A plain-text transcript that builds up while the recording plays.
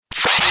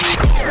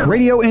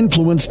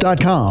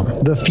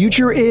RadioInfluence.com. The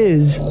future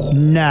is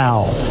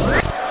now.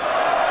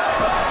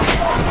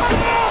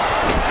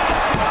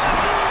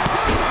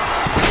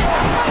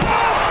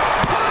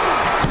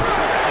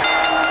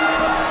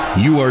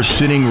 You are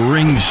sitting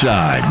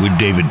ringside with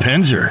David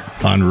Penzer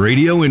on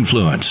Radio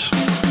Influence.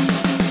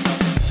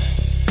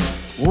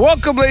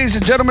 Welcome, ladies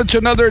and gentlemen, to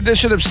another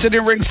edition of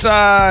Sitting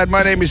Ringside.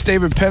 My name is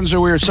David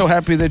Penzer. We are so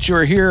happy that you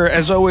are here,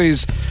 as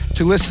always,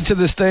 to listen to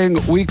this thing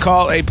we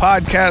call a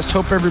podcast.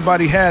 Hope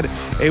everybody had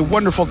a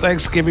wonderful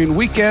Thanksgiving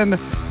weekend.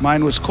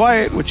 Mine was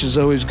quiet, which is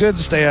always good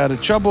to stay out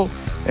of trouble,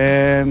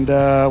 and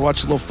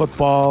watch a little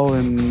football.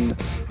 And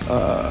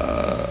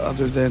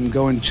other than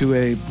going to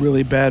a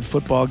really bad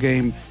football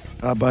game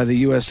by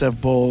the USF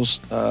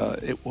Bulls,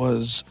 it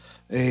was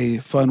a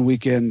fun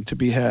weekend to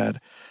be had.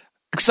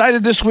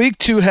 Excited this week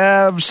to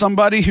have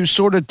somebody who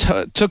sort of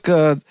took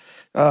a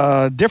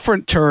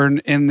different turn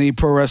in the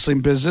pro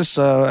wrestling business.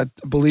 I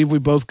believe we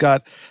both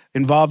got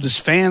involved as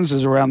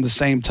fans around the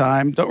same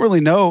time. Don't really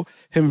know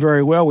him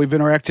very well. We've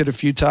interacted a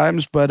few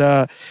times,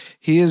 but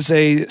he is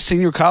a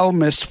senior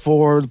columnist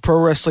for Pro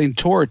Wrestling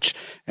Torch,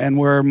 and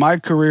where my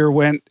career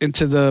went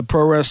into the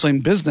pro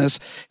wrestling business,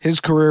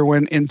 his career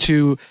went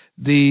into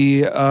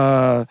the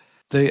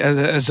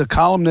as a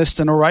columnist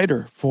and a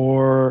writer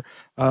for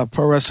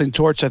Pro Wrestling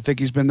Torch. I think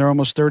he's been there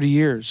almost 30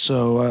 years.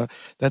 So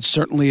that's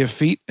certainly a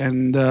feat,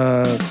 and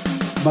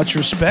much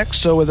respect.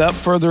 So without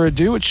further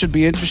ado, it should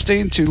be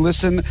interesting to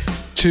listen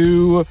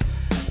to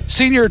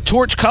senior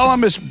Torch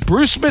columnist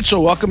Bruce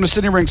Mitchell. Welcome to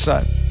Sitting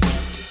Ringside.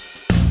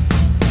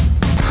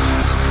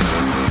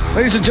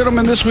 Ladies and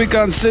gentlemen, this week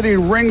on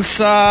Sitting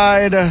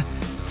Ringside,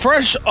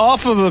 fresh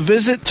off of a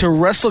visit to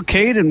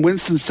WrestleCade in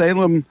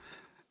Winston-Salem,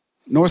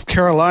 North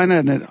Carolina,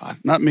 and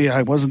not me,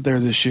 I wasn't there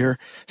this year.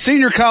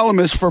 Senior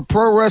columnist for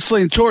Pro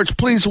Wrestling Torch,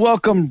 please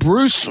welcome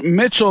Bruce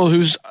Mitchell,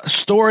 whose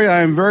story I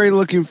am very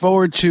looking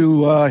forward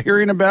to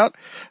hearing about.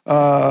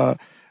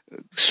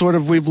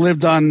 We've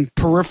lived on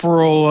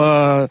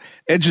peripheral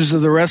edges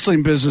of the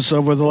wrestling business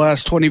over the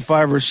last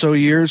 25 or so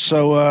years,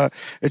 so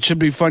it should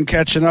be fun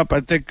catching up.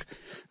 I think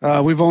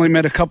we've only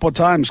met a couple of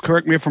times.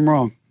 Correct me if I'm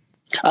wrong.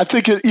 I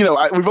think,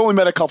 we've only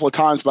met a couple of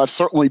times, but I've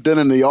certainly been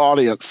in the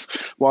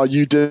audience while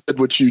you did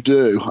what you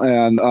do.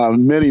 And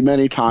many,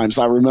 many times.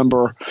 I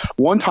remember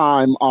one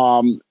time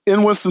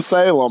in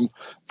Winston-Salem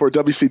for a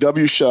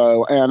WCW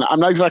show, and I'm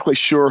not exactly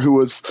sure who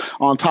was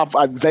on top.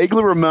 I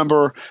vaguely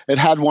remember it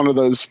had one of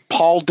those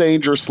Paul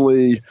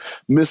Dangerously,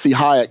 Missy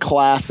Hyatt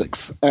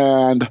classics.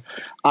 And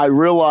I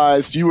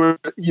realized you were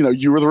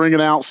the ring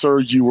announcer.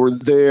 You were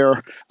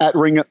there at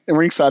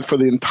ringside for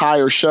the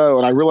entire show.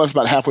 And I realized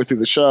about halfway through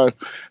the show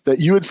that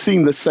you had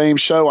seen the same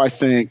show, I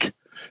think,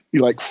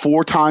 like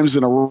 4 times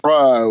in a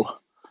row,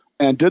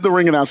 and did the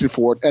ring announcing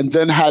for it, and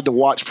then had to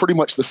watch pretty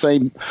much the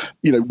same,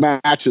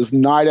 matches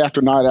night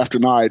after night after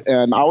night.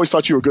 And I always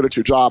thought you were good at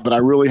your job, but I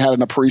really had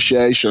an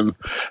appreciation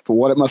for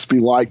what it must be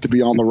like to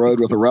be on the road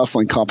with a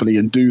wrestling company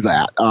and do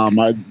that.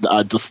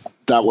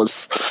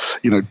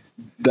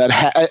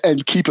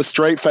 And keep a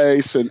straight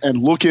face and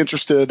look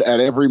interested at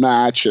every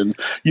match. And,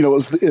 it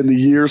was in the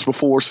years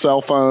before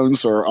cell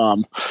phones or,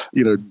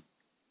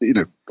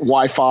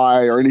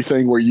 Wi-Fi or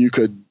anything where you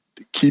could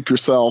keep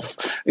yourself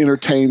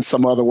entertained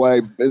some other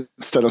way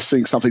instead of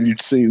seeing something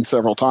you'd seen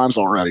several times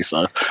already.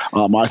 So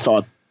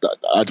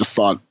I just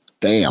thought,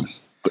 damn.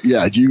 But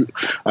yeah,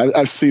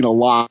 I've seen a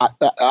lot.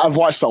 I've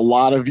watched a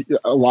lot of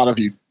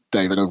you,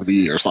 David, over the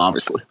years,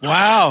 obviously.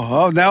 Wow.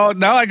 Oh,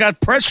 now I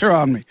got pressure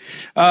on me.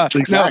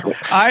 Exactly.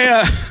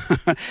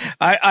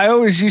 I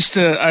always used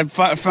to. I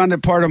found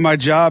it part of my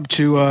job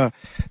to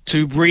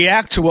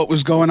react to what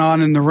was going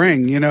on in the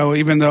ring.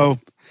 Even though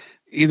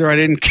either I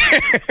didn't care,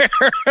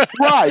 right?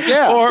 Yeah,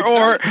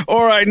 exactly.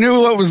 or I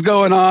knew what was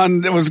going on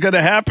that was going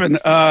to happen.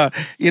 To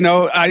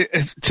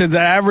the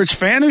average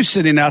fan who's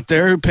sitting out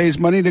there who pays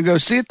money to go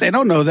see it, they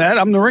don't know that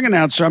I'm the ring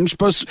announcer. I'm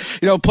supposed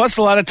to, plus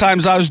a lot of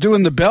times I was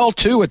doing the bell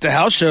too at the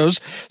house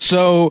shows,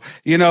 so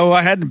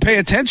I had to pay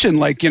attention,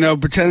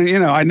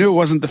 pretending I knew it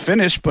wasn't the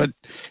finish, but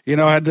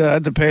I had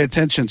to pay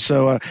attention.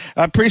 So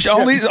I appreciate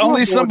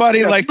only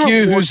somebody like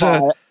you who's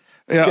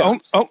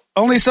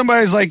only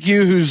somebody like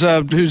you who's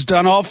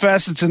done all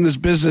facets in this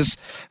business,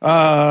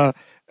 and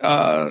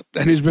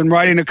who's been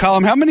writing a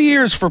column. How many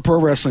years for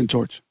Pro Wrestling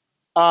Torch?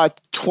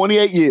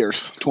 28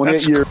 years. 28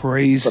 That's years.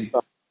 Crazy.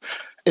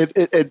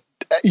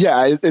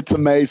 It's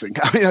amazing.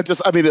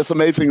 It's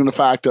amazing in the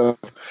fact of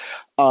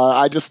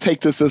I just take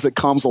this as it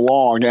comes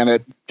along,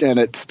 and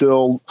it's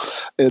still.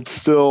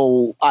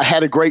 I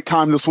had a great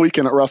time this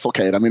weekend at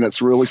WrestleCade.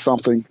 It's really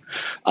something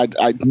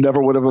I never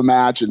would have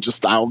imagined.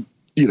 Just how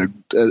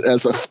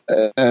as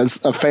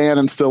a fan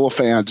and still a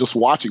fan, just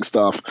watching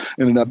stuff,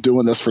 ended up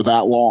doing this for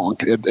that long.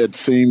 It doesn't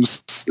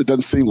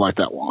seem like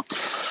that long.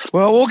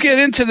 Well, we'll get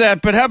into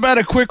that, but how about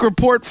a quick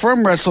report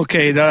from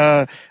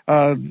WrestleCade?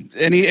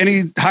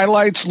 Any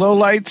highlights,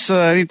 lowlights,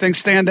 anything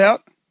stand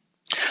out?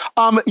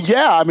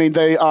 Yeah, I mean,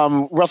 they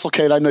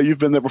WrestleCade. I know you've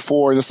been there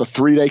before, and it's a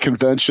 3-day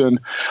convention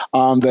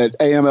that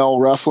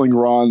AML Wrestling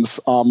runs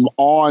and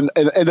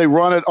they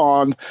run it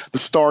on the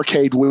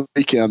Starcade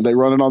weekend. They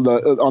run it on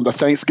the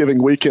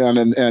Thanksgiving weekend,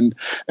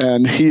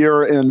 and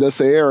here in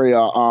this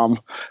area,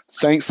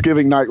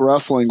 Thanksgiving night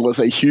wrestling was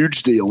a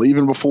huge deal.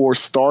 Even before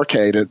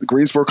Starcade at the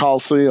Greensboro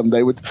Coliseum,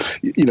 they would,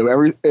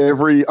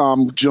 every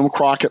Jim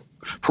Crockett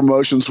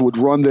promotions would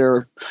run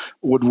their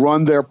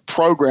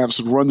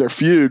programs, would run their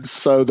feuds,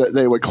 so that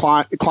they would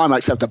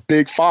climax, have the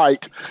big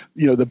fight,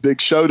 the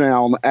big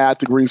showdown at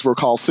the Greensboro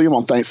Coliseum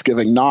on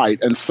Thanksgiving night.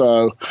 And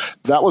so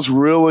that was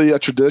really a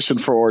tradition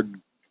for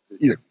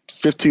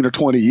 15 or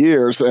 20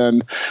 years.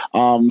 And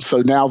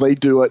so now they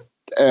do it,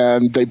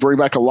 and they bring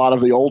back a lot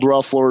of the old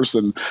wrestlers,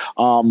 and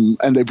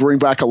they bring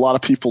back a lot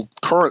of people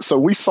current. So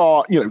we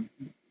saw,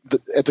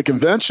 at the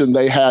convention,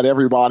 they had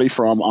everybody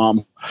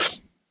from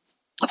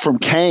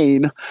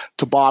Kane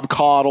to Bob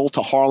Caudle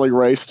to Harley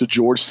Race to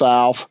George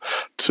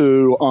South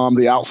to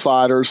the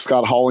Outsiders,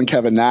 Scott Hall and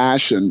Kevin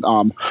Nash, and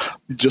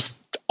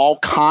just all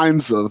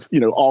kinds of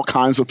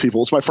people.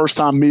 It was my first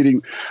time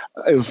meeting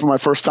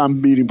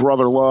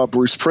Brother Love,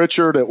 Bruce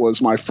Pritchard. It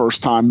was my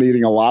first time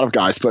meeting a lot of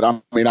guys, but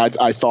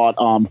I thought,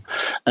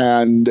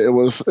 and it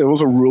was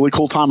a really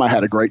cool time. I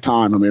had a great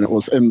time. I mean, it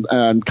was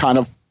and kind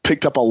of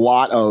picked up a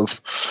lot of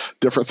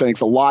different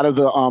things. A lot of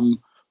the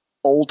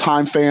old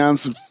time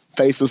fans,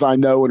 faces I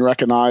know and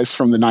recognize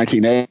from the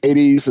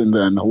 1980s, and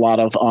then a lot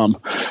of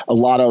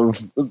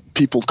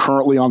people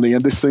currently on the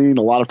indie scene,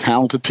 a lot of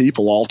talented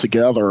people all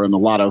together, and a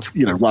lot of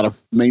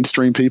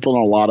mainstream people,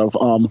 and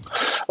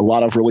a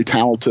lot of really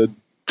talented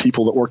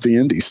people that work the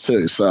indies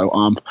too. So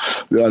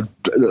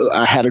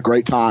I had a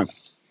great time.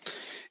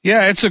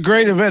 Yeah, it's a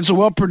great event. It's a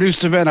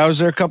well-produced event. I was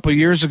there a couple of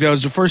years ago. It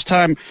was the first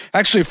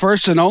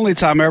and only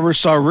time I ever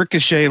saw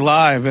Ricochet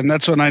live, and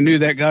that's when I knew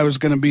that guy was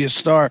going to be a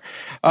star.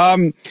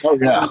 Oh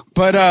yeah.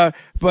 But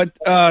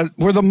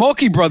were the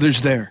Mulkey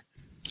brothers there?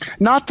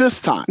 Not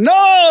this time.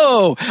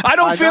 No, I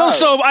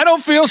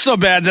don't feel so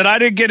bad that I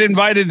didn't get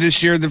invited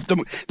this year. The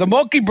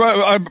Mulkey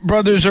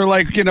brothers are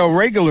like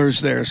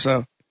regulars there.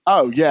 So.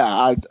 Oh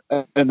yeah,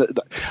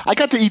 I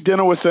got to eat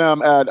dinner with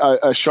them at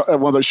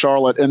one of those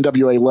Charlotte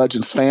NWA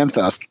Legends Fan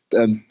Fest,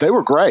 and they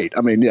were great.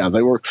 I mean, yeah,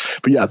 they were.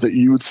 But yeah,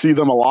 you would see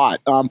them a lot.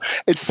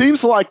 It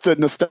seems like the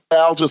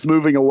nostalgia is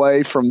moving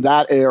away from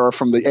that era,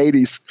 from the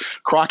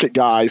 '80s Crockett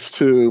guys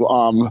to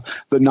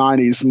the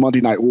 '90s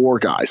Monday Night War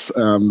guys.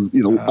 A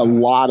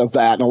lot of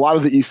that, and a lot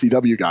of the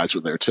ECW guys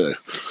were there too.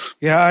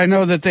 Yeah, I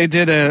know that they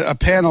did a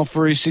panel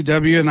for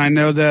ECW, and I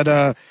know that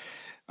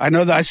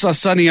I saw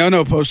Sonny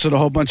Ono posted a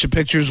whole bunch of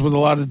pictures with a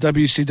lot of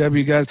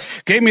WCW guys.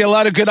 Gave me a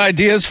lot of good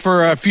ideas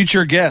for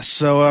future guests.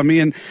 So me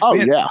and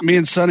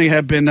Sonny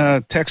have been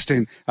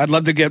texting. I'd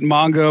love to get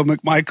Mongo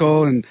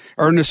McMichael and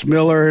Ernest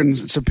Miller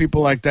and some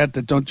people like that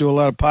don't do a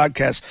lot of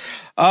podcasts.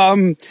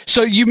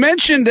 So you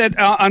mentioned that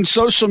on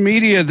social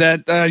media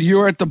that you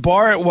were at the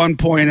bar at one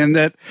point, and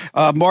that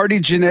Marty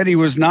Jannetty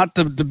was not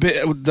the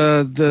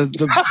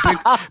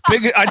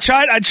big. I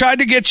tried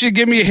to get you to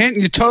give me a hint,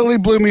 and you totally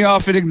blew me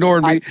off and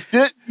ignored me.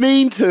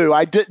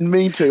 I didn't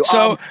mean to.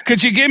 So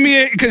could you give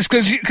me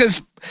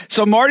because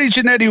so Marty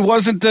Jannetty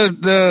wasn't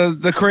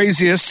the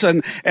craziest,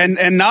 and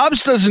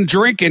Knobs doesn't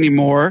drink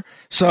anymore.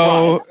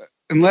 So. Right.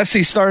 Unless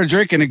he started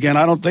drinking again,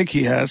 I don't think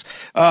he has.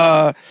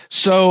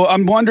 So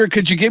I'm wondering,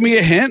 could you give me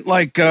a hint?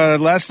 Like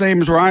last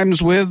names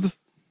rhymes with?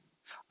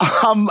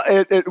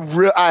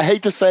 I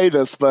hate to say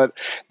this, but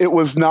it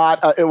was not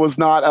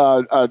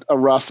a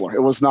wrestler.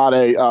 It was not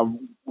a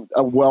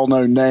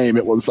well-known name.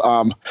 It was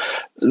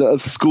a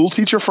school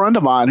teacher friend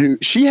of mine who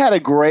she had a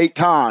great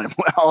time.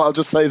 Well, I'll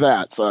just say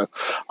that. So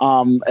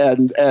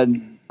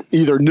and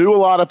either knew a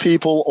lot of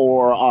people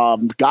or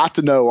got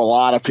to know a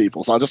lot of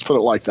people. So I'll just put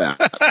it like that.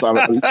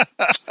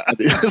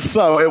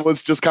 So it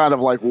was just kind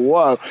of like,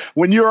 whoa.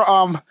 When you're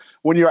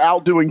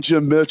out doing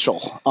Jim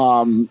Mitchell,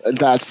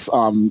 that's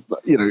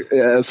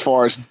as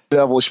far as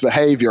devilish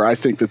behavior, I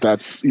think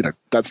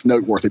that's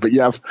noteworthy. But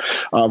you have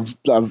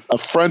a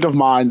friend of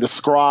mine, the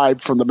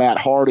Scribe from the Matt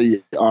Hardy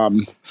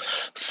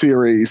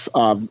series,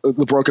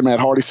 the Broken Matt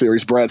Hardy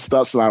series, Brad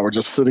Stutz and I were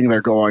just sitting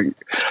there going,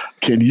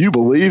 can you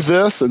believe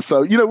this? And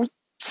so,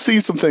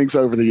 seen some things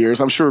over the years.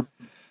 I'm sure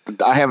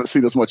I haven't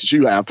seen as much as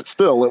you have, but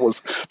still, it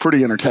was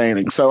pretty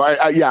entertaining. So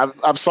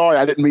I'm sorry,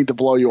 I didn't mean to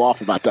blow you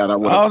off about that.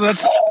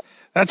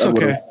 That's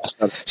okay.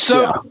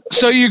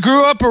 So you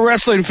grew up a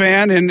wrestling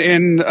fan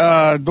in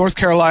North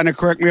Carolina.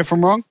 Correct me if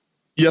I'm wrong.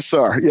 Yes,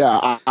 sir.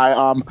 Yeah,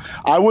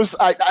 I was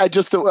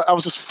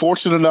just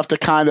fortunate enough to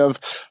kind of.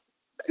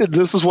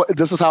 This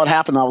is how it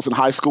happened. I was in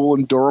high school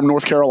in Durham,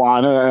 North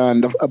Carolina,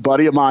 and a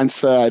buddy of mine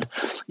said,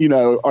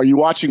 are you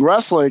watching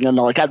wrestling? And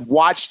I'd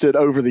watched it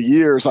over the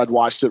years. I'd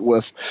watched it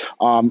with,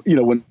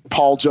 when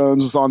Paul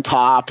Jones was on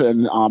top,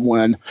 and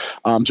when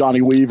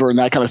Johnny Weaver and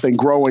that kind of thing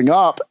growing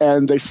up.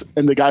 And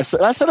the guy said,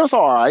 I said it was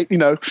all right,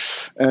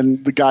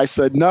 and the guy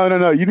said,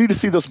 no, you need to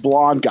see this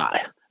blonde guy.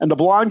 and the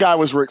blonde guy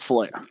was Ric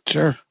Flair.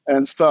 Sure.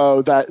 And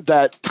so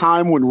that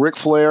time when Ric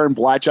Flair and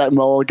Blackjack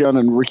Mulligan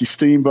and Ricky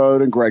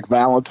Steamboat and Greg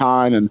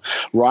Valentine and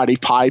Roddy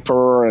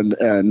Piper and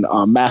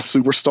Masked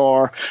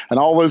Superstar and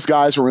all those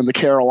guys were in the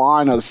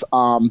Carolinas,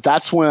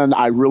 that's when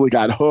I really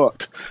got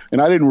hooked.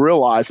 And I didn't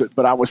realize it,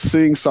 but I was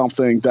seeing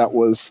something that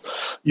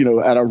was,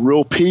 at a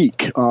real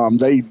peak.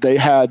 They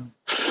had,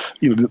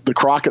 the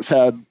Crockett's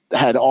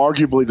had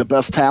arguably the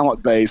best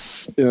talent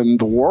base in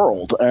the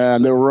world,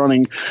 and they were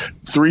running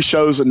 3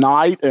 shows a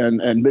night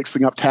and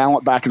mixing up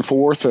talent back and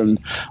forth and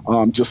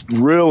just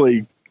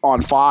really on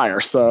fire.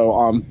 So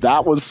I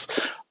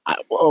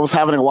was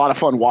having a lot of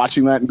fun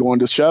watching that and going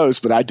to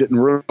shows, but I didn't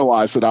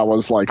realize that I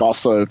was like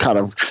also kind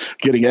of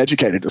getting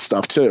educated to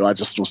stuff too. I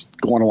just was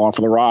going along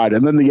for the ride.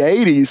 And then the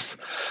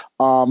 80s,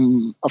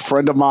 a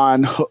friend of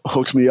mine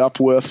hooked me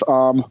up with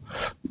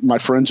my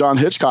friend John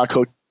Hitchcock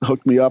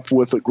hooked me up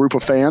with a group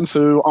of fans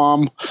who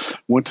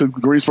went to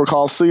Greensboro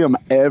Coliseum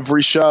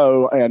every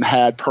show and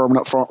had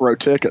permanent front row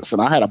tickets.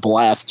 And I had a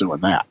blast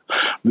doing that.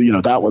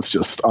 That was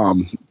just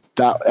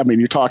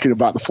you're talking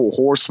about the Four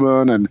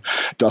Horsemen and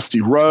Dusty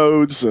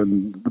Rhodes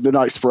and the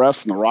Midnight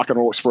Express and the Rock and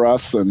Roll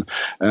Express and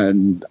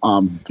Magnum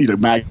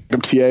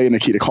TA and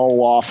Nikita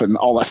Koloff and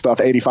all that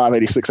stuff, 85,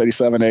 86,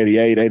 87,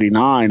 88,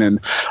 89, and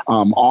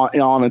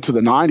on into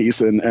the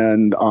 90s.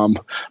 And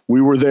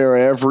we were there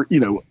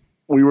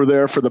we were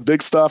there for the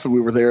big stuff, and we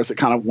were there as it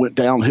kind of went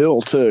downhill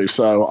too.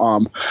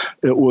 So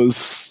it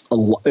was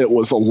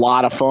a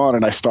lot of fun,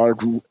 and I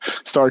started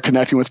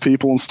connecting with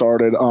people and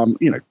started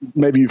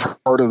maybe you've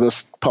heard of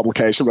this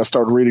publication, but I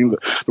started reading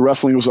the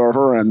Wrestling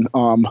Observer and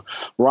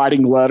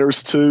writing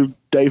letters to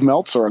Dave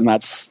Meltzer, and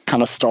that's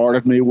kind of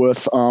started me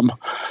with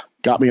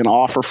got me an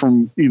offer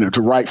from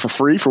to write for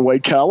free for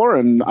Wade Keller,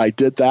 and I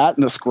did that,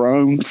 and it's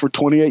grown for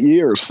 28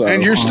 years. So,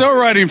 and you're still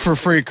writing for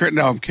free?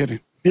 No, I'm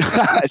kidding.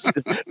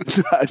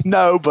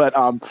 No, but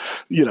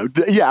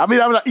yeah. I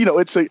mean,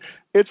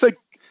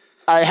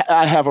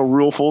 I have a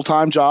real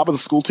full-time job as a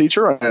school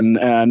teacher,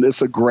 and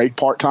it's a great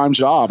part-time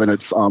job, and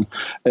it's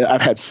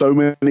I've had so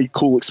many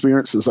cool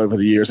experiences over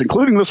the years,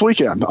 including this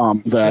weekend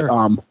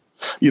that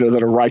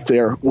that are right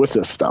there with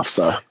this stuff.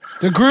 So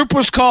the group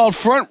was called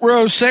Front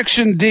Row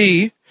Section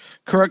D.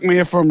 Correct me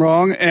if I'm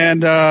wrong.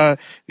 And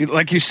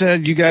like you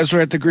said, you guys were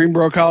at the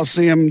Greensboro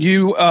Coliseum.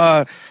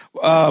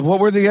 What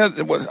were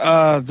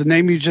the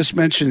name you just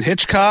mentioned?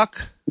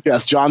 Hitchcock?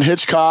 Yes, John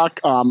Hitchcock,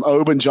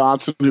 Oben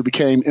Johnson, who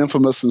became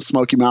infamous in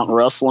Smoky Mountain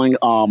Wrestling.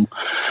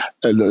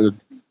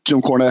 Jim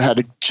Cornette had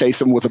to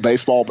chase him with a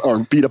baseball or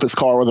beat up his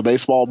car with a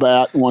baseball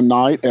bat one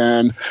night.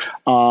 And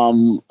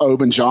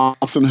Oben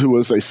Johnson, who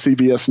was who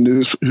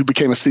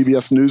became a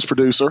CBS News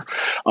producer.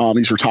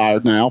 He's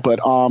retired now, but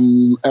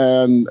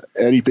and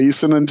Eddie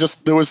Beeson, and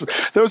there was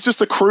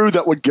just a crew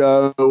that would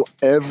go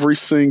every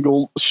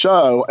single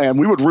show, and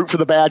we would root for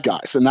the bad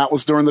guys. And that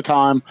was during the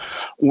time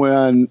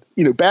when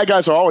bad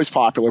guys are always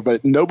popular,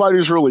 but nobody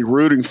was really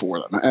rooting for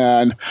them.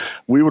 And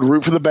we would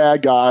root for the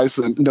bad guys,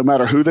 and no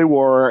matter who they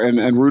were,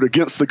 and root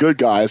against the good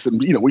guys.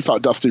 And we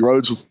thought Dusty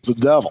Rhodes was the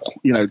devil.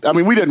 I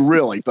mean, we didn't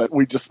really, but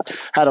we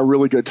just had a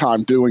really good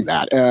time doing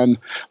that, and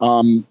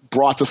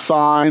brought the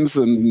signs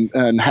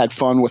and had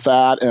fun with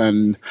that.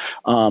 And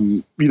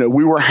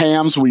we were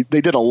hams.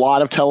 They did a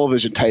lot of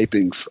television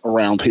tapings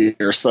around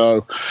here,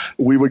 so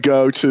we would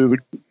go to the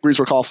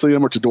Greensboro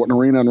Coliseum or to Dorton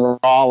Arena in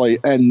Raleigh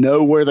and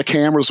know where the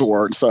cameras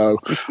were. And so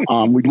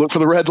we'd look for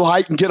the red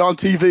light and get on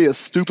TV, as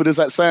stupid as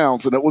that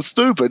sounds. And it was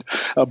stupid,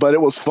 but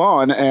it was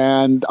fun.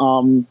 And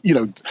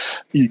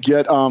you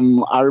get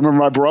I remember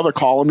my brother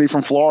calling me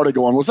from Florida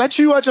going, "Was that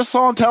you I just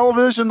saw on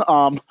television?"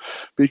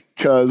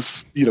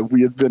 Because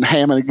we had been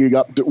hamming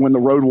up when the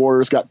Road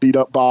Warriors got beat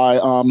up by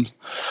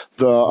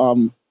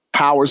the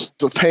Powers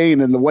of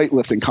Pain in the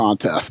weightlifting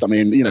contest. I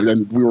mean,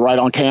 and we were right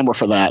on camera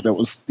for that. It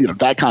was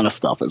that kind of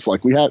stuff. It's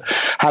like we had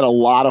a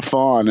lot of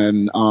fun,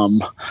 and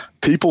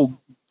people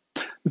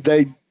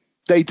they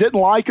didn't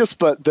like us,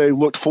 but they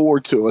looked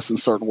forward to us in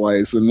certain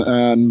ways,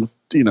 and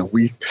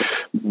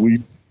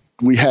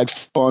we had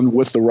fun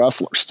with the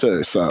wrestlers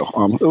too. So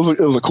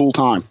it was a cool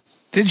time.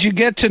 Did you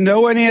get to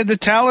know any of the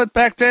talent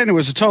back then? It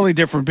was a totally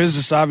different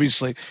business,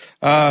 obviously.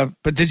 But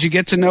did you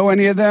get to know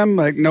any of them?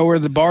 Like know where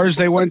the bars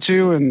they went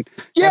to? And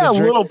yeah, a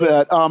little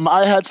bit.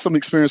 I had some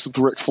experience with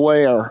Ric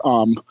Flair.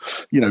 And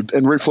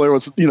Ric Flair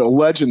was a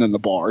legend in the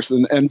bars.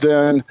 And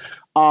then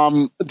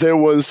there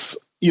was.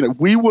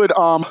 We would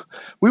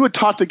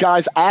talk to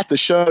guys at the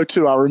show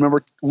too. I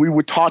remember we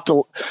would talk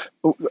to.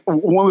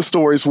 One of the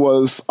stories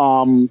was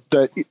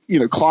that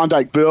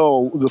Klondike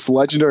Bill, this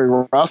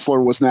legendary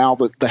wrestler, was now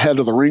the head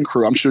of the ring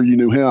crew. I'm sure you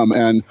knew him,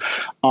 and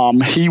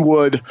he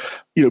would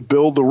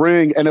build the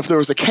ring. And if there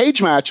was a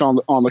cage match on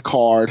the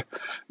card,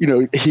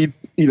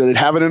 they'd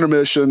have an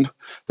intermission.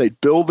 They'd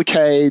build the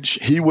cage.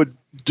 He would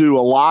do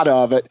a lot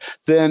of it.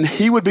 Then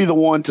he would be the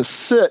one to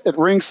sit at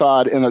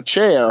ringside in a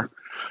chair.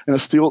 In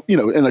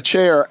a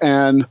chair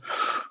and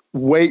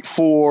wait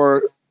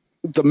for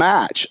the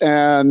match.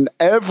 And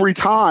every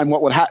time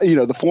what would happen,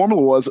 the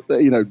formula was,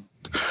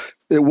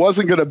 it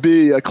wasn't going to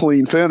be a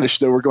clean finish.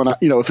 They were going to,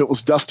 if it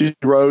was Dusty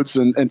Rhodes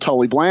and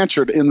Tully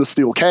Blanchard in the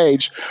steel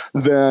cage,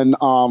 then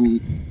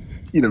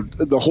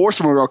the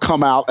Horsemen were going to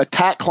come out,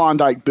 attack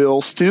Klondike Bill,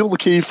 steal the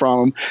key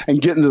from him,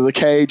 and get into the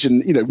cage,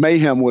 and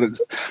mayhem would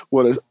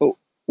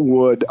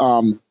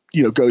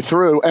go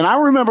through. And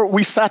I remember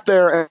we sat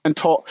there and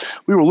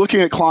talked. We were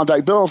looking at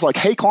Klondike Bill. I was like,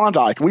 "Hey,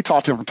 Klondike," and we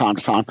talked to him from time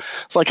to time.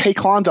 It's like, "Hey,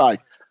 Klondike,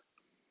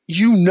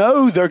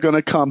 they're going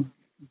to come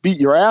beat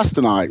your ass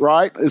tonight,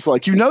 right?" It's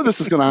like,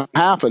 this is going to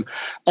happen.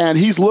 And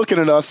he's looking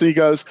at us and he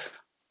goes,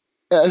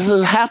 "This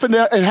has happened.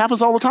 It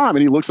happens all the time."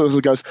 And he looks at us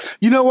and goes,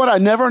 "You know what? I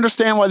never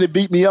understand why they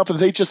beat me up. If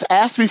they just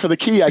asked me for the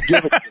key, I'd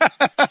give it."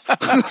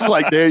 It's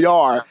like, there you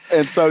are.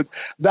 And so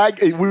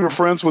we were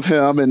friends with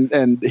him,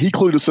 and he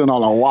clued us in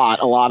on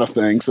a lot of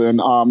things.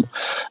 And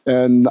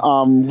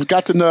we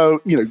got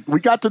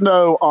to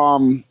know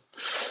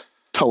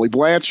Tully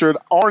Blanchard.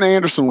 Arn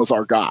Anderson was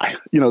our guy.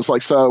 It's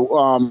like,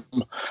 so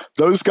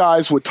those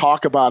guys would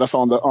talk about us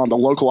on the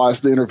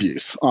localized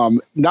interviews.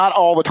 Not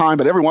all the time,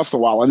 but every once in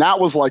a while. And that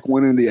was like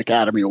winning the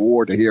Academy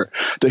Award to hear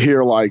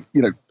like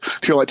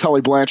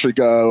Tully Blanchard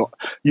go,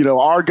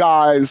 "Our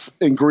guys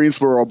in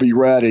Greensboro will be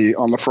ready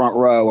on the front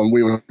row." And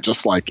we were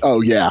just like,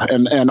 "Oh yeah."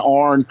 And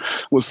Arn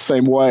was the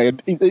same way.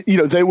 And,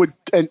 they would,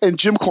 and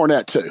Jim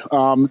Cornette too.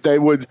 They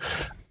would,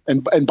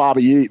 and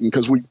Bobby Eaton,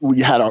 because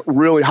we had a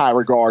really high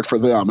regard for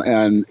them.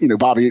 And,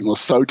 Bobby Eaton was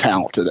so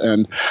talented.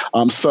 And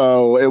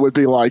so it would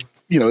be like,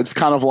 it's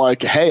kind of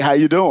like, "Hey, how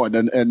you doing?"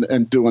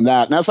 And doing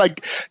that. And as I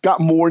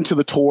got more into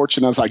the Torch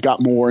and as I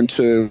got more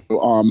into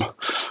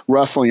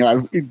wrestling,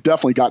 I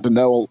definitely got to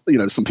know,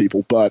 some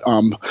people. But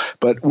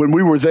when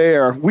we were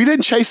there, we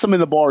didn't chase them in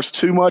the bars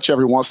too much.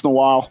 Every once in a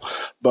while.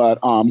 But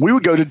we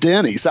would go to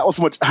Denny's. That was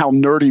how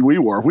nerdy we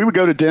were. We would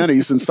go to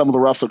Denny's, and some of the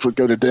wrestlers would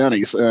go to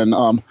Denny's. And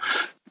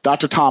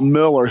Dr. Tom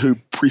Miller, who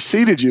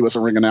preceded you as a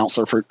ring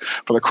announcer for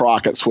the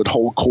Crockett's, would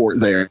hold court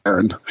there.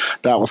 And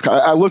that was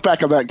I look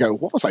back at that and go,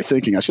 what was I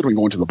thinking? I should have been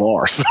going to the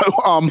bar. So,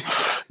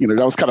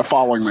 that was kind of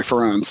following my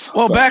friends.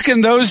 Well, back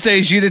in those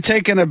days, you'd have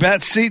taken a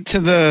back seat to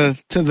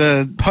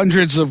the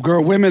hundreds of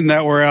women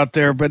that were out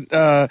there. But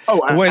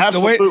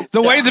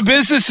the way the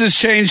business has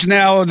changed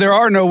now, there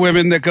are no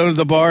women that go to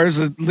the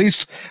bars, at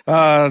least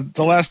the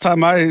last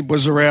time I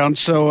was around.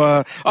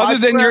 So other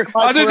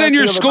than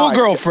your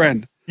schoolgirl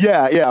friend.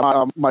 Yeah.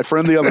 My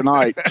friend the other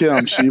night,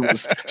 Kim, she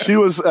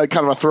was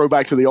kind of a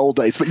throwback to the old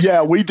days. But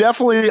yeah, we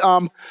definitely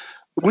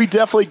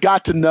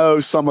got to know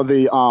some of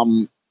the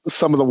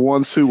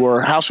ones who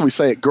were, how should we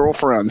say it,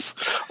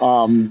 girlfriends.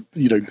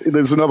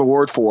 There's another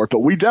word for it, but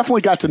we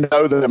definitely got to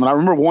know them. And I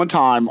remember one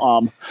time,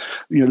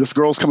 this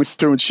girl's coming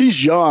through, and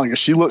she's young and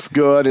she looks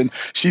good, and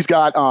she's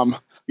got,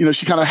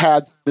 she kind of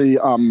had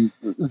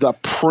the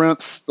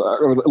Prince,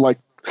 or like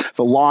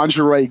the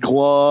lingerie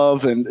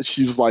glove, and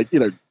she's like,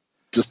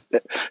 just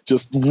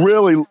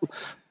really,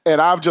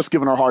 and I've just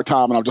given her a hard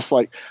time, and I'm just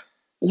like,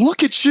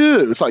 "Look at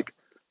you." It's like,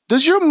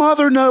 does your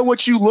mother know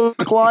what you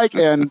look like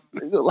and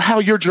how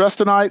you're dressed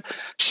tonight?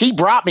 She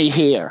brought me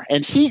here,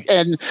 and she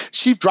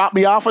dropped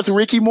me off with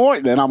Ricky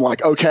Morton, and I'm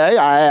like, okay.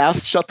 I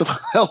asked, shut the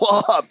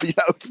hell up.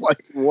 It's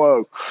like,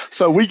 whoa.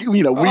 So we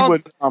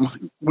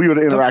would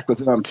interact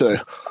with them too.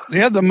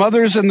 Yeah, the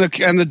mothers and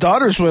the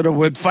daughters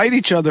would fight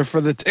each other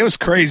it was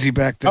crazy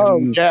back then. Oh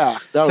yeah.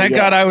 Thank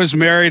God I was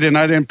married and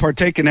I didn't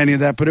partake in any of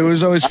that, but it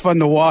was always fun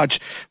to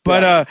watch.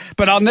 But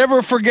but I'll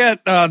never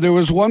forget. There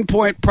was one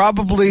point,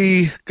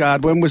 probably,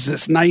 God, when was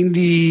this?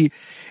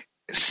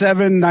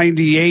 97,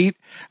 98.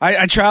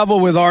 I travel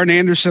with Arn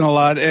Anderson a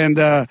lot, and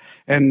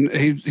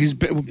he's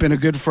been a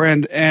good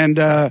friend. And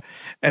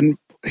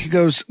he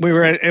goes,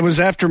 it was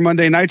after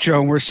Monday Nitro,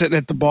 and we're sitting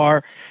at the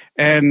bar,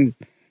 and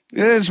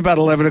it's about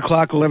 11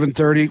 o'clock,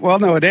 11:30. Well,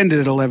 no, it ended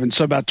at 11,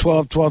 so about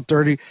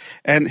 12:30.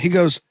 And he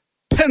goes,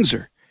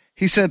 "Penzer,"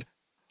 he said,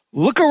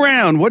 "look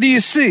around. What do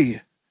you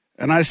see?"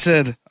 And I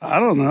said, "I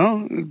don't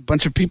know, a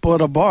bunch of people at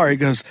a bar." He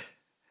goes,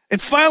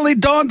 "It finally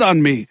dawned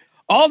on me.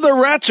 All the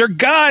rats are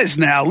guys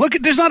now. Look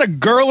there's not a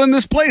girl in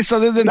this place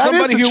other than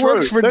somebody who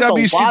works for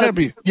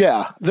WCW."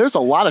 There's a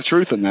lot of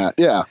truth in that.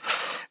 Yeah.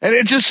 And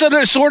it just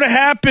sort of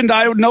happened.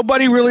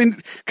 Nobody really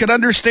could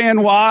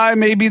understand why.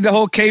 Maybe the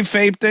whole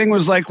kayfabe thing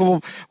was like,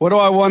 well, what do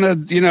I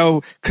want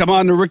to, come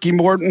on to Ricky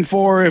Morton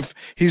for if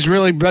he's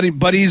really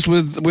buddies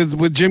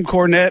with Jim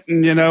Cornette?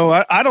 And,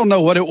 I don't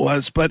know what it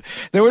was, but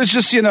there was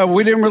just,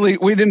 we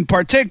didn't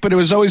partake, but it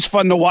was always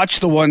fun to watch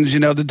the ones,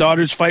 the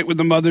daughters fight with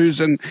the mothers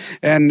and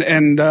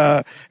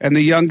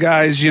the young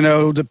guys,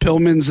 the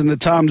Pillmans and the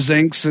Tom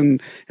Zinks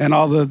and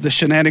all the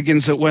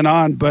shenanigans that went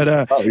on. But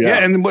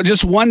and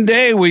just one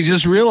day we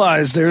just realized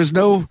there's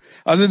no,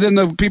 other than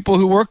the people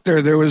who worked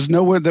there was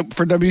no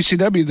for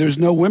WCW. There's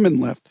no women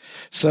left.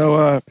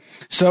 So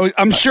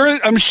I'm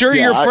sure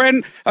your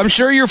friend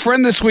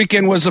this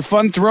weekend was a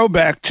fun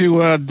throwback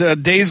to the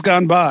days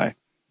gone by.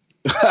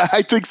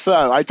 I think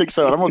so. And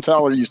I'm going to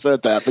tell her you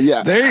said that. But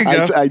yeah, there you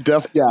go.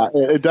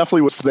 It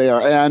definitely was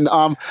there. And,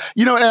 and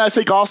I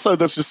think also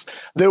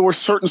there were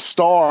certain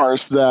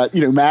stars that,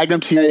 Magnum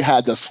TA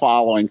had this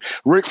following.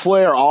 Ric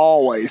Flair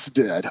always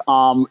did.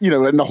 And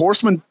the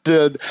Horsemen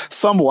did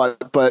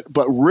somewhat, but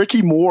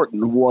Ricky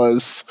Morton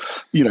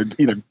was, he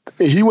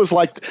was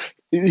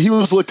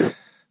looked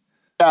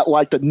at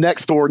like the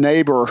next door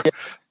neighbor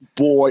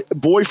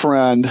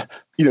boyfriend,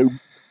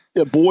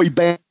 a boy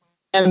band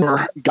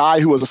guy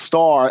who was a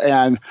star,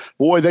 and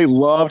boy, they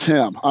loved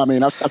him. I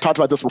mean, I've talked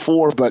about this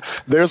before,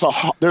 but there's a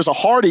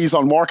Hardee's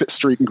on Market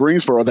Street in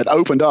Greensboro that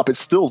opened up. It's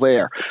still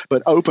there,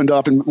 but opened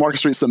up, and Market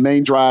Street's the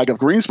main drag of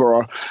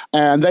Greensboro.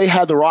 And they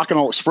had the Rock and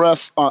Roll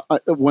Express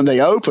when they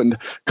opened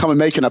come and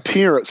make an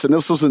appearance, and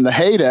this was in the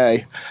heyday.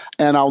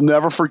 And I'll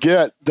never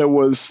forget there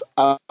was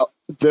a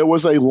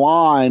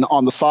line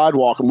on the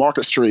sidewalk on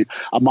Market Street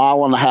 1.5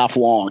 miles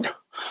long.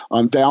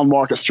 Down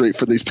Market Street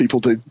for these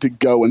people to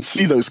go and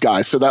see those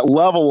guys. So that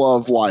level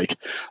of like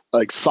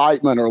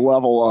excitement or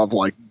level of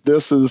like,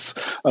 this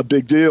is a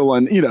big deal.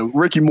 And,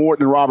 Ricky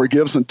Morton and Robert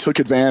Gibson took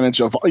advantage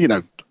of,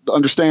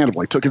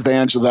 understandably took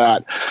advantage of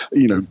that,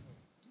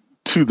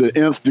 to the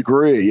nth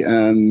degree.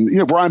 And,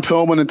 Brian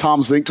Pillman and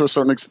Tom Zink to a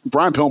certain extent,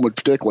 Brian Pillman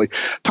particularly.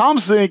 Tom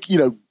Zink,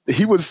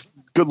 he was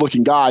good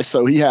looking guy.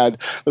 So he had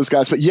those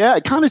guys, but yeah,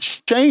 it kind of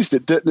changed.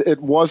 It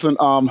wasn't,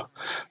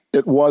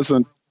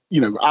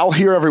 I'll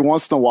hear every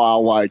once in a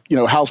while, like,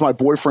 how's my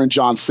boyfriend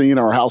John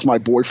Cena or how's my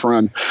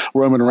boyfriend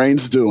Roman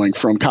Reigns doing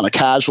from kind of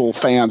casual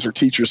fans or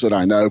teachers that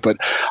I know. But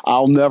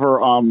I'll never,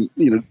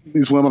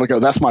 these women will go,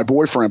 that's my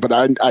boyfriend.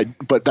 But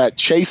but that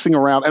chasing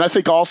around, and I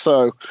think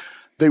also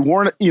they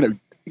weren't,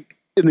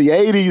 in the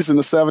 80s and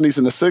the 70s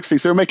and the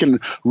 60s, they're making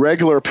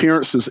regular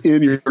appearances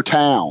in your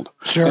town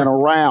and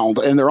around,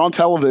 and they're on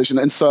television.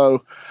 And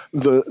so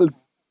the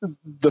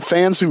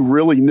fans who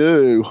really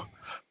knew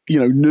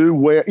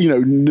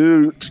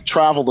to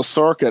travel the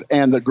circuit,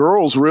 and the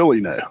girls really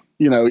knew,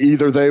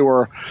 either they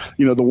were,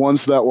 the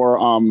ones that were,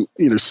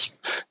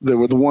 they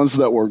were the ones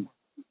that were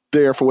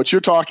there for what you're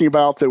talking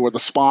about. There were the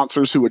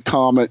sponsors who would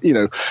come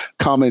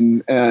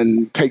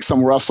and take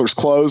some wrestlers'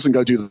 clothes and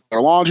go do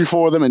their laundry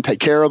for them and take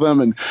care of them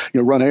and,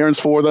 run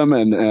errands for them.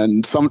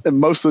 And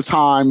most of the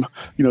time,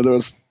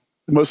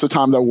 most of the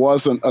time there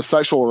wasn't a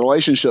sexual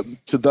relationship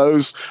to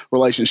those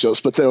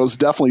relationships, but there was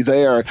definitely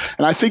there.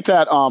 And I think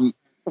that,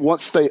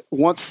 once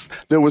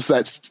there was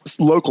that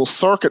local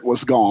circuit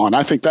was gone,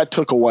 I think that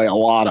took away a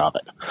lot of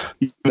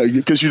it.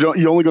 Because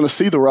you're only going to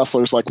see the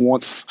wrestlers like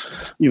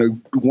once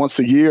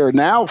a year.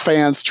 Now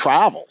fans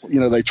travel.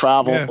 They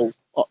travel. Yeah.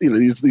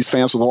 These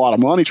fans with a lot of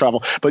money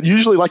travel, but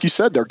usually, like you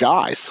said, they're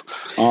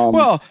guys.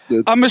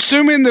 I'm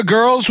assuming the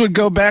girls would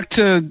go back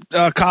to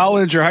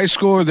college or high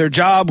school or their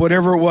job,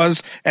 whatever it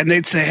was, and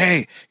they'd say,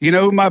 "Hey,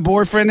 who my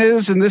boyfriend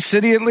is in this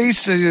city at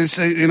least?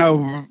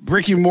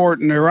 Ricky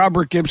Morton or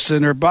Robert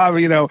Gibson or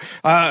Bobby,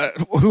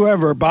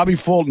 whoever, Bobby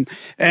Fulton,"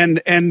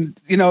 and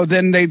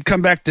then they'd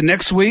come back the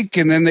next week,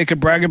 and then they could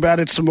brag about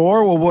it some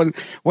more. Well,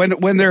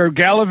 when they're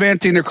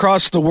gallivanting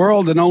across the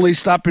world and only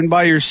stopping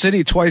by your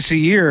city twice a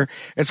year,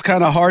 it's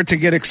kind of hard to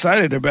get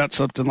excited about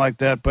something like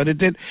that, but it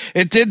did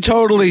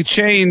totally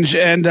change.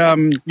 And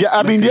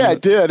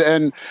it did.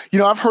 And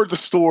I've heard the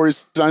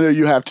stories, I know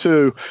you have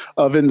too,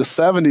 of in the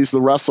 70s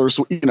the wrestlers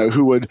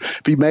who would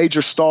be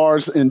major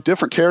stars in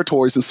different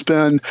territories and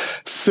spend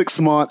 6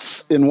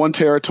 months in one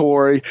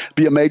territory,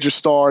 be a major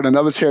star in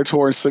another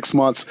territory in 6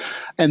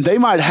 months, and they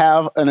might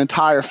have an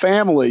entire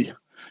family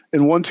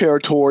in one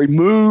territory,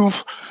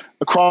 move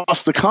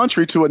across the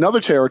country to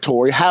another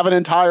territory, have an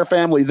entire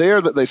family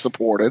there that they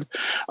supported,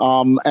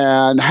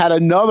 and had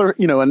another,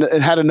 and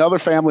had another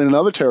family in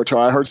another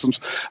territory. I've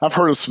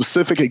heard of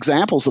specific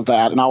examples of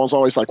that, and I was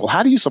always like, well,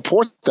 how do you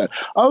support that?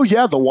 Oh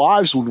yeah, the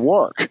wives would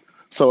work.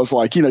 So it's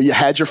like, you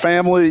had your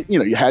family,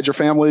 you had your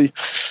family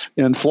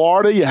in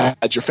Florida, you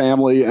had your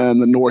family in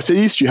the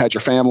Northeast, you had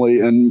your family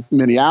in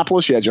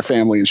Minneapolis, you had your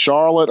family in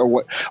Charlotte,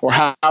 or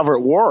however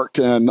it worked.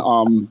 And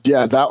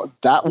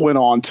that went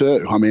on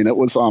too. I mean, it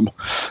was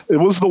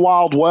the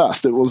Wild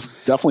West. It was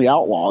definitely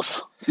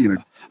outlaws,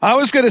 I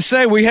was going to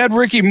say, we had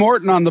Ricky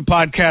Morton on the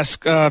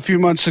podcast a few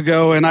months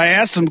ago, and I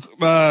asked him,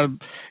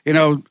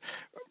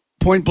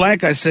 point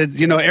blank, I said,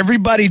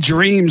 everybody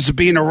dreams of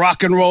being a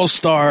rock and roll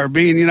star,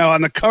 being,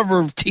 on the cover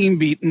of Team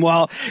Beat. And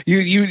while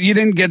you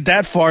didn't get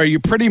that far, you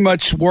pretty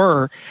much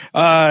were.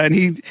 And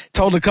he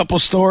told a couple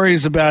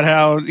stories about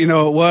how,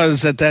 it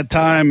was at that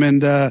time.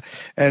 And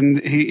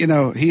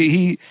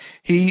he,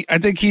 I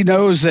think he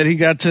knows that he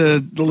got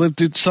to live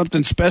through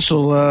something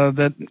special,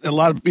 that a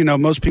lot of,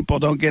 most people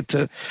don't get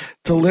to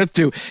live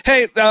through.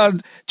 Hey,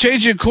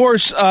 changing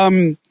course,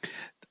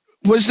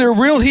 was there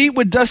real heat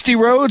with Dusty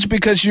Rhodes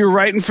because you were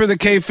writing for the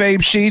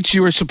kayfabe sheets?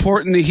 You were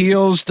supporting the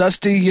heels.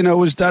 Dusty,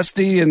 was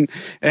Dusty, and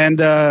he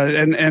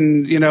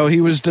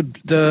was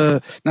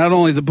the not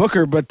only the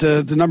booker but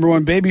the number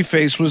one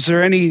babyface. Was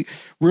there any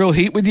real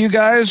heat with you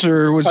guys,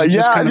 or was it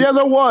just kind of? Yeah,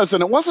 there was,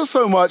 and it wasn't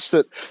so much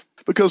that,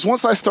 because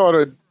once I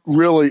started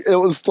really, it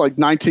was like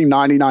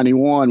 1990,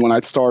 91 when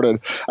I started.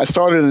 I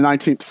started in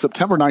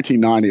September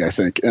 1990, I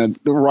think, and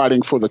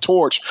writing for the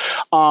Torch.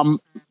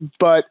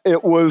 But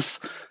it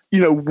was,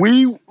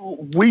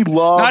 we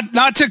love.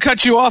 Not to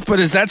cut you off, but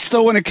is that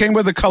still when it came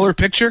with a color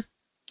picture?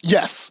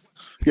 Yes.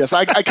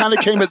 I kind of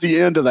came at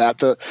the end of that.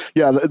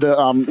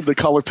 The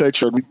color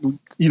picture.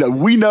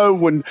 We know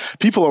when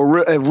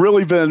people have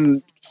really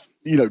been,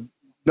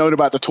 known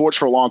about the Torch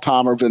for a long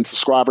time or been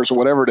subscribers or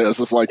whatever it is.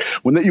 It's like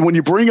when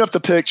you bring up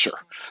the picture,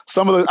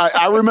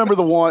 I remember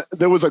the one,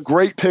 there was a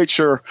great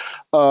picture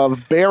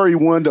of Barry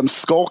Windham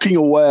skulking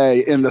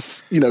away in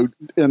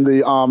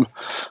the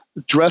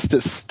dressed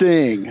as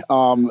Sting.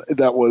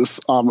 That was,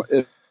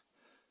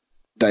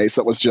 days.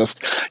 That was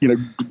just,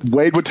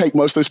 Wade would take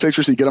most of those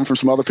pictures. He'd get them from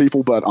some other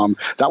people, but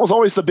that was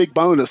always the big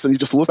bonus. And you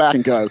just look back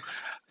and go,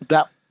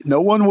 that no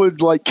one would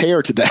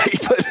care today,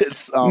 but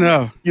it's,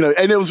 no,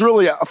 and it was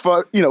really, it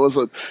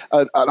was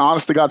an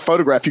honest to God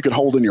photograph you could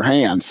hold in your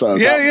hand. So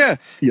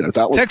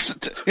that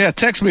was,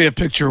 text me a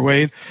picture,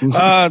 Wade.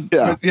 No,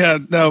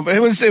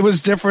 it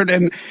was different.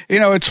 And,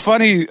 it's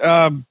funny.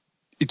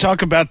 You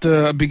talk about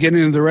the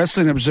beginning of the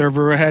Wrestling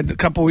Observer. I had a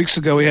couple weeks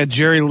ago, we had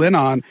Jerry Lynn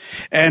on,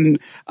 and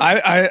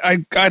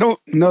I don't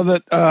know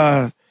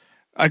that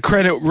I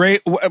credit Ray.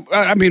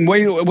 I mean,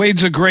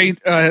 Wade's a great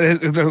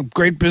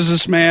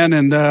businessman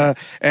and a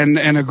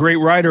great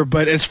writer.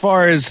 But as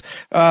far as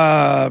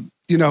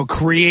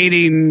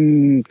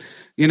creating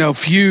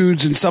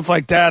feuds and stuff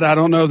like that, I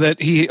don't know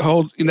that he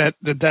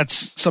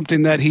that's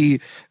something that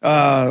he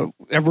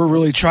ever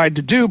really tried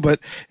to do. But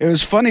it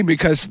was funny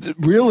because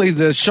really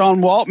the Sean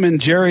Waltman,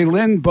 Jerry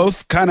Lynn,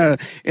 both kind of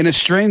in a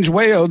strange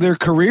way owe their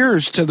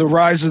careers to the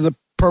rise of the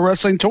Pro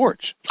Wrestling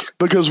Torch.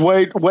 Because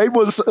Wade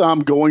was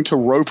going to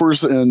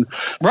Ropers in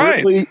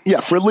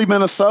Fridley,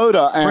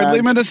 Minnesota.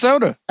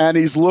 And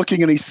he's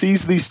looking and he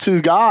sees these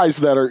two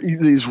guys that are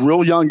these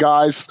real young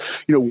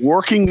guys,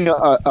 working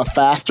a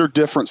faster,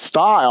 different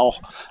style.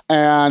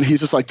 And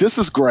he's just like, this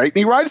is great. And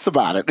he writes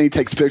about it and he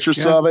takes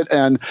pictures of it.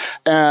 And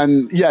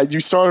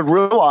you started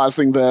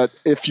realizing that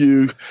if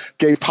you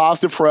gave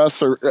positive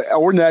press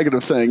or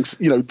negative things,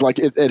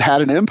 it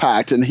had an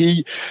impact. And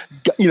he,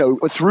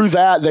 through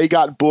that, they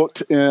got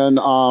booked in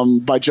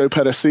by Joe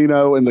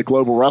Pedicino in the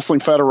Global Wrestling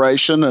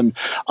Federation, and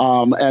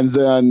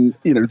then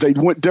they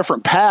went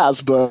different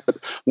paths,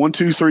 but 1,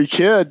 2, 3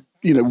 Kid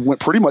went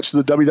pretty much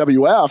to the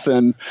WWF,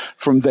 and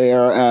from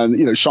there, and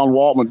Sean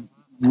Waltman,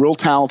 real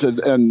talented,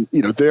 and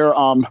they're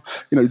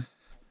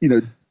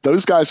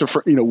those guys are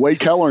Wade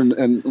Keller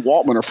and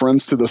Waltman are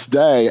friends to this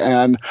day,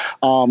 and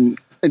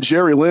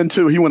Jerry Lynn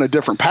too. He went a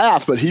different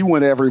path, but he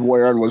went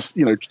everywhere and was,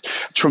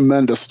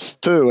 tremendous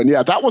too. And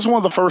that was one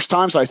of the first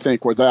times I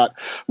think where that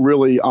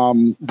really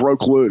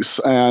broke loose.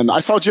 And I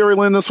saw Jerry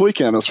Lynn this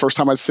weekend. It was the first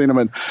time I'd seen him,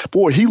 and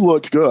boy, he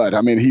looked good. I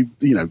mean, he,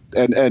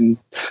 and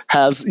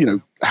has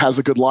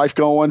a good life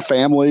going,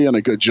 family, and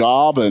a good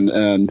job, and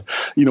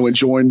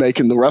enjoying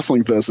making the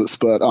wrestling visits.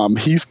 But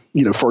he's,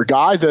 for a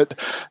guy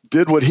that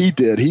did what he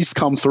did, he's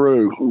come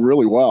through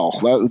really well.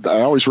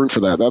 I always root for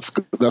that.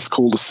 That's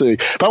cool to see.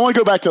 But I want to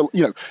go back to,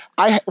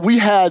 we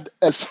had,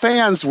 as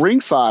fans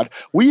ringside,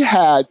 we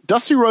had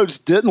Dusty Rhodes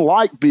didn't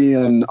like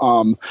being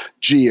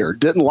jeered,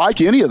 didn't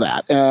like any of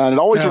that, and it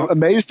always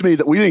amazed me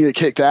that we didn't get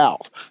kicked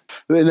out.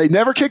 And they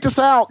never kicked us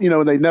out,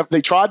 and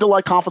they tried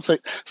to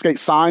confiscate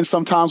signs.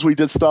 Sometimes we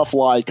did stuff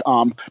like,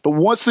 but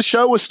once the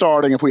show was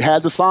starting, if we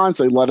had the signs,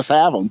 they let us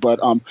have them.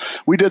 But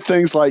we did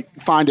things like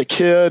find a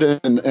kid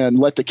and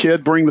let the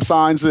kid bring the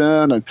signs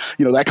in, and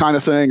that kind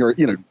of thing, or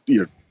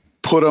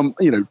put them,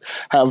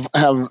 have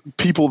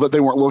people that they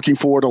weren't looking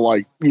for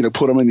to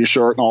put them in your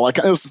shirt and all that.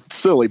 It was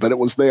silly, but it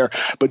was there.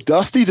 But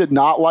Dusty did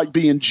not like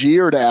being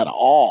jeered at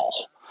all.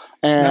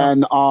 And,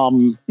 and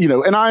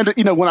I,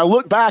 when I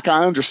look back,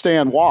 I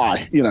understand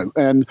why,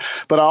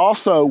 but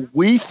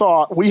we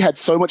thought we had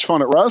so much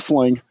fun at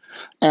wrestling,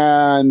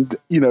 and,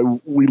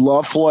 we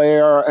love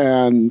Flair,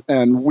 and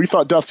we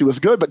thought Dusty was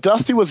good, but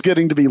Dusty was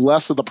getting to be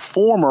less of the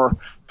performer,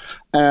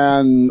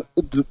 and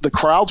the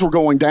crowds were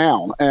going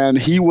down, and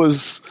he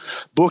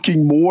was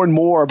booking more and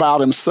more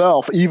about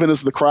himself, even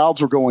as the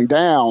crowds were going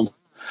down.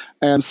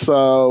 And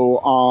so,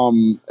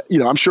 I'm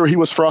sure he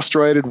was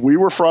frustrated. We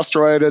were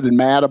frustrated and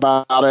mad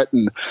about it.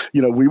 And,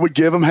 we would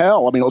give him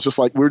hell. I mean, it was just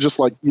like, we were just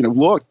like,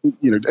 look,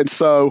 and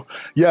so,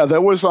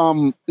 there was,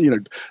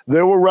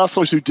 there were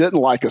wrestlers who didn't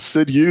like us.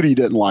 Sid Udy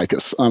didn't like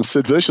us.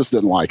 Sid Vicious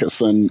didn't like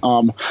us. And,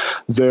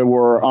 there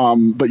were,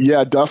 but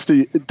yeah,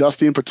 Dusty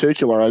in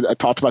particular, I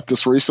talked about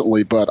this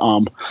recently, but,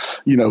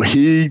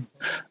 he,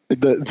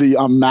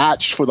 the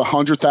match for the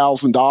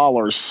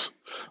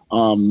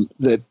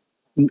 $100,000,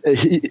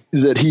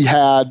 that he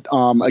had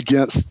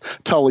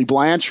against Tully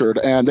Blanchard,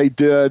 and they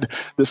did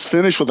this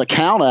finish with a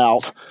count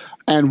out,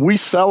 and we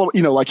celebrate,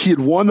 he had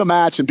won the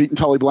match and beaten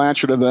Tully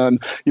Blanchard, and then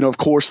of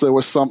course there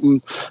was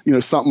something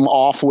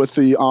off with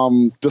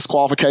the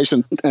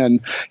disqualification, and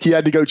he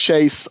had to go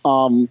chase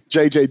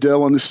J.J.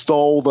 Dillon, who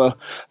stole the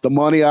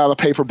money out of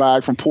the paper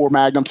bag from poor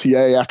Magnum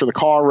TA after the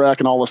car wreck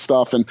and all this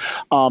stuff, and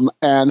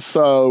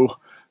so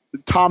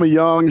Tommy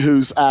Young,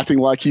 who's acting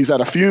like he's at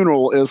a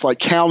funeral, is like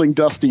counting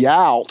Dusty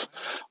out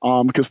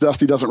because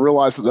Dusty doesn't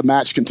realize that the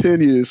match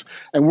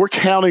continues, and we're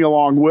counting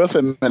along with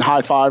him and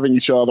high-fiving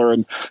each other,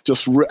 and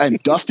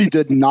and Dusty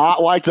did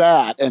not like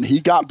that, and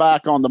he got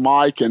back on the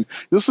mic, and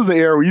this is the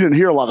era where you didn't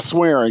hear a lot of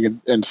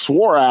swearing, and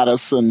swore at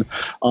us, and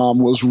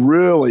was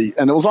really,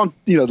 and it was on,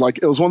 like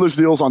it was one of those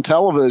deals on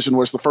television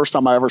where it's the first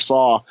time I ever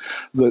saw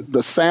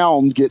the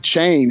sound get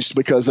changed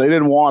because they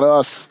didn't want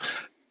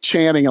us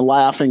chanting and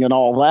laughing and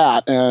all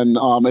that, and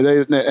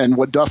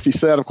what Dusty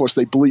said, of course,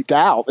 they bleeped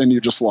out, and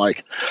you're just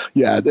like,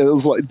 yeah, it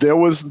was like there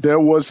was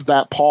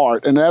that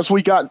part, and as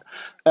we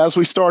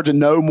started to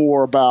know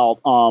more about,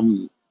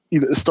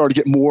 started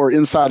to get more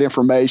inside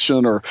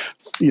information, or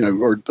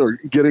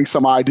getting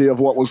some idea of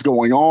what was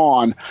going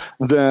on,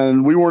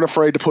 then we weren't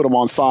afraid to put them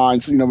on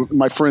signs.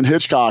 My friend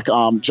Hitchcock,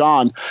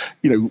 John,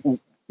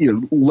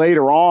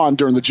 later on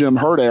during the Jim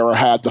Hurt era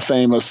had the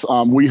famous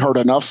 "We Heard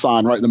Enough"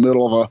 sign right in the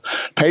middle of a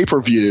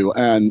pay-per-view,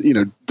 and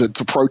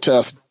to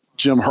protest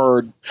Jim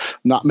Hurt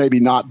not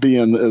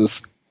being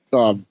as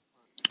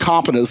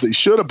competent as he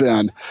should have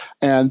been,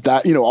 and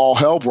that all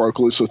hell broke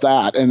loose with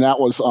that, and that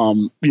was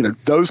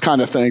those kind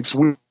of things.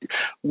 We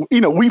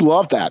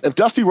loved that. If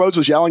Dusty Rhodes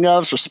was yelling at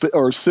us,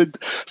 or Sid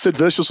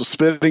Vicious was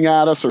spitting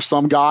at us, or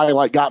some guy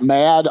like got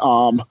mad,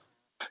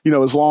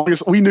 as long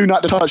as we knew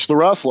not to touch the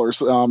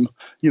wrestlers,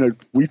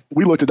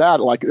 we looked at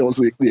that like it was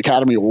the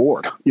Academy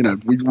Award.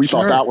 We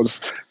thought that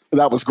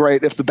was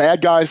great. If the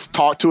bad guys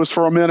talked to us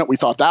for a minute, we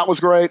thought that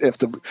was great. If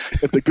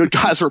the good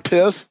guys were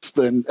pissed,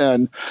 and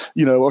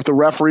if the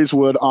referees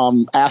would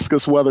ask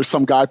us whether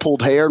some guy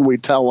pulled hair, and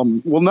we'd tell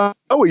them, well,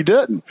 no, he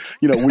didn't.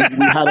 We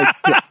had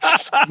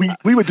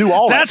we would do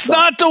all that. That's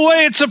not the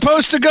way it's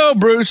supposed to go,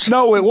 Bruce.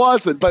 No, it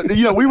wasn't. But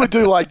we would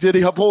do like, did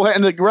he pull hair?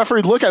 And the referee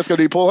would look at us, go,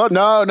 did he pull hair?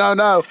 No.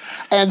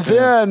 And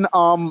then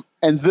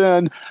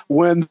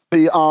when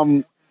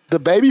the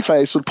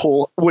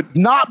babyface would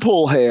not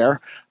pull hair,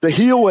 the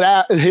heel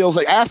heel's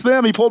like, ask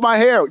them, he pulled my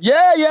hair.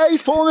 Yeah,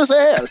 he's pulling his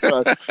hair.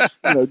 So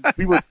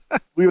we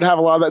would have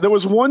a lot of that. There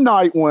was one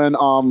night when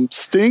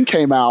Sting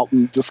came out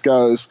and just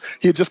goes,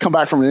 he had just come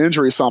back from an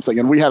injury or something,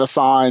 and we had a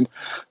sign.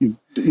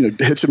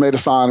 Hitch made a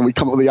sign, and we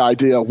come up with the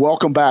idea,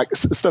 welcome back.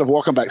 Instead of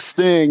welcome back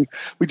Sting,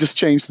 we just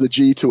changed the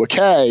G to a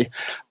K,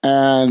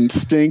 and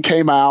Sting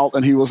came out,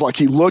 and he was like,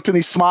 he looked and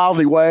he smiled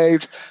and he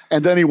waved,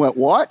 and then he went,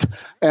 what?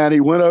 And he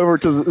went over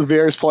to the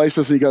various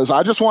places, and he goes,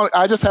 I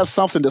just have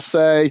something to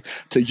say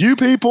to you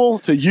people,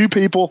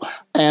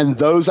 and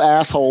those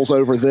assholes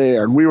over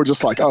there. And we were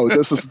just like, oh,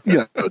 this is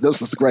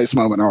the greatest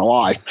moment in our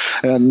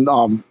life. And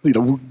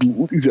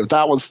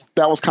that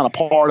was kind of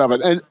part of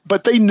it.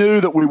 But they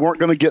knew that we weren't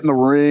going to get in the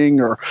ring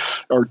or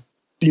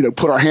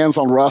put our hands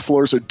on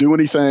wrestlers or do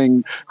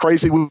anything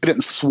crazy. We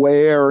didn't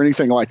swear or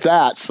anything like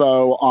that.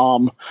 So,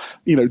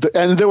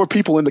 and there were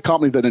people in the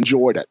company that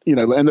enjoyed it,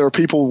 and there were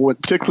people,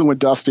 particularly when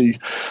Dusty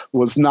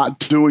was not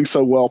doing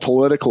so well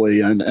politically,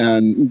 and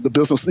the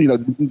business,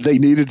 they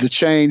needed to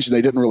change, and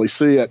they didn't really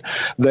see it.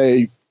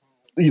 The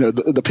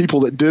people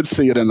that did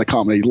see it in the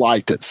company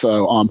liked it.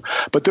 So,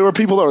 but there were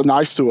people that were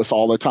nice to us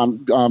all the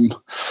time.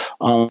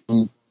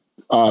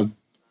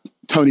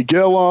 Tony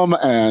Gillum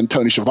and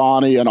Tony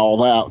Schiavone and all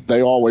that,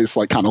 they always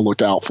kind of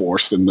looked out for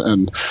us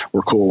and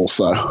were cool.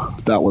 So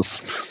that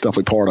was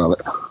definitely part of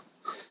it.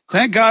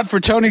 Thank God for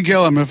Tony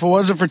Gillum. If it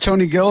wasn't for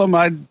Tony Gillum,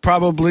 I'd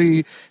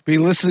probably be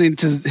listening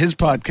to his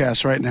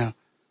podcast right now.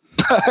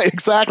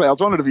 Exactly. I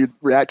was wondering if you'd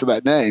react to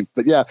that name,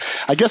 but yeah,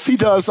 I guess he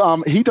does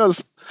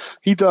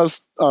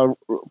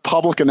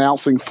public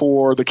announcing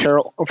for the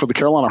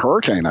Carolina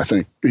Hurricane. I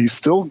think he's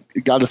still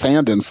got his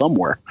hand in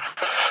somewhere.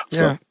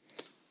 So. Yeah.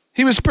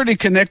 He was pretty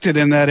connected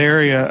in that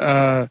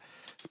area,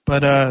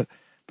 but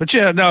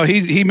yeah, no,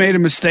 he made a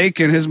mistake,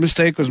 and his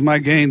mistake was my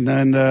gain,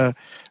 and that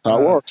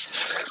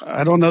works.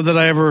 I don't know that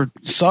I ever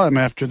saw him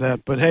after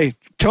that, but hey,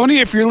 Tony,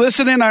 if you're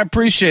listening, I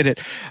appreciate it.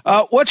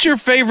 What's your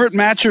favorite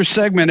match or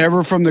segment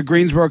ever from the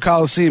Greensboro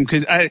Coliseum?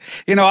 Because I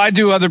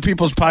do other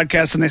people's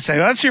podcasts, and they say,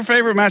 "What's your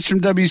favorite match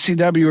from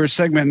WCW or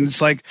segment?" And it's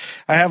like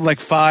I have like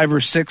 5 or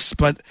 6,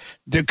 but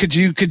could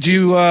you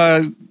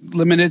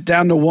limit it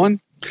down to one?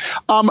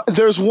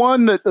 There's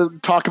one that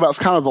talk about, it's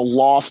kind of the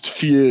lost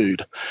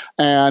feud,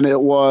 and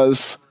it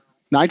was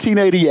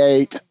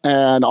 1988,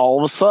 and all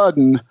of a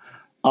sudden,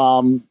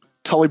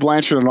 Tully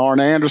Blanchard and Arn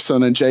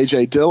Anderson and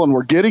J.J. Dillon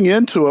were getting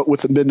into it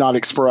with the Midnight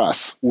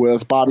Express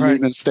with Bobby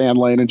Eaton and Stan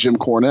Lane and Jim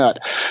Cornette,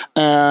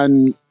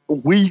 and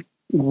we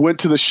went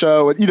to the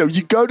show. And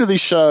you go to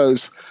these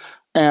shows,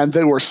 and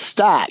they were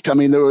stacked. I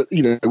mean, they were,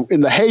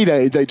 in the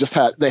heyday,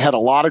 they had a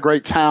lot of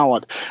great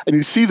talent, and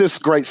you see this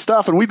great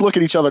stuff, and we'd look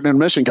at each other in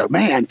intermission and go,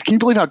 man, can you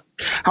believe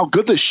how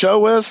good this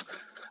show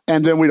is?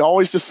 And then we'd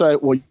always just say,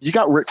 well, you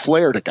got Ric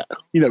Flair to go.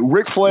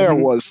 Ric Flair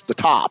was the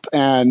top,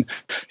 and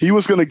he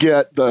was going to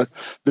get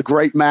the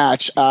great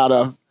match out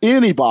of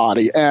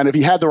anybody. And if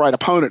he had the right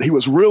opponent, he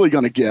was really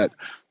going to get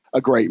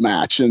a great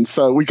match. And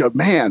so we go,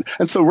 man.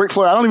 And so Ric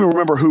Flair, I don't even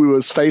remember who he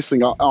was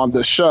facing on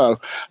this show.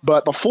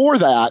 But before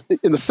that,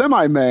 in the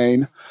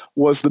semi-main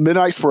was the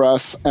Midnight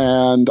Express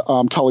and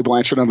Tully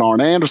Blanchard and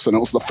Arn Anderson. It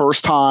was the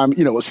first time,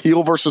 it was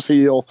heel versus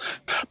heel.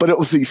 But it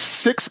was these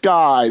 6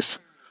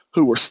 guys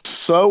who were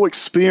so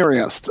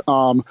experienced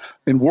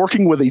in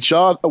working with each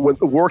other,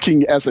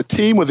 working as a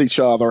team with each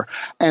other.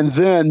 And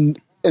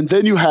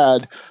then you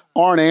had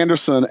Arn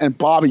Anderson and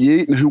Bobby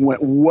Eaton, who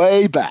went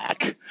way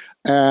back.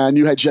 And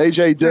you had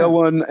J.J.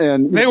 Dillon.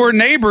 And they were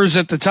neighbors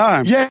at the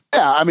time. Yeah.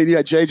 I mean, you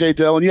had J.J.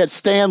 Dillon. You had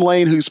Stan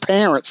Lane, whose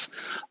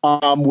parents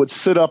would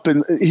sit up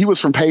he was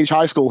from Page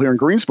High School here in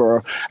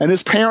Greensboro. And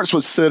his parents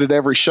would sit at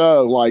every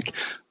show, like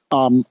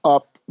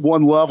up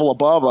one level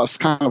above us,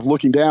 kind of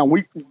looking down.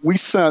 We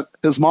sent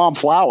his mom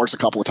flowers a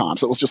couple of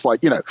times. It was just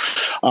like,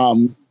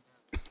 and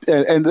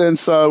then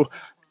so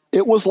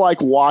it was like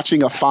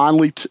watching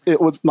it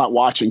was not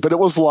watching, but it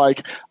was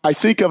like, I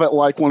think of it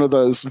like one of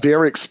those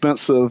very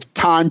expensive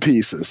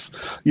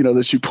timepieces,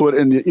 that you put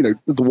in, the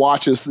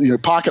watches,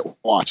 pocket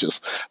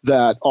watches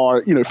that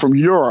are, from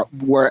Europe,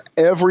 where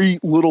every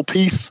little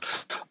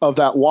piece of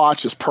that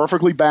watch is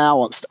perfectly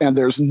balanced and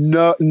there's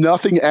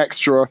nothing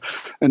extra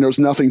and there's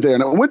nothing there.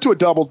 And it went to a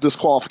double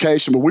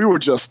disqualification, but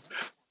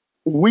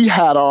we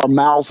had our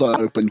mouths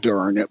open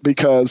during it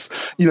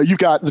because, you've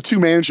got the 2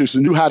 managers who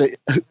knew how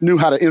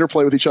to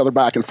interplay with each other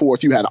back and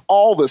forth. You had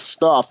all this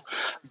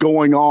stuff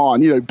going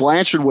on.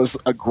 Blanchard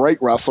was a great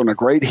wrestler and a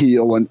great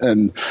heel. And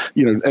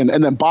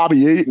then Bobby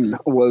Eaton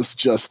was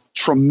just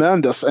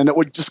tremendous. And it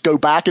would just go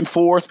back and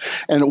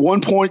forth. And at one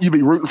point you'd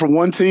be rooting for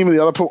one team and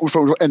the other point,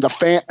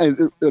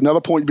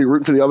 another point you'd be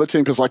rooting for the other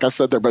team. Cause like I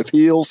said, they're both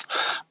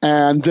heels.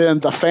 And then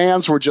the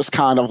fans were just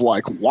kind of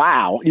like,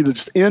 wow,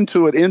 just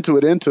into it.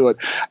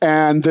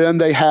 And then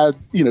they had,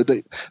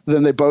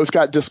 then they both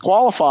got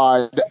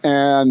disqualified,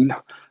 and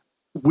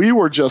we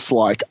were just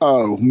like,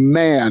 oh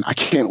man, I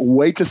can't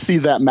wait to see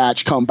that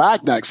match come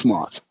back next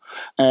month.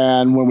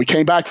 And when we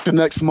came back the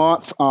next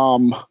month,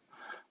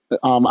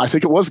 I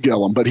think it was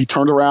Gillum, but he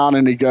turned around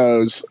and he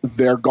goes,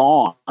 they're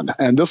gone.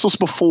 And this was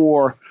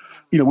before,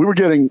 we were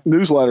getting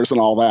newsletters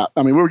and all that.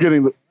 I mean,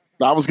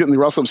 I was getting the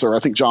Wrestling Observer. I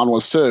think John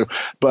was too,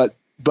 but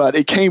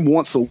it came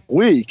once a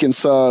week. And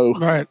so,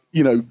 right.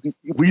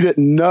 We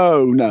didn't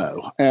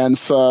know. And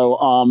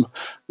so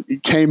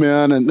it came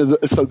in, and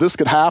so this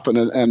could happen.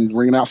 And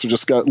ring announcer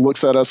just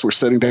looks at us. We're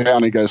sitting down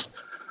and he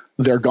goes,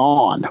 they're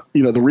gone.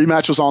 The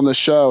rematch was on this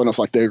show, and it's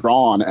like, they're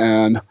gone.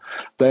 And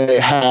they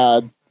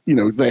had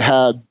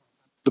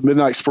the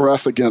Midnight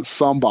Express against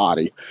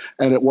somebody.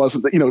 And it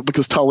wasn't,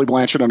 because Tully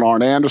Blanchard and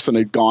Arn Anderson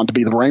had gone to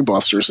be the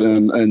Brainbusters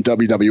in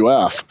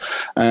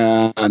WWF.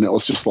 And it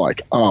was just like,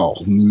 oh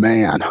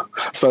man.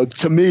 So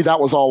to me, that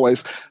was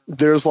always,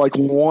 there's like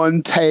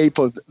one tape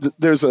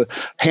there's a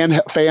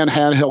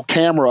handheld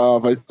camera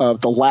of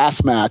the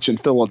last match in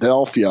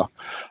Philadelphia.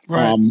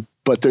 Right.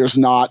 But there's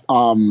not,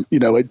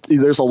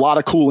 there's a lot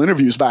of cool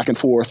interviews back and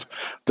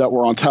forth that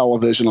were on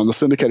television on the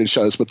syndicated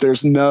shows, but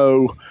there's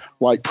no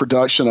like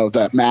production of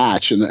that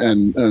match and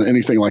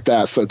anything like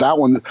that. So that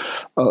one,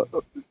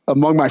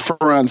 among my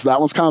friends, that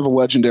one's kind of a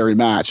legendary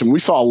match. And we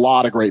saw a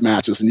lot of great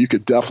matches, and you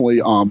could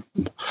definitely,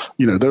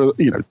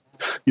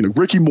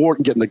 Ricky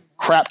Morton getting the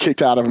crap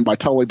kicked out of him by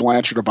Tully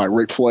Blanchard or by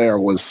Ric Flair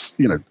was,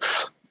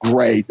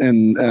 great,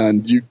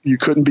 and you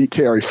couldn't beat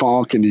Terry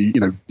Funk, and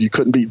you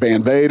couldn't beat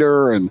Van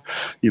Vader, and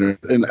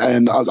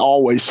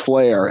always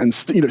Flair, and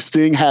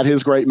Sting had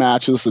his great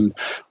matches, and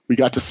we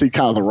got to see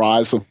kind of the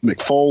rise of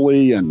Mick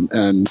Foley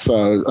and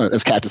so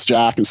as Cactus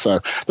Jack, and so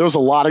there was a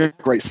lot of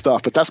great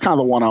stuff. But that's kind of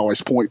the one I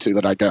always point to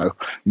that I go,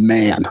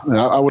 man,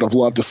 I would have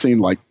loved to seen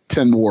like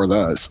 10 more of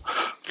those.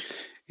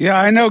 Yeah,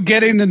 I know,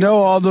 getting to know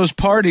all those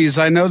parties,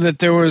 I know that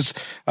there was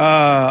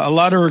a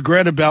lot of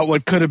regret about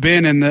what could have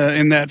been in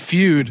that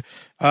feud.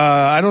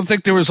 I don't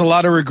think there was a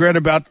lot of regret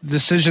about the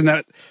decision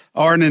that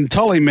Arn and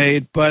Tully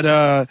made,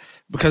 but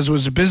because it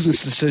was a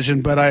business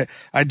decision. But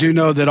I do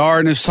know that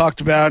Arn has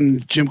talked about,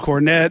 and Jim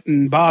Cornette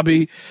and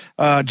Bobby,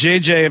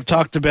 JJ have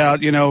talked about,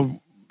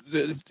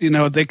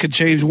 they could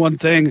change one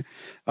thing.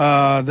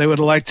 They would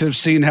have liked to have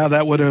seen how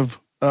that would have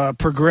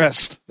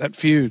progressed, that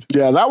feud.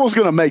 Yeah, that was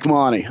going to make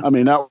money. I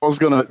mean, that was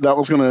going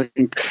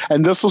to,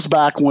 and this was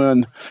back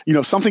when,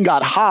 if something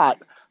got hot,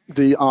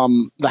 the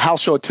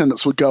house show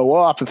attendance would go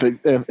up.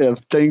 If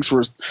things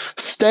were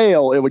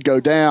stale, it would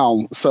go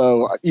down.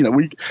 So,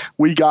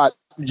 we got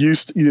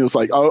used, it's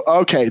like,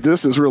 oh, okay,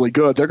 this is really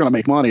good. They're going to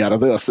make money out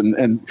of this.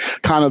 And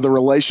kind of the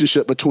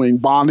relationship between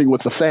bonding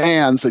with the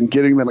fans and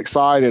getting them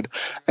excited,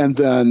 and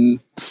then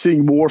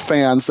seeing more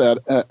fans at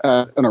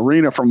an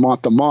arena from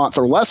month to month,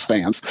 or less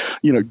fans,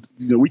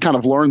 we kind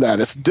of learned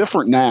that it's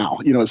different now.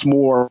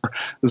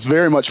 It's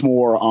very much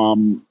more,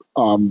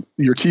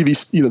 your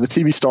TV, the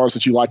TV stars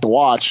that you like to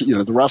watch,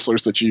 the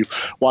wrestlers that you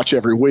watch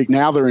every week.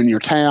 Now they're in your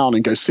town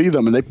and go see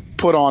them, and they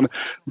put on,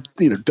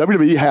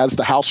 WWE has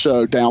the house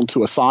show down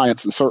to a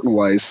science in certain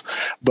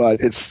ways, but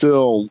it's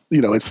still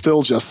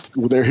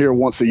just they're here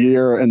once a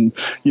year, and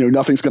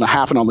nothing's going to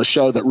happen on the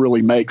show that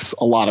really makes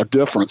a lot of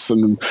difference.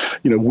 And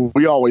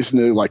we always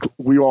knew,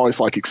 we were always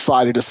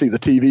excited to see the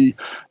TV,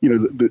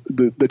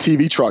 the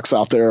TV trucks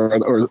out there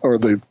or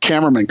the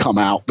cameramen come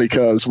out,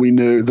 because we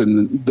knew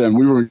then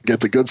we were going to get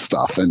the good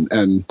stuff, and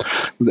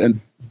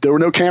there were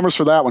no cameras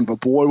for that one, but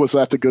boy, was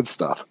that the good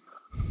stuff.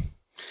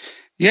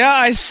 Yeah,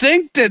 I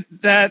think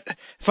that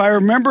if I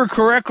remember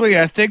correctly,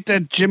 I think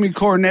that Jimmy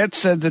Cornette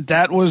said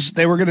that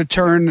they were going to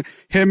turn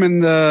him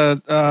and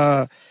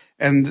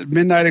and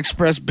Midnight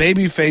Express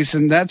babyface,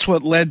 and that's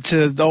what led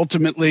to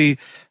ultimately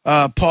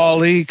Paul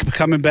Lee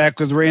coming back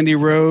with Randy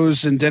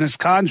Rose and Dennis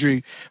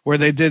Condrey, where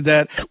they did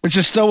that, which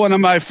is still one of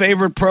my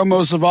favorite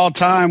promos of all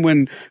time.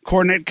 When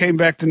Cornette came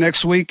back the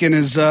next week and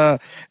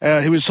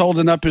he was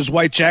holding up his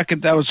white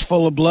jacket that was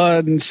full of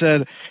blood and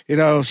said,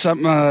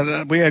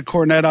 something. We had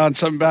Cornette on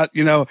something about,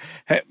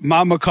 hey,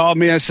 Mama called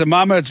me. I said,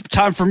 Mama, it's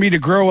time for me to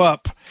grow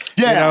up.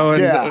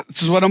 Yeah,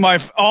 this is one of my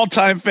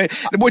all-time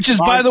favorites, which is,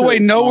 by the way,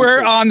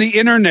 nowhere on the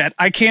internet.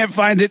 I can't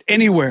find it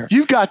anywhere.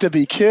 You've got to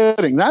be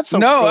kidding. That's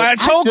I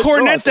told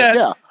Cornette that.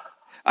 Yeah.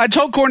 I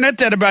told Cornette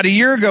that about a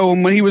year ago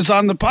when he was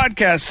on the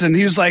podcast, and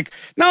he was like,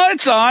 no,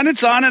 it's on.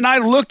 And I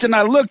looked and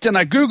I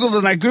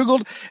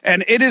Googled,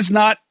 and it is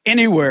not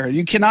anywhere.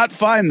 You cannot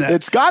find that.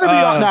 It's got to be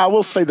on. Now, I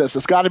will say this.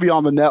 It's got to be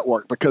on the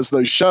network, because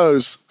those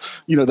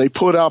shows, they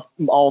put up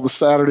all the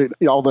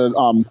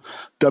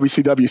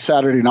WCW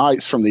Saturday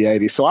nights from the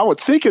 80s. So I would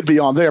think it'd be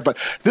on there. But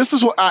this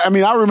is what I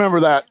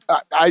remember that.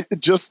 I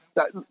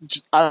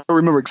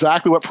remember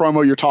exactly what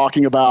promo you're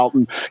talking about,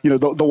 and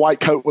the white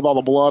coat with all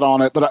the blood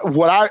on it. But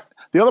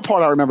the other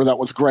part I remember that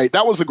was great.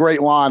 That was a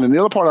great line. And the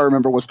other part I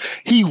remember was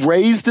he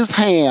raised his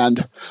hand,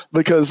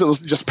 because it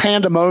was just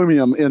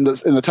pandemonium in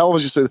the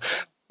television studio.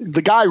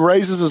 The guy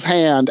raises his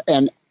hand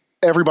and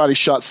everybody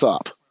shuts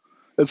up.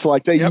 It's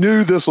like they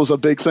knew this was a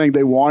big thing.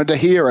 They wanted to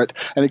hear it,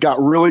 and it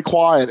got really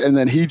quiet. And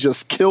then he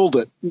just killed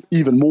it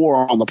even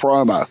more on the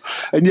promo.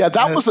 And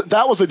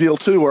that was a deal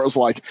too, where it was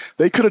like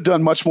they could have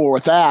done much more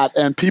with that,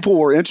 and people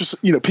were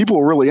interested. People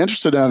were really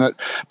interested in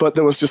it, but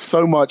there was just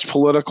so much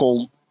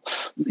political.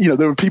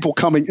 There were people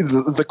coming.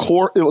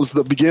 It was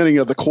the beginning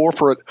of the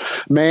corporate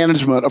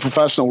management of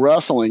professional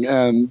wrestling,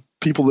 and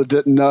people that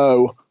didn't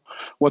know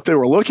what they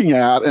were looking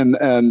at and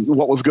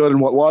what was good and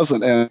what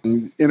wasn't,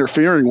 and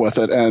interfering with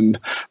it. And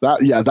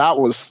that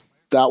was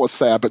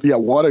sad. But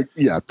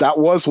that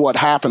was what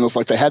happened. It was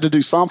like they had to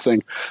do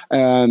something,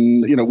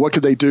 and what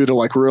could they do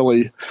to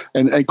really,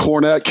 and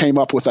Cornette came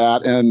up with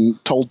that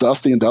and told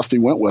Dusty, and Dusty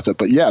went with it.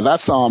 But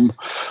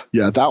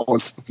that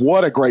was,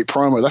 what a great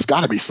promo. That's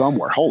got to be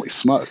somewhere. Holy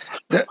smoke.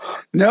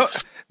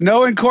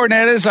 Knowing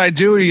Cornette as I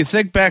do, you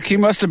think back, he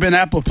must have been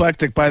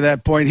apoplectic by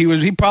that point.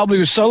 He probably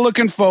was so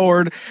looking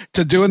forward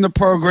to doing the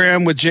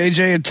program with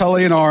JJ and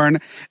Tully and Arn,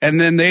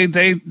 and then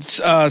they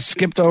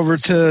skipped over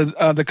to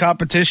the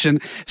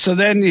competition. So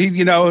then he,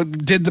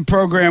 did the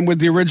program with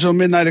the original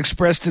Midnight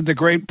Express, did the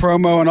great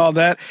promo and all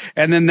that,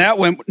 and then that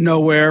went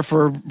nowhere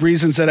for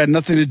reasons that had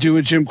nothing to do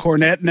with Jim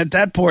Cornette. And at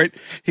that point,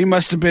 he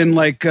must have been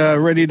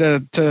ready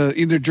to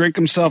either drink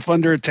himself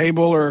under a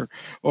table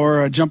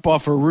or jump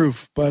off a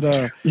roof. But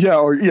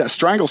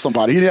strangle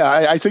somebody. Yeah,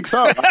 I think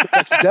so. I think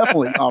that's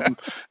definitely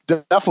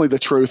the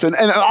truth. And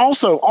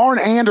also Arn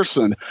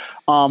Anderson,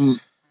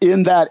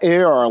 in that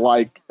era,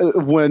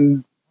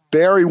 when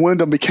Barry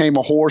Windham became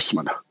a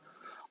Horseman,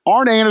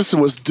 Arn Anderson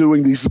was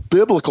doing these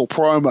biblical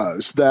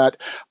promos that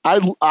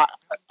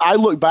I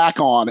look back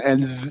on,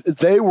 and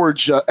they were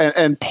just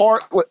and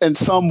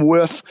some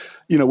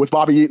with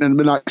Bobby Eaton and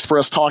Midnight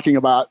Express talking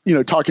about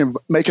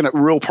making it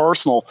real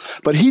personal.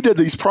 But he did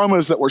these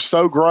promos that were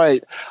so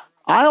great.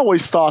 I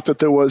always thought that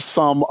there was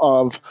some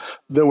of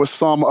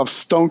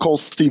Stone Cold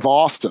Steve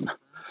Austin,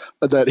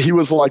 that he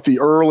was like the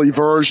early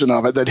version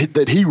of it,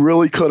 that he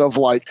really could have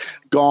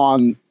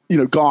gone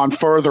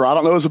further. I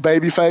don't know as a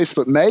babyface,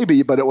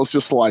 but it was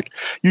just like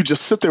you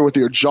just sit there with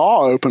your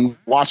jaw open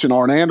watching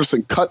Arn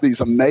Anderson cut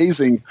these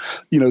amazing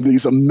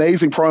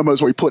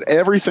promos where he put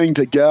everything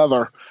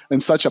together in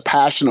such a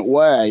passionate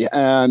way.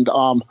 And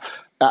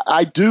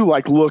I do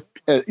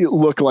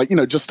look like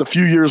just a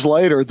few years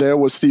later there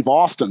was Steve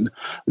Austin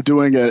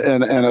doing it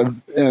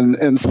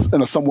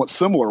in a somewhat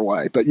similar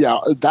way. But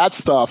that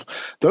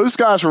stuff, those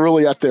guys were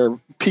really at their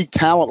peak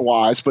talent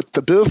wise, but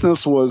the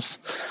business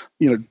was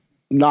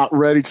not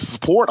ready to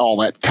support all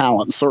that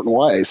talent in certain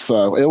ways.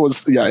 So it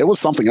was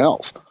something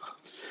else.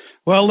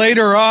 Well,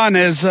 later on,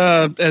 as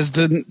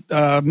the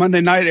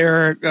Monday Night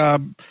era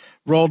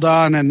rolled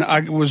on, and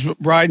I was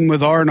riding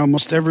with Arn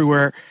almost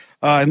everywhere,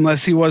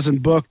 unless he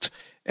wasn't booked.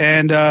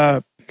 And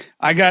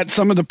I got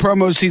some of the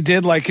promos he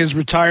did, like his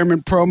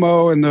retirement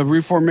promo and the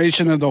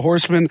reformation of the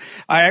Horsemen.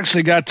 I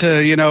actually got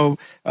to,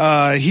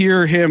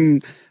 hear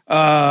him,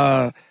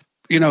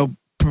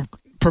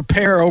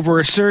 prepare over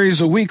a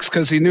series of weeks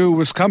because he knew it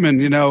was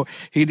coming. You know,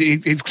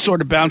 he'd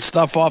sort of bounce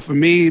stuff off of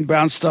me,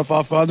 bounce stuff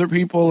off of other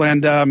people,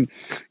 and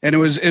it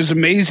was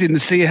amazing to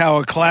see how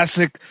a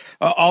classic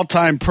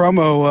all-time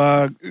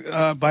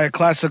promo by a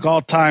classic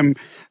all-time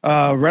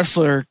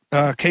wrestler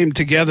came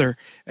together.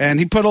 And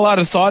he put a lot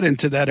of thought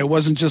into that. It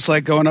wasn't just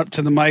like going up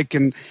to the mic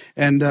and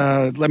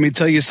let me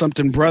tell you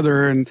something,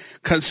 brother, and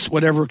cuts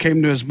whatever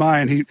came to his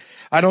mind.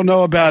 I don't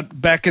know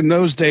about back in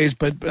those days,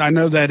 but I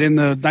know that in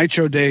the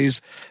Nitro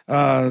days,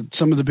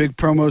 some of the big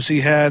promos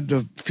he had,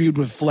 the feud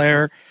with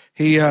Flair,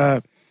 he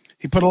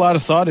put a lot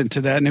of thought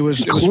into that, and it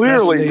was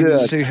clearly fascinating good.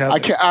 to see how.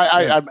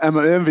 I'm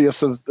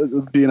envious of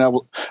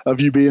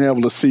you being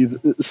able to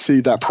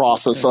see that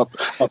process up.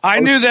 I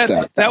knew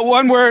that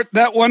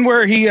one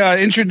where he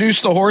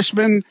introduced the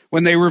Horsemen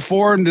when they were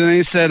formed, and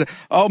he said,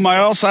 "Oh, my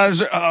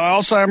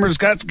Alzheimer's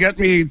got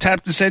me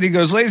tapped his head." He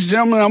goes, "Ladies and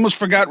gentlemen, I almost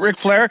forgot Ric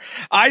Flair."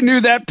 I knew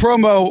that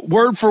promo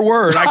word for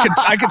word.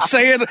 I could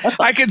say it.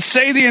 I could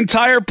say the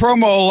entire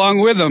promo along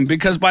with him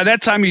because by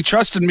that time he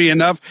trusted me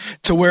enough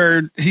to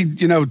where he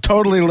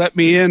totally let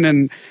me in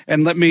and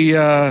let me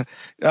God,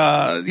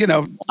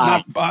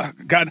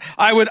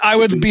 I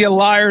would be a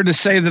liar to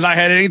say that I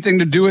had anything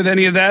to do with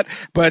any of that,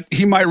 but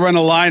he might run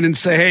a line and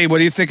say, "Hey, what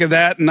do you think of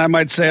that?" And I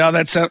might say, "Oh,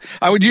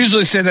 I would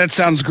usually say that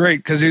sounds great,"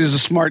 because he was a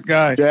smart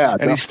guy. Yeah,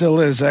 and he still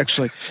is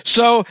actually.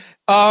 So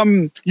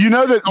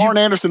that Arn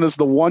Anderson is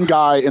the one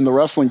guy in the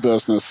wrestling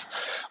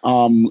business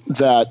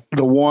that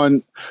the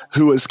one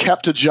who has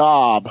kept a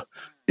job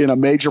in a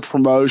major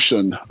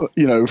promotion,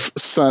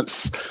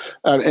 since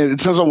and it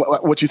depends on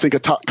what you think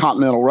of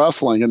Continental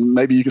Wrestling, and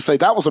maybe you could say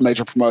that was a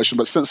major promotion.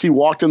 But since he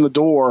walked in the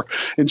door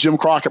in Jim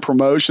Crockett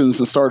Promotions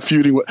and started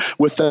feuding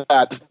with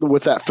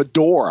that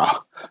fedora,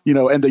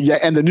 and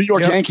the New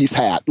York Yankees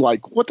hat,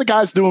 like what the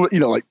guy's doing,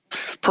 like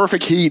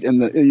perfect heat in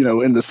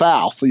the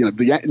South,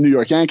 the New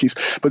York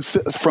Yankees. But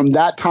from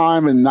that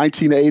time in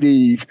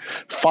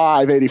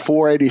 1985,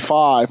 84,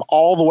 85,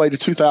 all the way to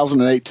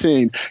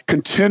 2018,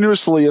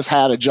 continuously has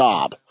had a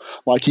job.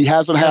 Like he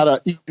hasn't had a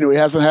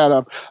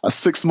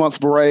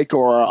 6-month break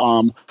or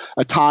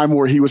a time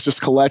where he was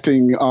just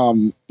collecting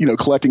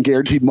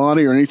guaranteed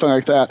money or anything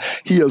like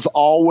that. He has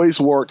always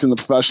worked in the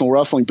professional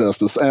wrestling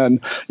business, and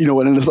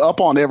and is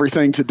up on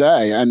everything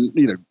today. And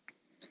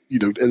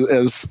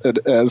as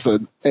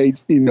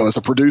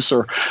a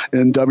producer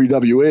in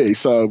WWE,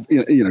 so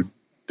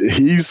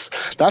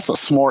that's a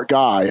smart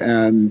guy,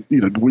 and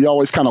we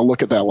always kind of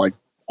look at that like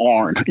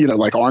Arn,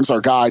 like Arn's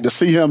our guy. To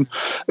see him,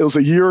 it was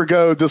a year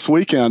ago this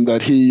weekend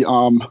that he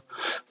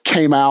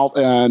came out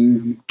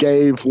and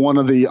gave one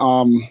of the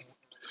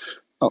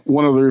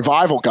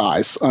Revival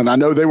guys, and I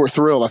know they were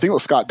thrilled. I think it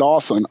was Scott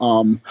Dawson,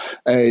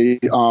 a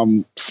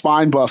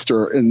spine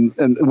buster, and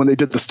when they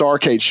did the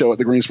Starrcade show at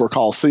the Greensboro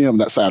Coliseum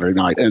that Saturday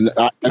night,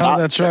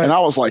 that's right. And I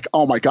was like,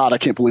 oh my God, I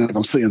can't believe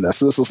I'm seeing this.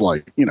 This is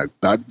like,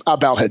 I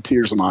about had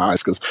tears in my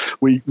eyes because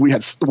we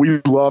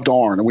loved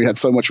Arn and we had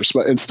so much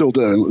respect, and still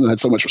do, and had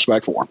so much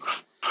respect for him.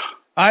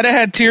 I'd have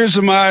had tears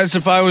in my eyes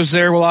if I was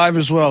there live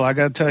as well. I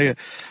got to tell you.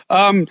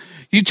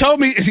 You told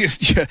me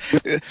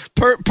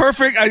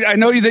perfect. I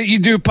know that you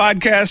do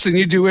podcasts and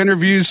you do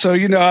interviews, so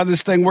you know how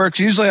this thing works.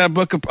 Usually I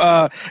book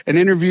an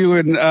interview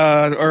and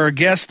or a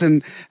guest,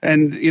 and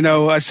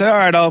I say, all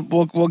right,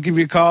 we'll give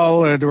you a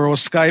call or we'll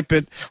Skype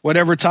at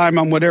whatever time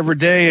on whatever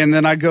day, and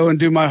then I go and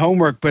do my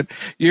homework. But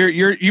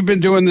you've been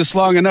doing this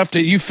long enough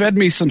that you fed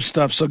me some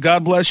stuff, so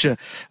God bless you.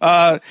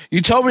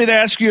 You told me to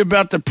ask you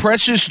about the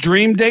Precious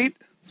Dream date.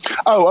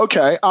 Oh,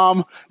 okay.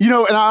 And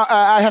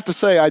I have to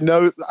say, I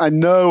know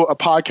a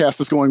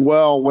podcast is going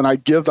well when I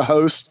give the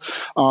host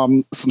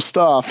some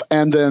stuff,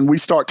 and then we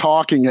start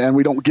talking and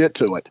we don't get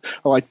to it.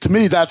 Like, to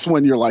me, that's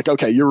when you're like,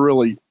 okay, you're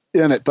really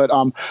in it. But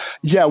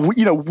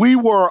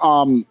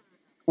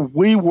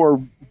we were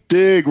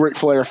big Ric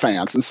Flair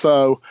fans, and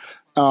so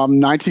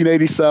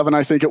 1987,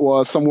 I think it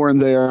was, somewhere in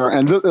there,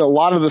 and a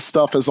lot of this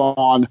stuff is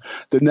on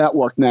the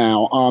network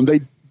now.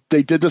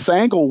 They did this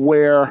angle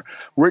where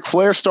Ric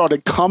Flair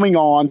started coming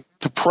on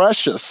to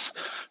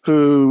Precious,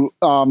 who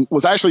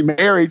was actually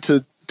married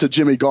to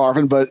Jimmy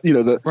Garvin, but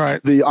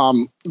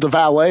the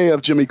valet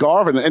of Jimmy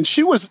Garvin, and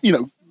she was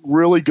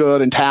really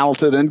good and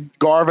talented. And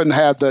Garvin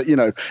had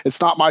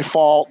it's not my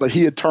fault that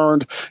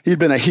he'd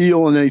been a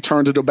heel and then he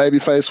turned into a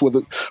babyface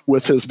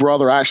with his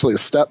brother, actually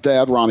his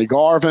stepdad, Ronnie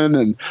Garvin,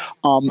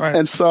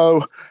 and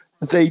so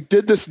they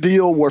did this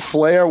deal where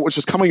Flair, which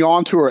is coming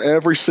on to her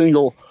every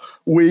single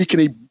week,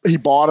 and he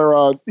bought her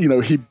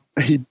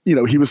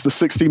he was the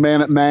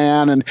 60-minute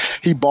man, and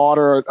he bought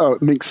her a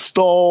mink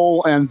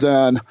stole, and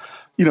then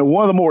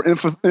one of the more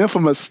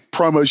infamous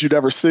promos you'd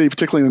ever see,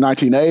 particularly in the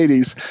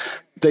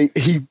 1980s,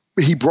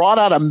 he brought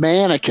out a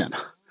mannequin.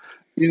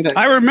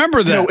 I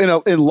remember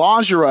that in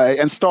lingerie,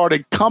 and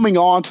started coming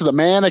on to the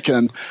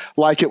mannequin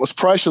like it was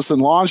Precious in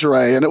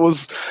lingerie, and it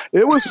was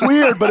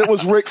weird, but it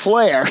was Ric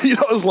Flair. It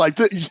was like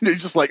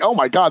just like, oh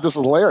my God, this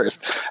is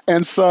hilarious.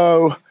 And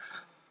so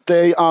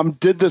they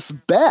did this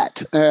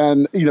bet,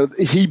 and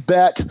he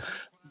bet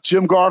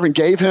Jim Garvin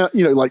gave him,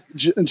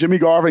 Jimmy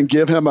Garvin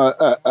give him a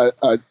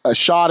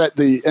shot at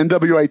the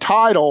NWA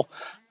title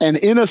and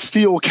in a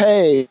steel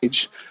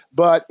cage.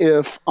 But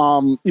if,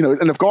 and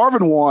if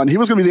Garvin won, he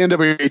was going to be the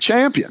NWA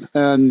champion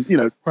and,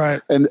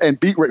 right. and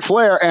beat Ric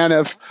Flair. And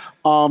if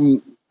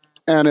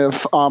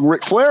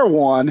Ric Flair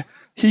won,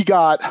 he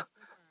got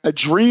a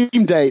dream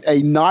date,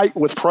 a night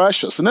with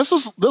Precious. And this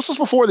was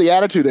before the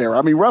Attitude Era.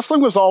 I mean,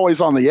 wrestling was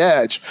always on the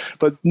edge,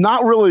 but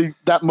not really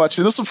that much.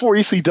 And this was before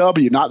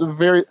ECW,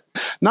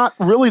 not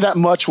really that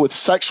much with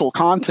sexual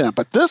content,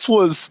 but this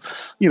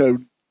was,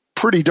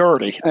 pretty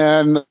dirty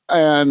and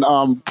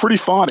pretty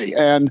funny.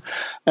 And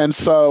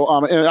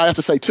so and I have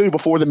to say too,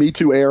 before the Me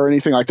Too era or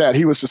anything like that,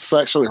 he was just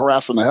sexually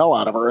harassing the hell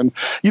out of her. And,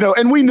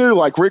 and we knew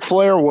like Ric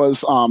Flair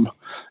was,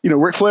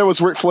 Ric Flair was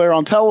Ric Flair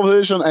on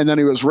television, and then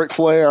he was Ric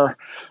Flair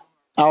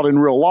out in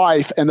real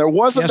life, and there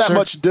wasn't that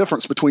much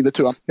difference between the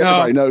two.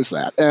 Everybody knows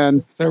that,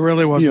 and there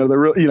really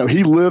wasn't.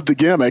 He lived the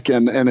gimmick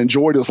and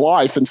enjoyed his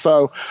life, and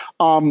so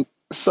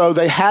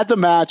they had the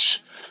match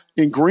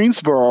in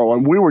Greensboro,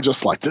 and we were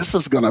just like, this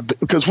is gonna be,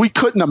 because we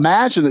couldn't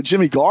imagine that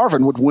Jimmy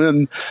Garvin would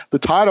win the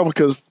title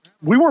because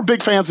we weren't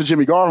big fans of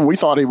Jimmy Garvin. We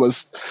thought he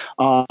was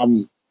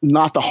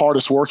not the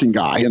hardest working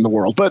guy in the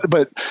world, but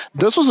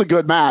this was a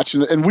good match,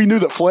 and we knew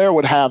that Flair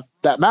would have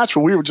that match,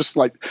 but we were just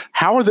like,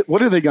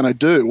 what are they going to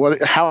do?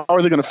 How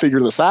are they going to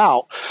figure this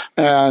out?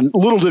 And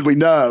little did we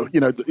know,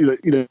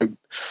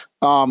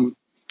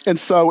 and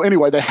so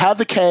anyway, they have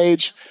the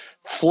cage.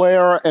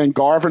 Flair and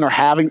Garvin are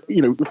having,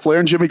 Flair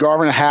and Jimmy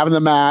Garvin are having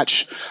the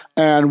match,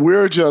 and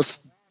we're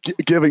just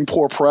giving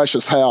poor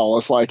Precious hell.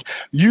 It's like,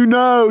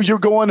 you're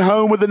going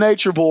home with the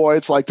Nature Boy.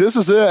 It's like, this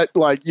is it.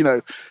 Like,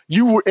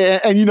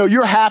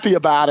 you're happy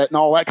about it and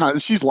all that kind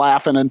of, she's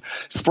laughing and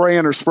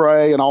spraying her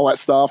spray and all that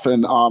stuff.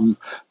 And,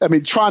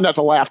 trying not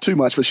to laugh too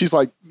much, but she's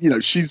like,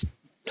 she's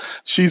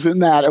in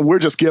that, and we're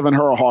just giving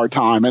her a hard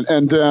time.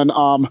 And then,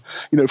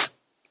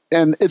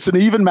 and it's an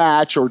even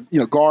match, or,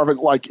 Garvin,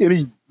 like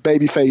any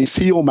babyface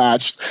heel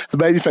match, the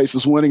babyface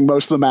is winning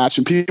most of the match,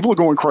 and people are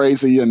going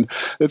crazy, and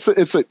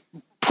it's a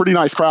pretty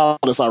nice crowd,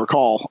 as I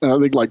recall. I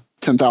think like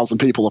 10,000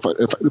 people,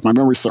 if my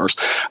memory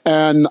serves.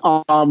 And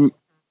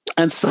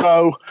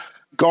so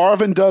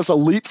Garvin does a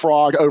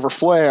leapfrog over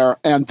Flair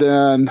and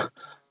then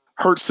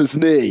hurts his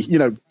knee,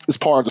 as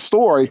part of the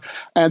story.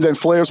 And then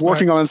Flair's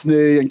working on his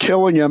knee and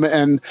killing him.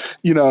 And,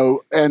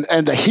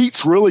 and the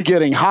heat's really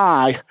getting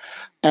high.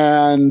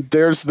 And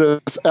there's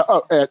this,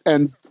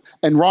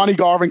 and Ronnie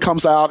Garvin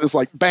comes out, is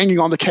like banging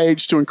on the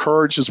cage to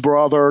encourage his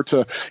brother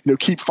to,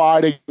 keep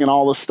fighting and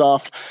all this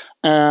stuff.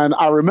 And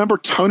I remember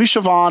Tony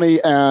Schiavone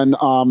and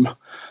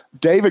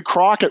David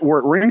Crockett were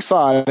at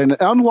ringside. And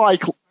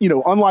unlike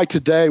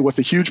today with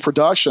a huge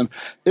production,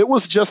 it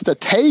was just a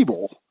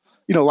table,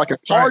 like a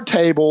card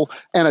table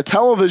and a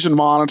television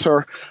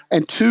monitor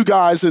and two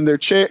guys in their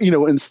chair,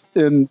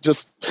 in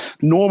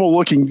just normal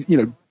looking,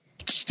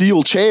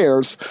 steel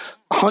chairs,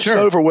 hunched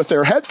over with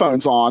their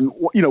headphones on,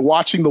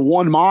 watching the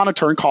one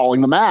monitor and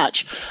calling the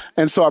match.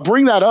 And so I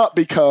bring that up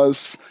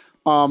because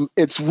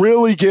it's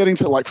really getting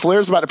to, like,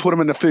 Flair's about to put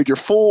him in the figure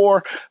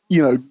four.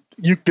 You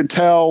can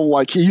tell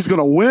like he's going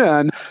to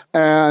win,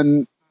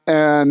 and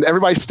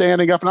everybody's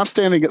standing up, and I'm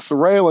standing against the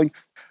railing.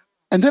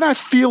 And then I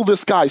feel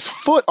this guy's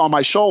foot on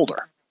my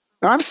shoulder.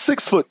 Now I'm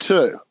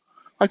 6'2".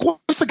 Like,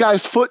 what's the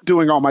guy's foot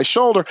doing on my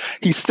shoulder?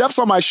 He steps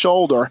on my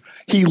shoulder.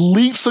 He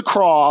leaps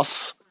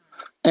across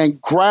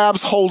and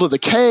grabs hold of the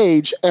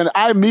cage, and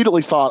I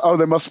immediately thought, oh,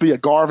 there must be a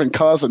Garvin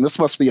cousin. This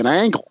must be an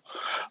angle.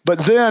 But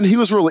then he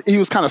was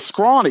kind of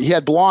scrawny. He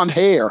had blonde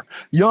hair,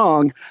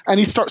 young, and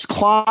he starts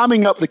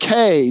climbing up the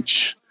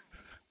cage,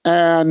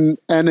 and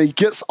he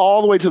gets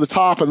all the way to the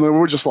top, and then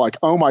we're just like,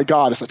 oh my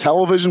God, it's a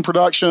television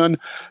production.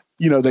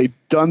 They'd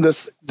done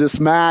this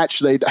match.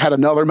 They had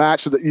another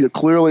match that,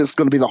 clearly it's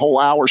going to be the whole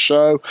hour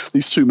show,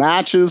 these two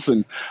matches,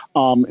 and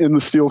in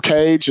the steel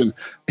cage. And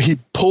he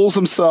pulls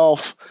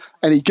himself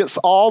and he gets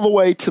all the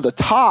way to the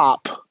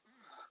top.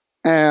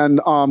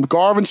 And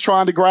Garvin's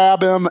trying to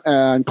grab him,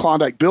 and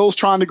Klondike Bill's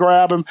trying to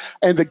grab him.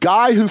 And the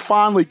guy who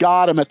finally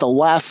got him at the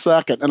last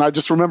second, and I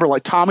just remember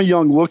like Tommy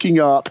Young looking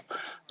up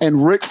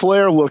and Ric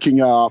Flair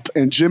looking up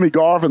and Jimmy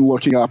Garvin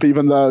looking up,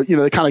 even though,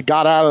 they kind of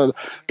got out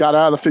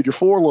of the figure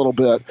four a little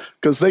bit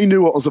because they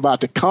knew what was about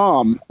to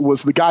come,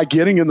 was the guy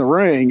getting in the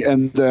ring.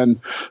 And then,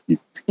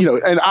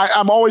 and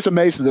I'm always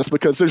amazed at this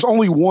because there's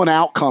only one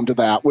outcome to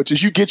that, which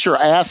is you get your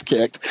ass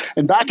kicked.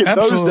 And back in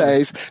those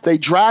days, they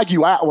drag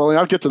you out. Well,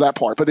 I'll get to that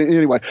part. But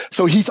anyway,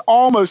 so he's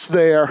almost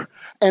there.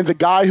 And the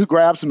guy who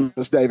grabs him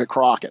is David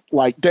Crockett.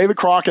 Like David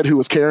Crockett, who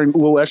was carrying a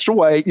little extra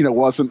weight,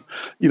 was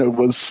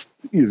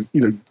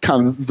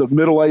kind of the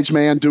middle-aged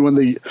man doing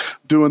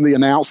the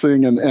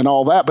announcing and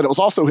all that. But it was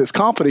also his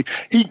company.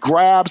 He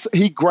grabs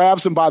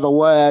him by the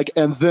leg,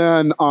 and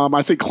then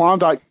I think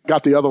Klondike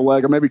got the other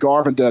leg, or maybe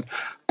Garvin did,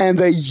 and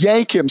they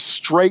yank him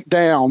straight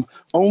down.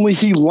 Only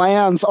he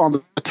lands on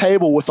the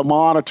table with the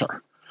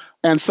monitor.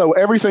 And so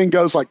everything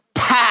goes like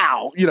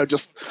pow,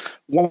 just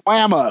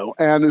whammo.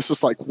 And it's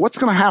just like, what's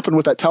going to happen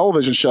with that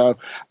television show?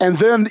 And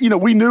then,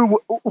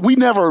 we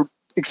never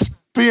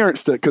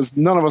experienced it because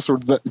none of us were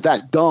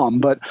that dumb,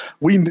 but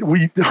we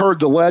heard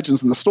the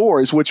legends and the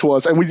stories, which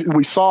was, and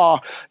we saw,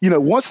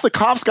 once the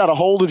cops got a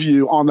hold of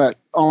you on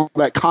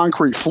that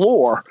concrete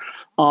floor,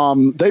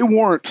 they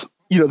weren't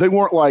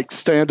like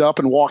stand up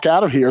and walk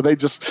out of here. They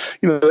just,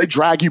 they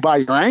drag you by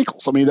your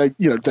ankles. I mean,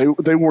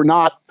 they were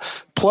not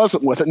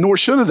pleasant with it, nor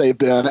should they have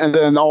been. And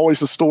then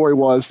always the story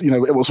was,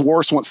 it was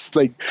worse once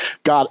they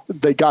got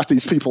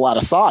these people out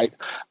of sight.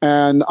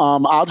 And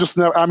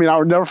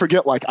I'll never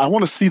forget, like, I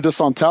want to see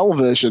this on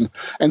television.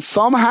 And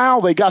somehow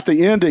they got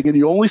the ending and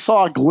you only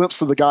saw a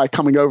glimpse of the guy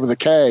coming over the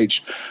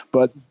cage.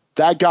 But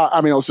that guy, I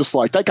was just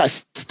like, that guy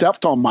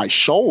stepped on my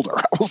shoulder.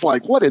 I was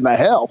like, what in the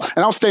hell?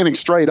 And I was standing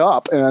straight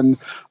up and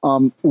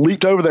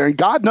leaped over there. And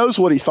God knows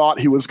what he thought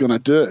he was going to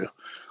do.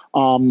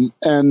 And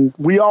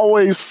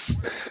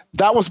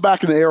that was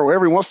back in the era where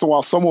every once in a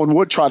while someone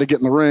would try to get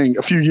in the ring.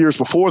 A few years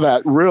before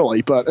that,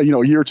 really, but a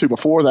year or two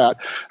before that.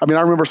 I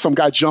remember some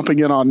guy jumping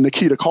in on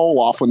Nikita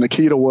Koloff when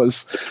Nikita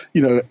was,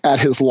 at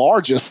his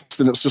largest.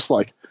 And it was just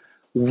like,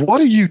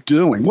 what are you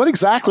doing? What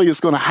exactly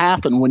is going to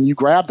happen when you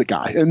grab the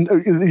guy? And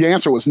the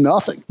answer was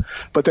nothing.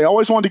 But they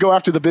always wanted to go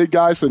after the big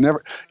guys. They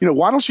never,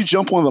 why don't you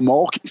jump one of the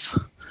mulkies?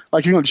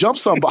 Like, you're going to jump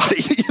somebody.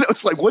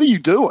 It's like, what are you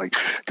doing?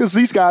 Because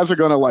these guys are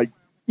going to, like,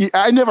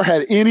 I never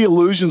had any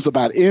illusions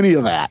about any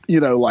of that.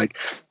 Like,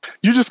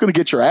 you're just going to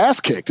get your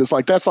ass kicked. It's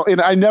like, that's all. And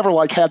I never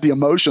had the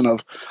emotion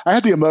of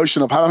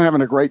how I'm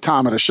having a great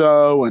time at a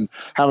show and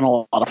having a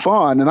lot of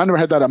fun. And I never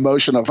had that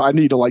emotion of I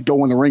need to like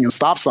go in the ring and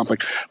stop something.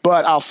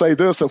 But I'll say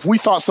this, if we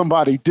thought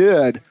somebody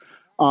did,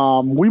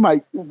 we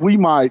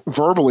might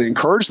verbally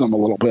encourage them a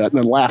little bit and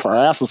then laugh our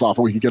asses off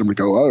and we could get them to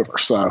go over.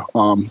 So,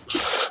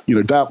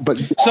 that, but.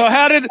 So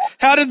how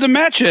did the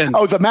match end?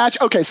 Oh, the match.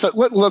 Okay. So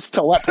let's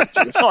tell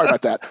that. Sorry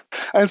about that.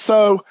 And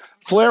so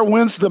Flair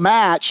wins the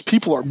match.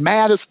 People are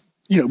mad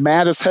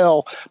as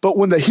hell. But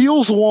when the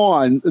heels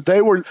won,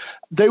 they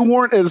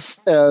weren't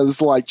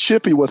as like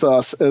chippy with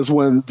us as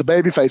when the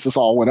baby faces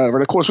all went over.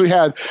 And of course we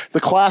had the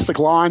classic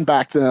line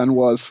back then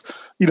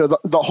was,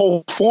 the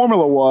whole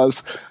formula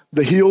was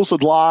the heels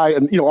would lie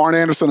and, Arn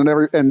Anderson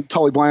and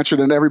Tully Blanchard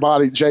and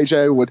everybody,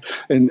 JJ would,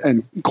 and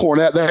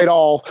Cornette, they'd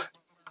all,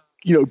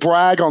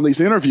 brag on these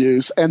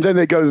interviews, and then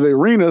they go to the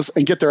arenas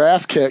and get their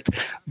ass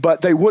kicked,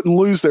 but they wouldn't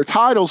lose their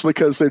titles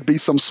because there'd be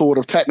some sort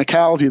of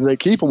technicality that they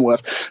keep them with.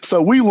 So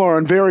we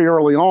learned very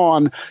early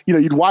on,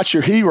 you'd watch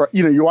your hero,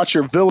 you watch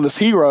your villainous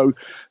hero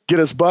get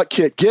his butt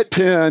kicked, get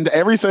pinned,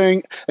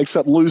 everything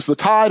except lose the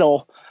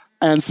title.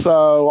 And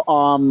so,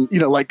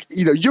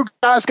 you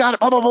guys got it,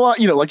 blah, blah, blah,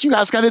 you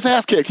guys got his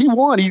ass kicked. He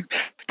won. He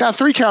got a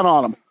 3 count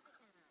on him.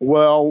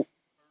 Well,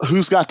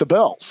 who's got the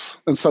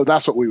belts? And so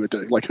that's what we would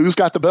do. Like, who's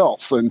got the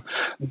belts? And,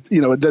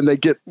 and then they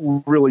get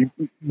really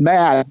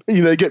mad,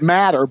 they get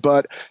madder.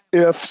 But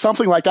if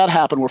something like that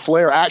happened where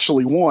Flair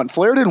actually won,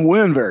 Flair didn't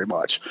win very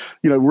much,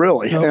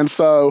 really. Nope. And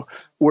so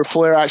where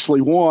Flair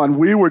actually won,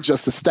 we were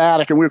just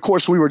ecstatic. And we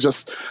were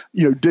just,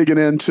 digging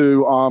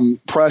into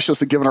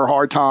Precious and giving her a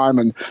hard time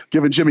and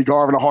giving Jimmy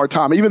Garvin a hard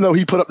time, even though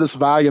he put up this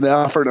valiant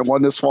effort and it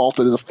wasn't his fault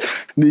that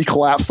his knee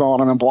collapsed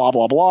on him and blah,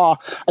 blah, blah.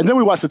 And then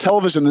we watched the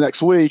television the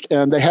next week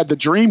and they had the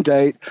Dream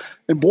Date.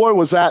 And boy,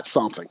 was that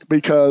something,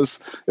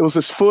 because it was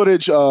this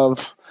footage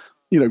of,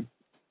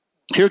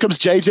 here comes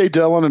J.J.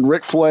 Dillon and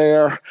Ric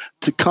Flair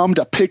to come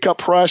to pick up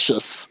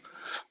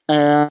Precious.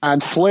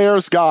 And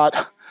Flair's got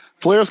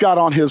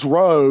on his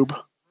robe.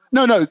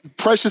 No,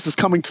 Precious is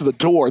coming to the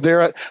door.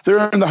 They're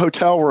in the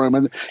hotel room,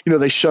 and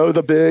they show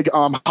the big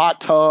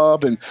hot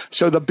tub and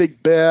show the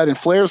big bed. And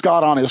Flair's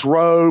got on his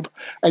robe,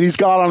 and he's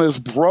got on his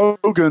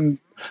Brogan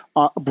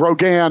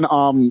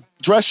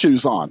dress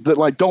shoes on that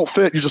like don't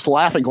fit. You're just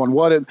laughing, going,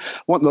 what in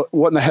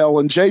the hell?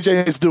 And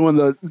JJ is doing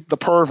the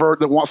pervert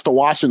that wants to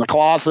watch in the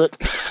closet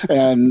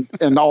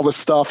and all this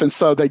stuff. And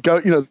so they go,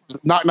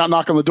 knock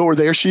on the door.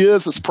 There she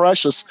is. It's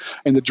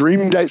Precious, and the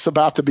Dream Date's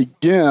about to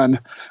begin.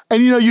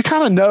 And you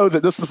kind of know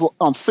that this is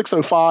on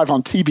 6:05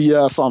 on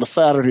TBS on a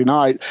Saturday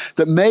night,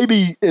 that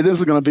maybe it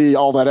isn't going to be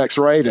all that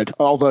X-rated,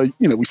 although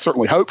we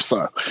certainly hope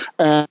so.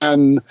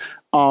 And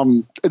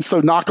so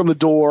knock on the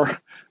door.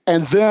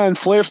 And then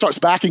Flair starts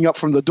backing up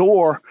from the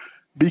door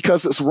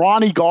because it's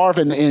Ronnie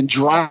Garvin in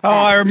drag. Oh,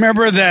 I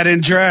remember that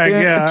in drag.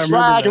 Yeah, I remember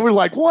that. And we're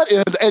like, what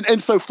is?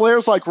 And so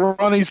Flair's like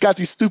running. He's got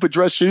these stupid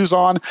dress shoes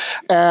on,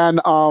 and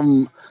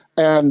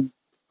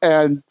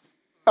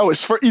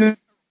it's for he's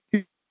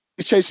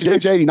chasing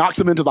JJ. He knocks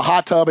him into the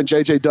hot tub, and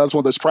JJ does one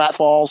of those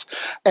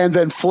pratfalls. And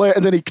then Flair,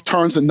 and then he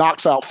turns and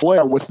knocks out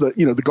Flair with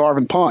the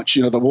Garvin punch.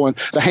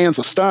 The hands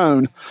of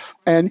stone.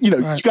 And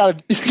right. you got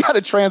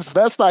a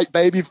transvestite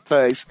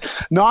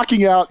babyface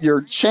knocking out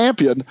your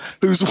champion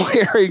who's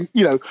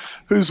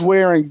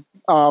wearing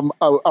a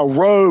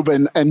robe,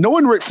 and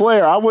knowing Ric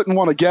Flair, I wouldn't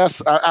want to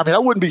guess. I mean, I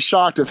wouldn't be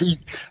shocked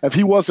if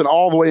he wasn't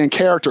all the way in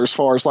character as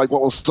far as like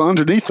what was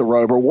underneath the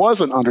robe or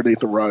wasn't underneath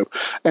the robe.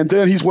 And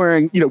then he's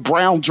wearing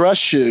brown dress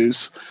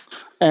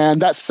shoes,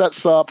 and that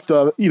sets up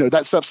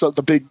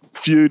the big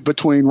feud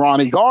between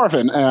Ronnie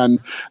Garvin and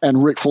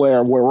Ric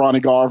Flair, where Ronnie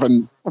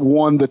Garvin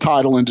won the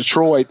title in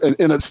Detroit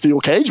in a steel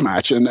cage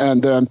match,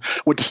 and then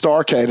went to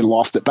Starrcade and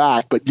lost it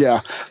back. But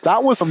yeah,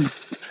 that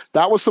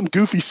was some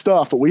goofy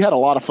stuff, but we had a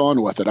lot of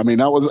fun with it. I mean,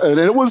 it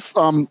was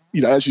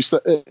as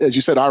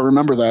you said, I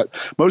remember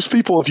that. Most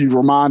people, if you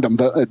remind them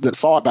that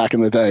saw it back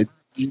in the day,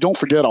 you don't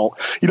forget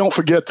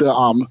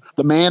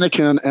the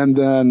mannequin and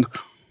then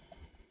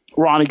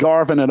Ronnie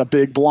Garvin in a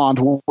big blonde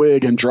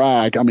wig and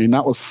drag. I mean,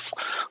 that was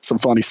some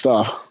funny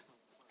stuff.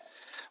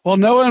 Well,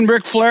 knowing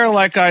Ric Flair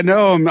like I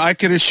know him, I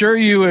can assure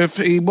you, if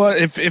he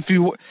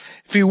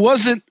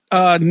wasn't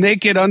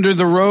naked under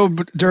the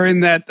robe during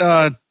that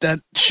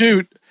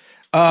shoot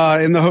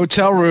in the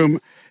hotel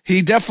room,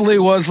 he definitely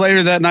was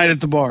later that night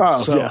at the bar.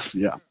 Oh, so. Yes,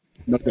 yeah.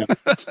 No doubt.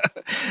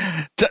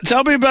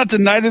 Tell me about the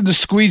night of the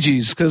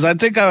squeegees, because I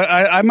think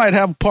I might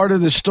have part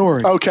of the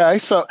story. Okay,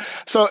 so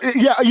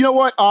yeah, you know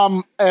what?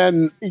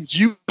 And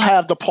you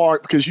have the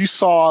part because you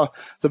saw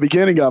the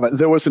beginning of it.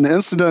 There was an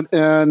incident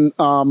in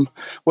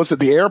was it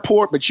the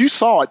airport? But you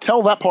saw it.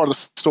 Tell that part of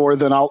the story,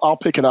 then I'll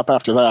pick it up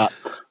after that.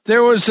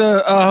 There was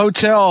a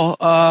hotel.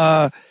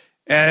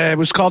 It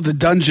was called the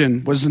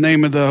Dungeon. Was the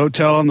name of the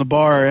hotel and the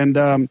bar, and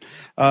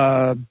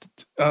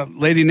a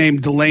lady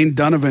named Delane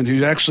Donovan,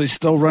 who actually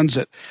still runs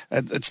it.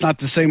 It's not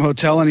the same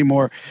hotel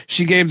anymore.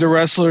 She gave the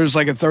wrestlers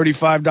like a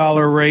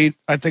 $35 rate,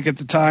 I think, at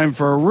the time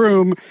for a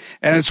room,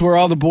 and it's where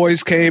all the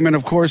boys came, and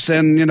of course,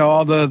 then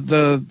all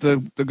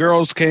the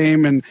girls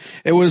came, and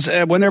it was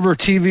whenever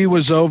TV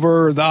was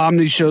over, or the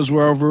Omni shows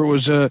were over, it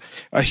was a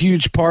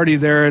huge party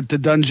there at the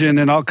Dungeon,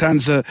 and all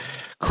kinds of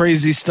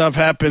crazy stuff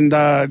happened.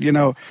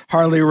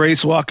 Harley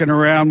Race walking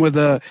around with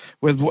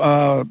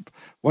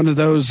one of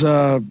those.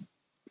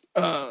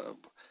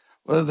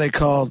 What are they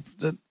called?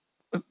 The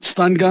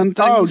stun gun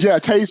things? Oh, yeah,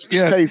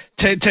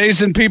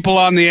 tasing people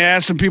on the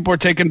ass, and people are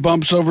taking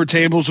bumps over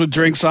tables with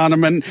drinks on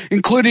them, and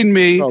including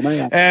me. Oh,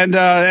 man. And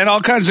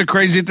all kinds of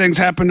crazy things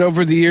happened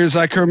over the years.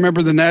 I can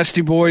remember the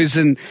Nasty Boys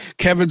and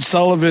Kevin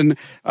Sullivan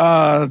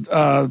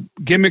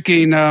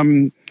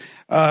gimmicking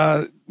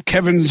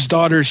Kevin's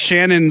daughter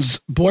Shannon's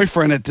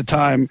boyfriend at the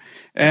time,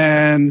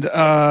 and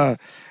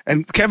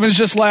Kevin's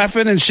just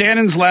laughing, and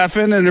Shannon's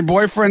laughing, and her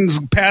boyfriend's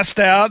passed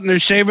out, and they're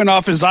shaving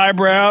off his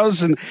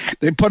eyebrows, and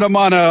they put him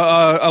on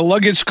a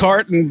luggage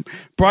cart and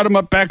brought him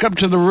back up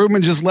to the room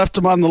and just left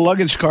him on the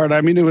luggage cart.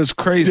 I mean, it was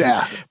crazy.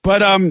 Yeah.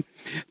 But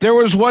there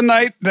was one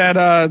night that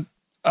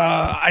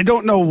I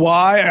don't know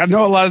why. I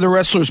know a lot of the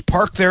wrestlers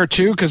parked there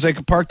too, because they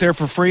could park there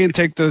for free and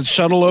take the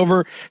shuttle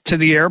over to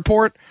the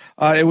airport.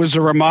 It was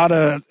a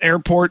Ramada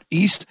Airport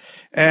East,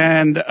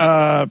 and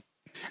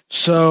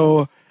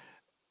so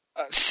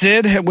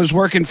Sid was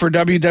working for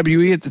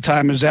WWE at the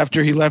time. It was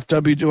after he left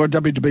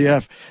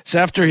WWF. It's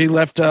after he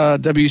left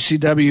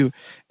WCW,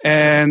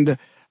 and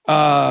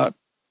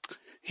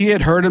he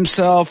had hurt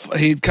himself.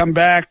 He'd come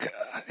back.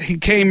 He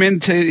came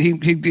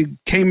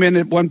in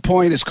at one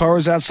point. His car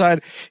was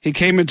outside. He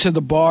came into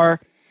the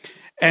bar,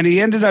 and he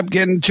ended up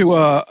getting to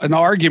an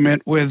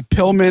argument with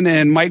Pillman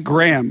and Mike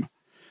Graham,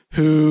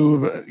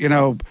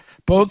 who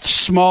both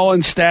small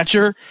in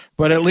stature,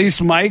 but at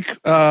least Mike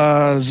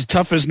is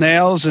tough as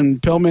nails, and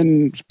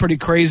Pillman's pretty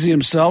crazy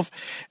himself.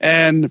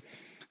 And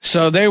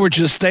so they were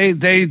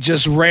they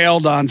just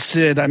railed on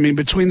Sid. I mean,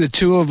 between the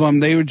two of them,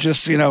 they were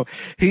just,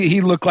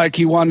 he looked like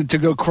he wanted to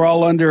go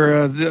crawl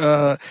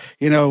under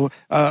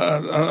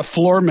a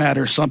floor mat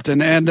or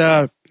something.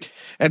 And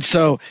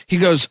so he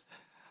goes,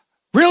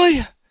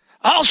 "Really?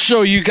 I'll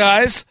show you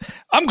guys.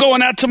 I'm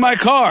going out to my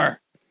car."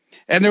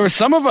 And there were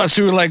some of us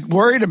who were like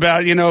worried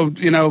about,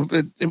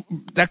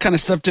 that kind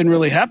of stuff didn't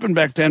really happen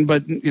back then.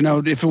 But,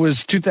 if it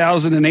was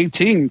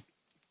 2018,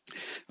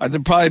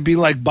 there'd probably be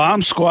like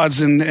bomb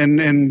squads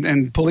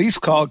and police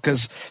call,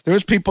 because there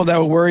was people that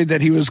were worried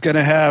that he was going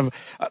to have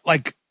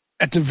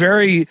at the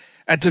very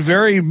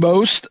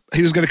most,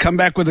 he was going to come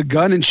back with a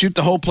gun and shoot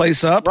the whole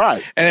place up.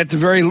 Right. And at the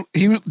very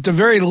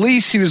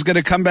least, he was going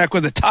to come back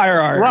with a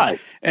tire iron. Right.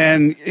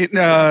 And,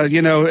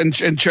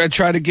 and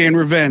try to gain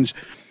revenge.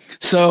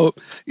 So,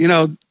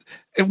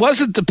 it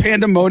wasn't the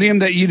pandemonium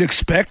that you'd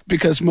expect,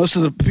 because most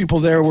of the people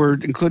there were,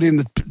 including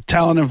the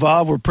talent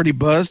involved, were pretty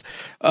buzzed.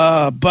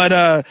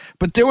 But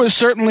there was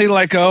certainly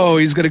like, oh,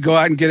 he's going to go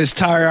out and get his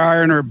tire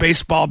iron or a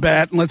baseball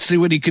bat, and let's see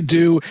what he could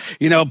do.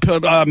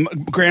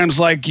 Graham's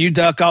like, "You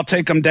duck, I'll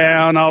take him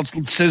down. I'll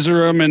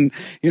scissor him," and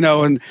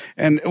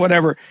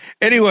whatever.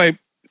 Anyway,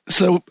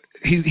 so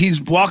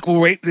he's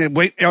wait.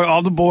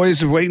 All the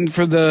boys are waiting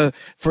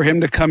for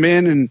him to come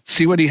in and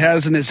see what he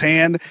has in his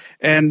hand.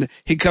 And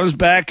he comes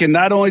back, and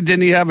not only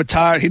didn't he have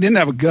he didn't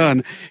have a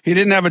gun, he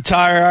didn't have a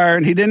tire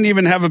iron, he didn't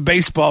even have a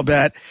baseball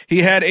bat. He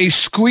had a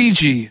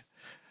squeegee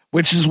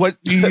which is what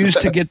you use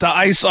to get the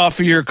ice off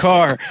of your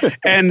car.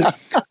 And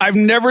I've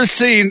never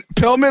seen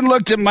Pillman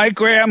looked at Mike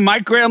Graham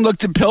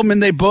looked at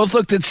Pillman, they both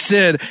looked at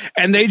Sid,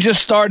 and they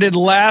just started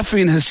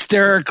laughing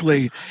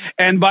hysterically.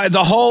 And by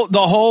the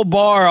whole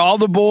bar, all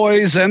the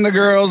boys and the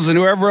girls and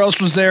whoever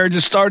else was there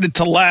just started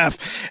to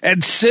laugh.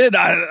 And Sid,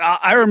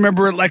 I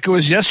remember it like it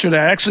was yesterday.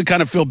 I actually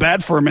kind of feel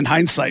bad for him in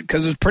hindsight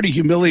because it was pretty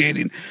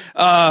humiliating.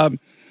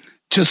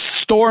 Just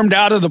stormed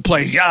out of the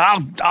place. Yeah,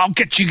 I'll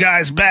get you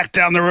guys back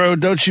down the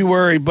road. Don't you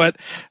worry. But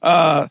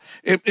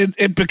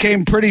it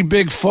became pretty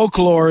big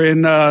folklore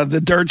in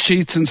the dirt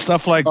sheets and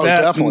stuff like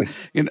that. Definitely.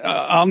 And,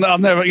 I'll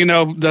never,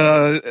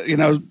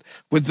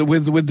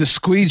 with the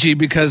squeegee,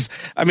 because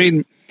I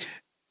mean,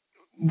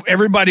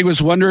 everybody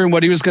was wondering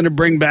what he was going to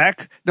bring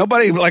back.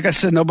 Nobody, like I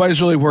said, nobody's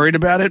really worried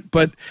about it,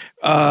 but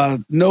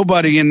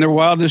nobody in their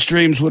wildest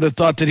dreams would have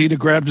thought that he'd have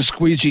grabbed a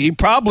squeegee. He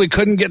probably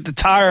couldn't get the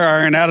tire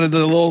iron out of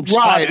the little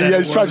spot. Right. Yeah,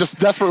 he's probably just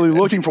desperately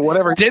looking for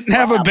whatever. Didn't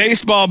have a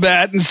baseball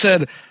bat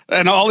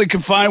and all he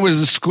could find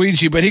was a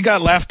squeegee, but he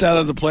got laughed out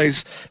of the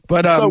place.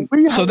 But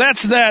so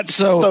that's that.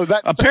 So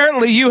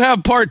apparently you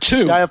have part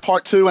 2. I have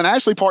part 2 and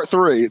actually part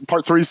 3.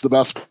 Part 3 is the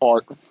best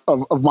part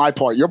of my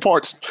part. Your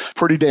part's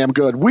pretty damn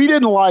good. We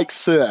didn't like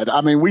Sid. I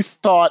mean, we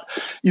thought,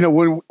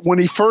 when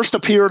he first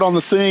appeared on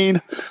the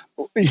scene,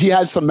 he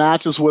had some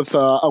matches with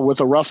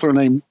a wrestler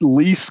named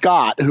Lee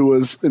Scott, who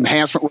was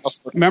enhancement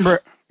wrestler.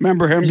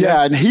 Remember him?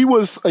 Yeah, and he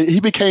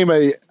became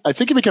a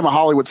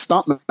Hollywood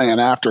stuntman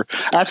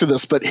after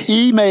this, but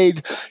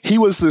he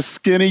was this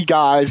skinny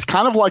guy,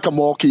 kind of like a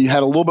Mulkey,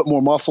 had a little bit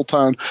more muscle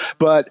tone,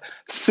 but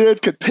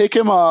Sid could pick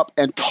him up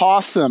and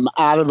toss him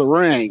out of the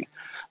ring.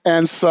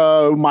 And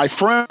so my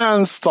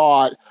friends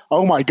thought,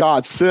 oh my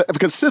God, Sid,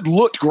 because Sid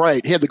looked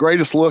great. He had the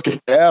greatest look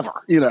ever,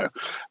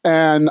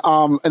 and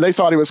they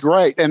thought he was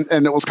great. And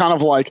it was kind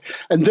of like,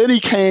 and then he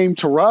came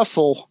to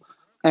wrestle,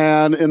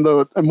 and in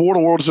the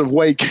immortal words of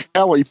Wade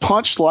Kelly,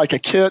 punched like a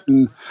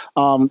kitten,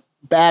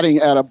 batting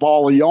at a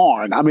ball of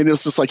yarn. I mean,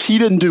 it's just like he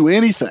didn't do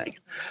anything.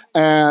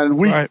 And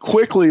we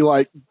quickly,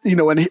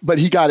 but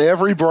he got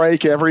every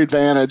break, every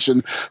advantage.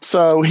 And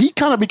so he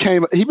kind of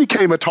became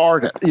a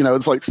target.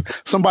 It's like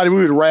somebody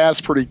we would razz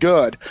pretty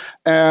good.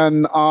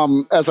 And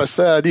as I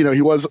said,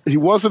 he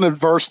wasn't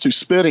adverse to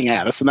spitting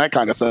at us and that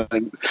kind of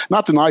thing.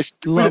 Not the nice.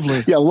 Lovely.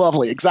 Yeah,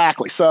 lovely.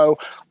 Exactly. So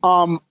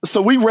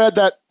we read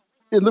that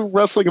in the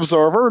Wrestling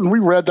Observer, and we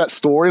read that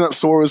story, and that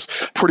story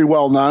was pretty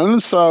well known.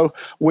 And so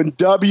when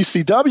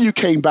WCW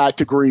came back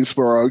to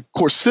Greensboro, of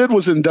course, Sid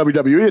was in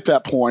WWE at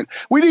that point.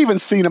 We'd even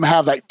seen him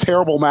have that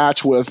terrible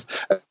match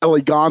with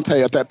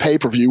Elegante at that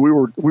pay-per-view. We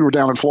were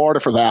down in Florida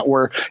for that,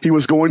 where he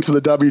was going to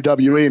the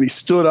WWE, and he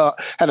stood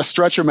up, had a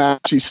stretcher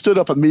match. He stood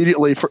up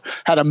immediately,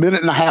 had a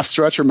 1.5-minute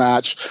stretcher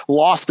match,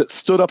 lost it,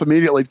 stood up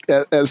immediately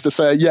as to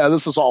say, yeah,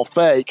 this is all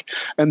fake,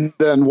 and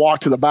then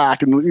walked to the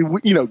back. And,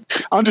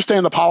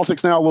 understand the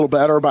politics now a little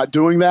better about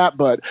doing that,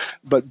 but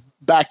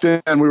back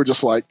then we were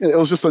just like, it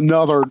was just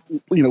another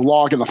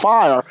log in the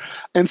fire.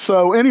 And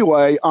so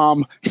anyway,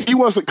 he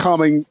wasn't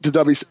coming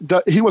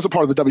to he wasn't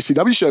part of the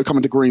WCW show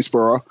coming to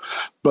Greensboro,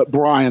 but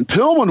Brian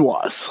Pillman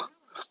was,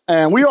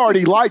 and we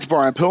already liked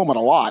Brian Pillman a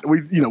lot.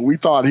 We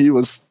thought he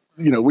was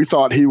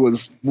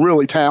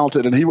really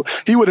talented, and he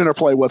would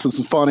interplay with us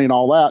and funny and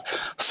all that.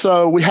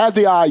 So we had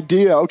the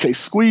idea, okay,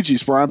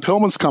 squeegees, Brian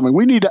Pillman's coming.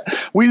 We need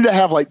to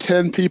have like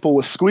 10 people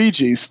with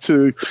squeegees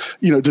to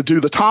do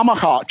the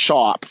tomahawk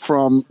chop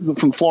from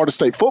Florida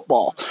State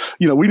football.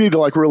 We need to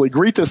like really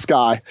greet this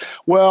guy.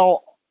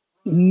 Well,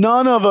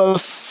 none of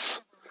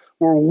us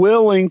were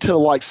willing to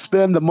like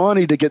spend the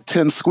money to get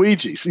 10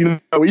 squeegees.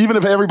 Even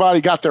if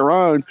everybody got their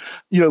own,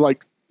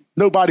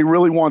 nobody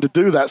really wanted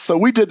to do that. So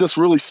we did this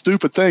really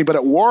stupid thing, but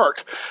it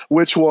worked,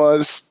 which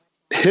was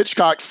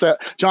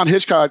John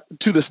Hitchcock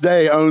to this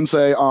day owns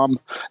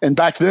and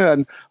back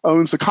then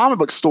owns a comic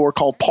book store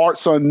called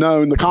Parts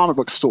Unknown, the comic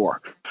book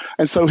store.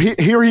 And so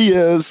here he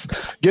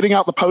is getting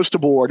out the poster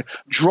board,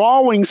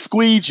 drawing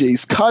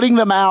squeegees, cutting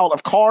them out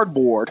of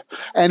cardboard.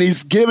 And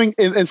he's giving,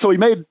 and so he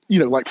made,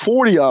 like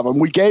 40 of them.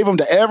 We gave them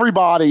to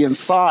everybody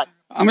inside.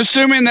 I'm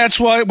assuming that's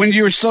why when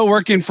you were still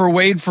working for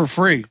Wade for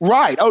free.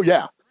 Right. Oh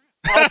yeah.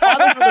 I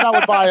don't know that I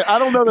would buy it. I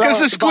don't know that because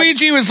the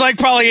squeegee was like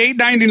probably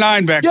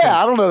 $8.99 back then.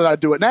 Yeah, I don't know that I'd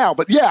do it now,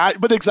 but yeah,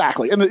 but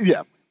exactly, and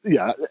yeah.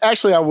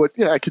 Actually, I would.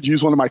 Yeah, I could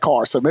use one in my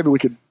car, so maybe we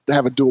could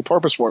have a dual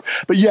purpose for it.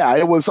 But yeah,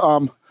 it was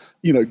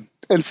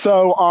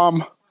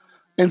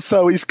and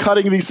so he's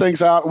cutting these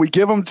things out. We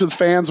give them to the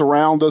fans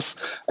around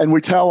us, and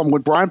we tell them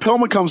when Brian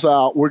Pillman comes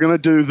out, we're going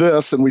to do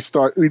this, and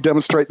we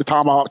demonstrate the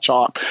tomahawk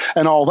chop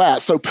and all that.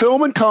 So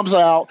Pillman comes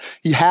out,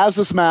 he has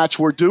this match,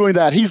 we're doing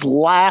that, he's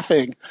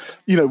laughing,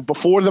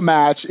 before the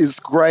match is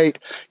great.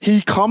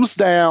 He comes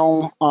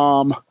down,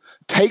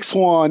 takes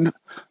one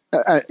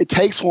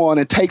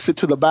and takes it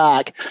to the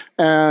back,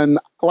 and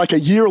like a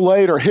year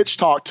later, Hitch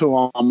talked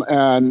to him,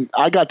 and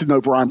I got to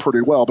know Brian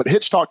pretty well, but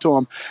Hitch talked to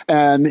him,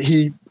 and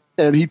he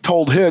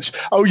told Hitch,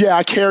 oh, yeah,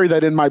 I carry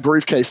that in my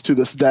briefcase to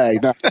this day,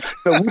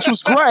 which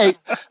was great.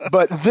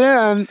 But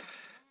then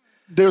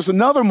there's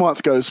another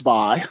month goes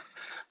by,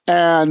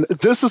 And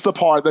this is the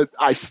part that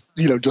I,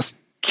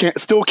 just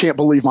still can't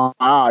believe my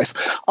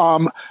eyes.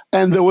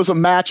 And there was a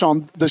match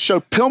on the show.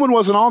 Pillman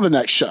wasn't on the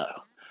next show.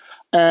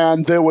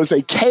 And there was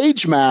a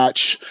cage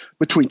match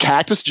between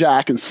Cactus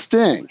Jack and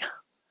Sting.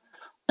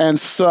 And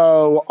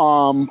so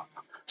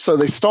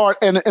they start,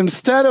 and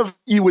instead of,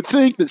 you would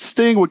think that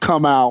Sting would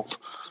come out,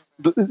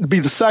 be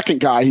the second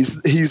guy.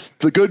 He's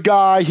the good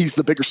guy. He's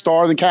the bigger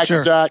star than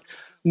Cactus Jack.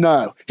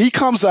 No, he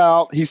comes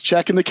out. He's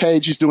checking the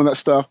cage. He's doing that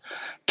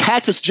stuff.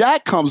 Cactus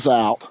Jack comes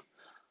out,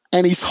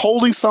 and he's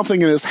holding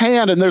something in his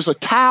hand, and there's a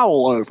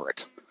towel over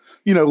it.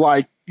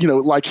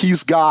 Like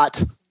he's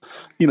got,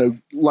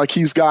 like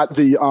he's got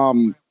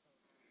the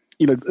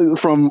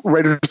from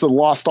Raiders of the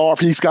Lost Ark.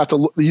 He's got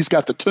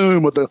the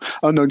tomb with the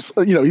unknown.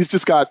 He's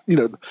just got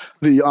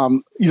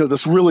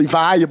this really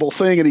valuable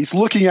thing, and he's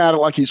looking at it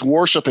like he's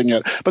worshiping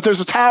it. But there's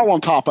a towel on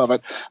top of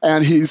it,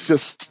 and he's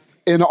just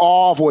in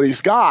awe of what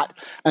he's got.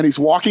 And he's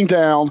walking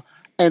down,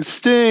 and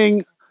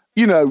Sting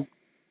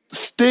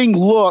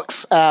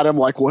looks at him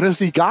like, what has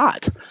he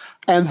got?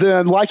 And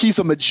then, like he's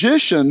a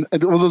magician,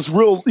 with this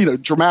real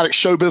dramatic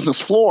show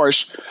business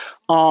flourish,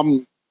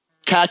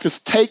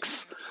 Cactus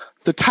takes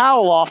the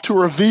towel off to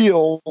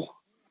reveal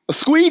a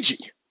squeegee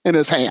in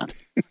his hand.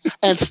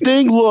 And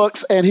Sting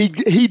looks, and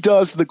he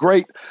does the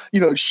great,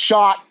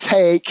 shot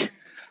take.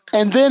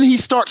 And then he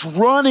starts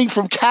running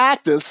from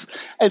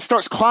Cactus and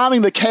starts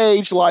climbing the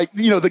cage like,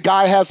 the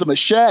guy has a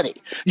machete.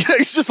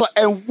 He's just like,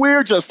 and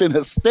we're just in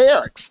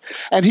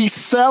hysterics. And he's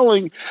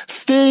selling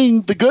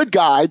Sting, the good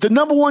guy, the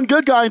number one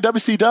good guy in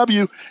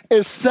WCW,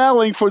 is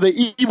selling for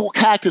the evil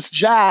Cactus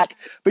Jack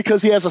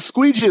because he has a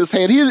squeegee in his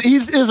hand. He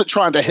isn't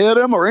trying to hit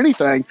him or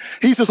anything.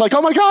 He's just like,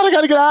 oh my God, I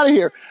got to get out of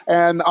here.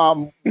 And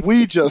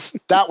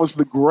that was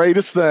the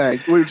greatest thing.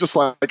 We were just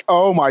like,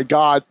 oh my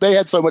God, they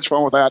had so much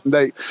fun with that. And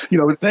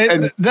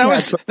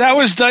that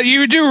was done.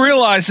 You do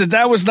realize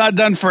that was not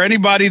done for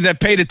anybody that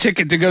paid a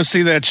ticket to go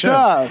see that show.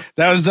 No.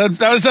 That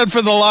was done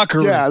for the locker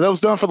room. Yeah, that was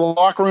done for the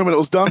locker room, and it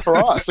was done for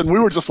us. And we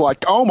were just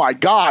like, oh my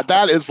God,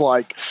 that is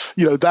like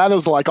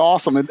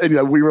awesome. And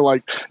we were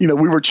like, we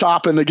were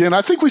chopping again.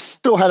 I think we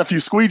still had a few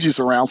squeegees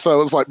around, so it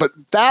was like, but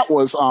that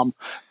was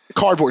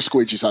cardboard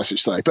squeegees, I should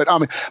say. But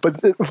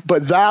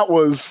but that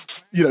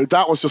was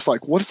just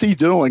like, what is he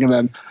doing? And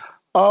then,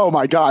 oh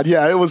my God.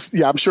 Yeah, it was.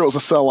 Yeah, I'm sure it was a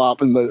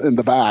sellout in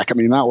the back. I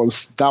mean, that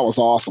was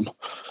awesome.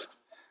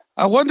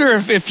 I wonder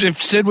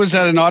if Sid was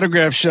at an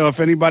autograph show, if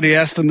anybody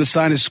asked him to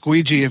sign his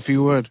squeegee, if he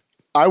would.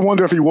 I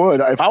wonder if he would.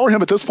 If I were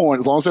him at this point,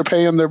 as long as they're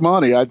paying their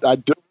money,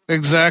 I'd do.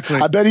 Exactly.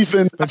 I bet he's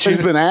been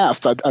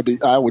asked.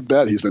 I would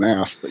bet he's been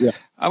asked. Yeah.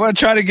 I'm going to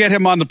try to get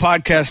him on the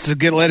podcast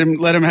to let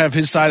him have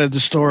his side of the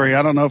story.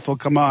 I don't know if he'll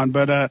come on,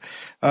 but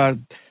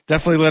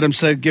definitely let him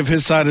give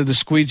his side of the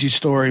squeegee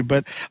story.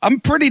 But I'm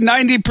pretty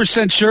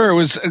 90% sure it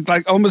was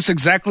like almost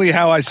exactly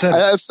how I said it.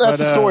 That's the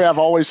story I've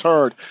always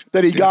heard,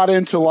 that he got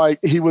into, like,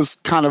 he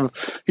was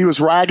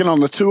ragging on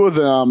the two of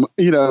them,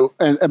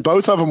 and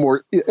both of them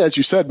were, as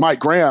you said, Mike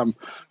Graham.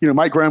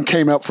 Mike Graham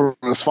came up from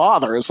his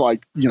father. It's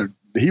like,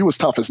 he was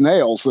tough as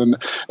nails, and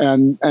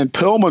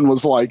Pillman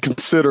was like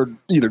considered,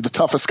 the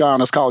toughest guy on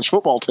his college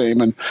football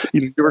team, and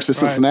University of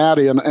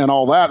Cincinnati and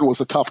all that, and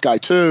was a tough guy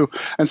too.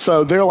 And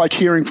so they're like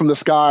hearing from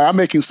this guy, I'm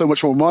making so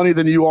much more money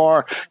than you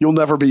are. You'll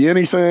never be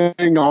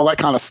anything, all that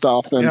kind of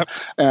stuff.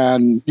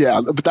 And yeah,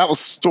 but that was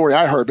the story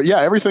I heard. But yeah,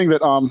 everything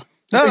that,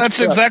 no, that's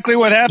exactly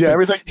what happened. Yeah,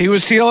 everything. He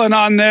was healing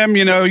on them.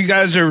 You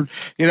guys are,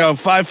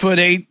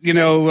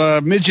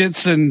 5'8",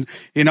 midgets, and,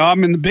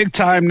 I'm in the big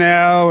time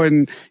now,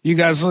 and you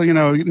guys,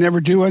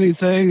 never do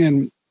anything.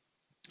 And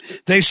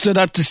they stood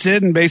up to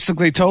Sid and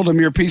basically told him,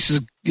 you're a piece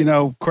of,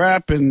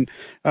 crap. And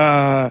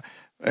like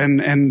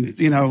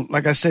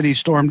I said, he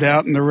stormed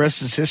out, and the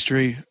rest is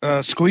history.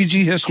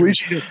 Squeegee history.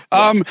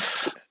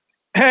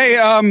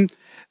 Hey,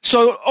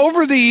 so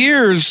over the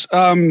years,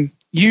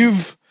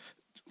 you've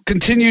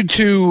continued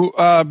to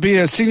be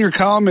a senior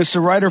columnist,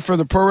 a writer for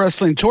the Pro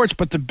Wrestling Torch,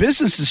 but the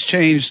business has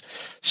changed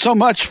so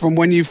much from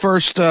when you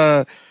first.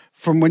 It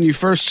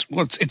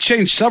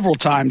changed several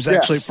times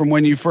actually. Yes. From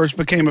when you first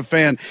became a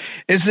fan.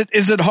 Is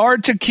it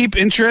hard to keep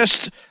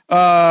interest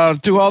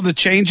through all the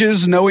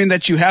changes, knowing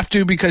that you have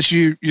to because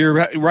you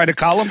write a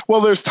column?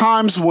 Well, there's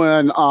times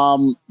when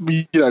I'm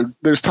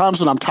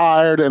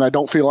tired and I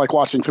don't feel like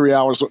watching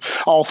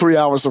all 3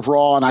 hours of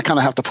Raw, and I kind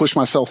of have to push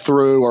myself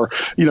through. Or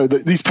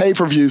these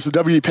pay-per-views, the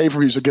WWE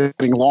pay-per-views are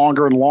getting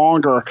longer and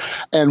longer,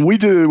 and we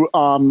do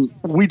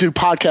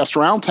podcast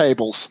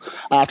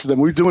roundtables after them.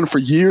 We've been doing it for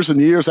years and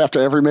years after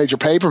every major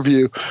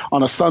pay-per-view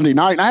on a Sunday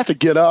night, and I have to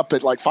get up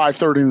at like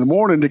 5:30 in the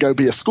morning to go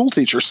be a school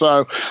teacher.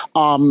 So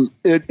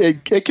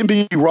it can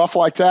be rough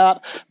like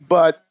that,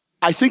 but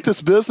I think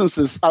this business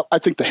is, I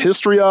think the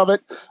history of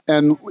it,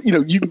 and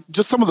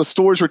just some of the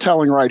stories we're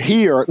telling right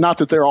here, not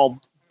that they're all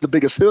the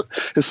biggest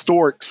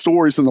historic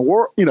stories in the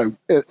world,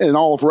 in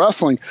all of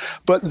wrestling,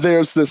 but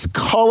there's this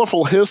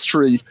colorful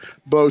history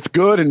both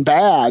good and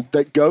bad,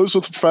 that goes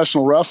with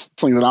professional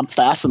wrestling that I'm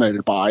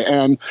fascinated by.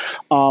 And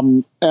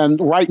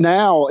right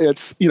now,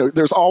 it's,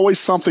 there's always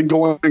something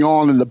going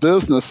on in the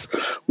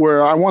business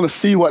where I want to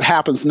see what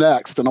happens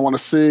next, and I want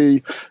to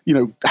see,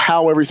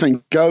 how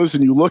everything goes.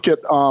 And you look at,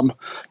 what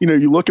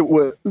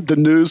the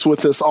news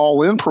with this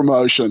All In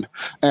promotion,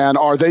 and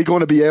are they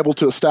going to be able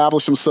to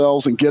establish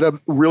themselves and get a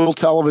real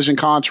television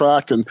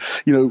contract? And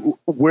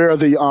where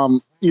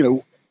the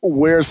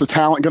where's the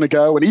talent going to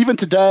go? And even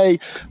today,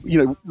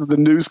 the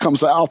news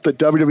comes out that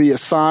WWE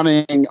is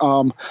signing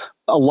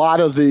a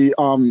lot of the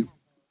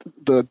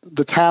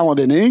talent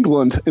in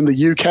England, in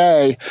the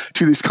UK,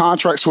 to these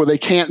contracts where they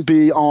can't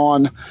be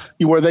on,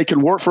 where they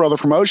can work for other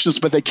promotions,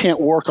 but they can't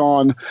work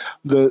on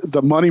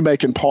the money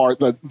making part,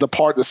 the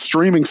part that's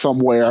streaming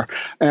somewhere.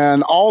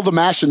 And all the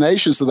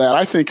machinations of that,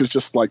 I think, is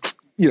just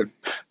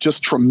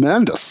just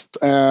tremendous.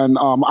 And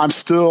I'm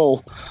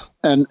still.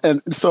 And I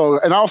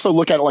also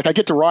look at it like I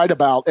get to write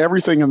about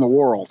everything in the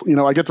world.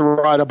 I get to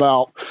write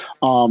about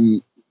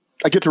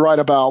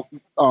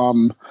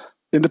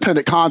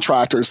independent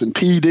contractors and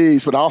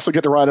PDs, but I also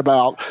get to write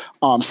about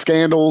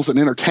scandals and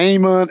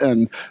entertainment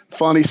and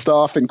funny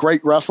stuff and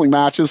great wrestling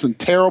matches and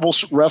terrible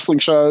wrestling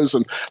shows.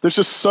 And there's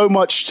just so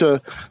much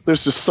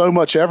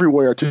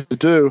everywhere to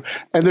do.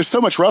 And there's so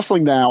much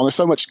wrestling now, and there's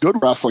so much good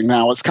wrestling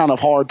now. It's kind of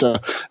hard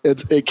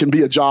it can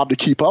be a job to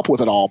keep up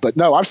with it all. But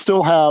no, I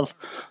still have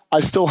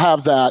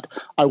that.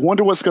 I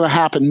wonder what's going to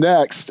happen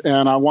next.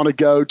 And I want to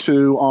go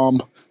to,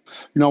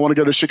 I want to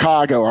go to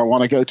Chicago. I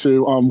want to go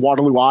to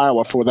Waterloo,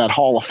 Iowa for that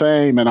Hall of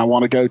Fame, and I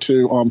want to go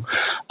to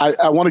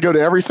I want to go to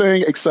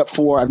everything except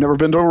for I've never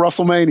been to a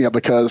WrestleMania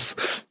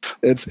because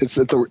it's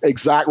at the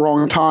exact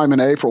wrong time in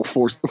April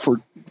for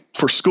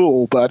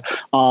school. But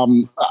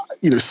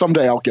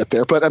someday I'll get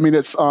there. But I mean,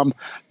 it's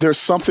there's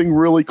something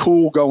really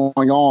cool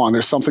going on.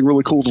 There's something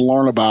really cool to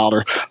learn about,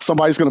 or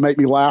somebody's going to make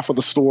me laugh with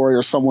a story,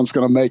 or someone's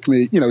going to make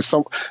me it's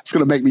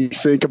going to make me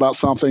think about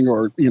something,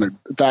 or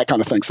that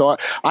kind of thing. So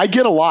I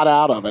get a lot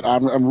out of it.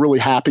 I'm really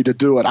happy to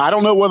do it. I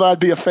don't know whether I'd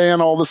be a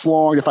fan all this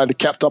long if I'd have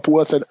kept up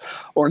with it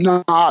or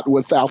not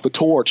without the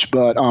torch,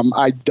 but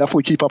I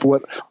definitely keep up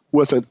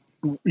with it,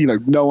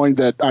 knowing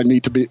that I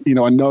need to be,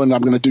 and knowing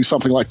I'm going to do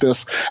something like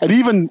this. And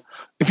even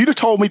if you'd have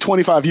told me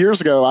 25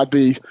 years ago I'd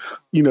be,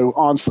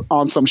 on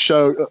some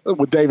show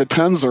with David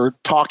Penzer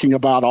talking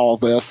about all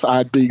this,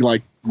 I'd be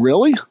like,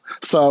 really?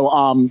 So,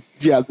 I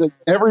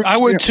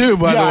would too.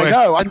 By the way,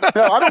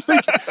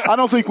 I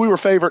don't think we were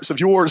favorites of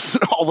yours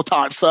all the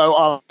time.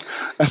 So,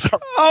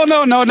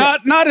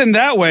 not in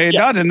that way. Yeah.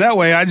 Not in that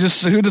way. I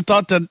just who'd have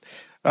thought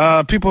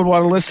that people would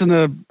want to listen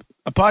to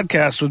a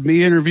podcast with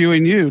me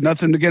interviewing you.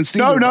 Nothing against you.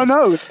 No.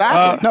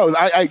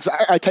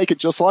 I take it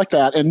just like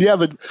that. And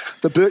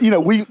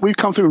we've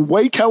come through. And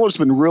Wade Keller's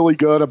been really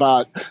good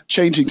about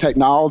changing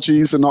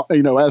technologies, and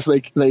as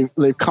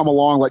they've come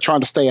along, like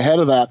trying to stay ahead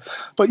of that.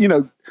 But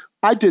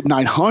I did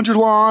 900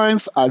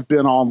 lines. I've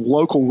been on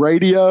local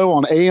radio,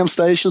 on AM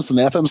stations and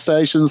FM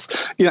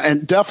stations.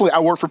 And definitely I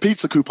worked for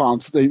pizza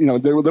coupons.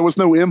 There was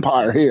no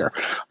empire here,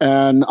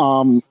 and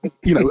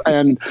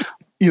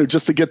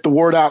just to get the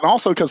word out, and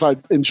also because I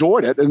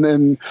enjoyed it. And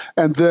then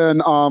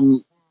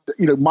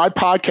my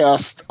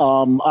podcast,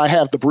 I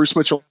have the Bruce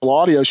Mitchell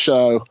Audio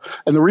Show.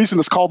 And the reason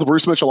it's called the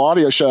Bruce Mitchell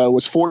Audio Show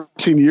was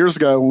 14 years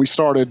ago when we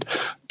started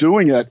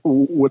doing it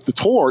with the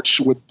Torch,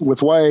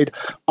 with Wade.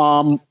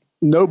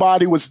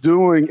 Nobody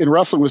in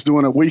wrestling was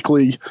doing a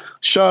weekly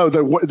show.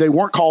 They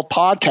weren't called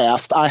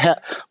podcast.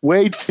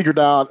 Wade figured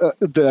out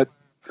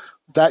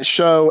that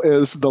show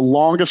is the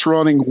longest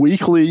running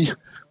weekly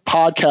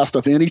podcast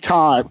of any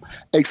time,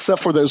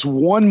 except for there's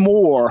one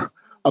more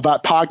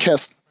about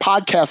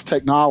podcast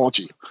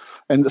technology,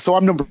 and so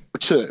I'm number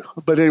 2.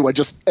 But anyway,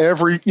 just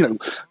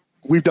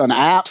we've done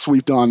apps,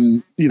 we've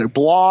done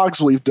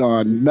blogs, we've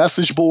done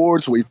message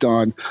boards, we've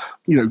done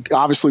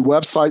obviously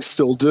websites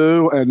still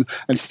do, and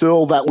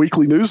still that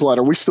weekly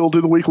newsletter. We still do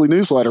the weekly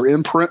newsletter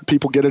in print.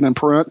 People get it in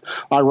print.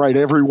 I write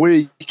every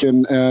week,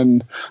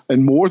 and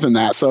more than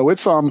that. So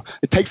it's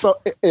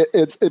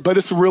but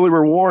it's really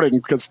rewarding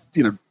because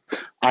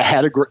I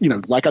had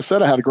like I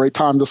said, I had a great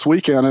time this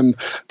weekend and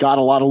got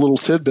a lot of little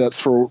tidbits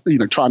for,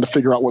 trying to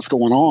figure out what's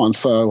going on.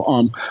 So,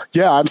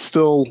 I'm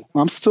still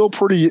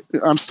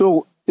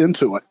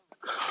into it.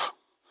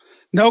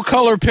 No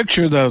color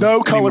picture though.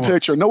 No color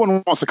picture. No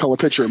one wants a color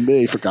picture of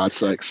me, for God's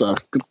sake. So,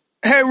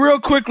 hey, real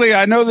quickly,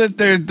 I know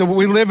that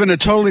we live in a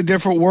totally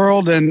different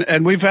world,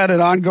 and we've had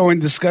an ongoing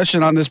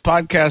discussion on this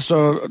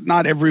podcast,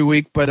 not every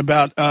week, but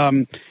about,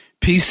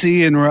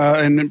 PC and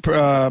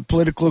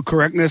political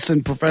correctness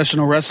in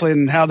professional wrestling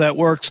and how that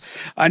works.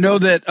 I know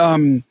that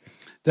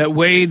that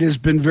Wade has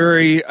been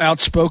very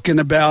outspoken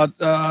about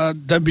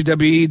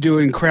WWE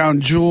doing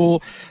Crown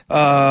Jewel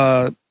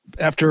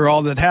after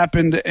all that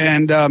happened,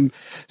 and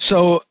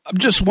so I'm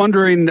just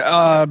wondering,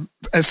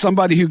 as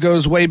somebody who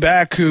goes way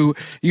back, who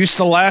used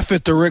to laugh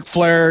at the Ric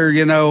Flair,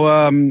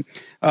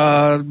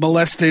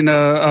 molesting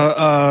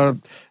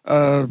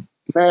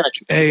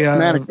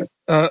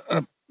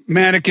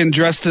mannequin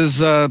dressed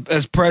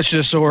as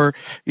Precious, or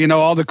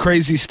all the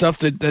crazy stuff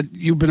that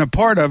you've been a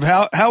part of.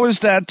 How is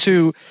that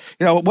to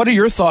what are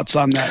your thoughts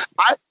on that?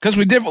 Because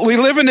we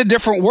live in a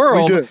different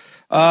world. We do.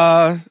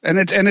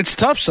 And it's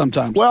tough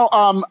sometimes. Well,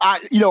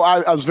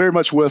 I was very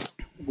much with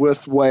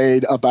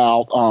Wade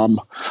about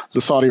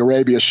the Saudi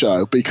Arabia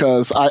show,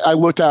 because I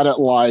looked at it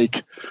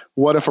like,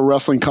 what if a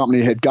wrestling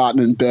company had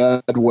gotten in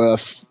bed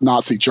with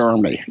Nazi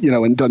Germany,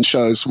 and done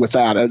shows with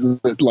that,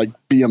 like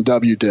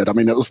BMW did. I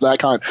mean, it was that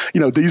kind.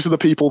 These are the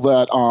people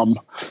that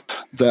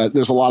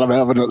there's a lot of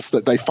evidence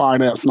that they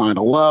financed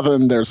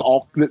 9/11.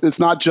 It's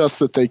not just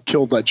that they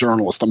killed that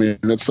journalist. I mean,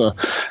 it's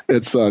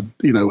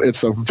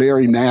a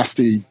very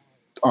nasty.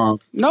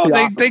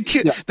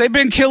 They've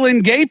been killing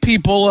gay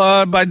people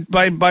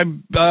by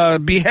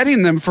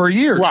beheading them for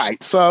years.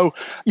 Right. So,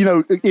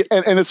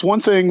 and it's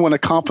one thing when a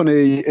company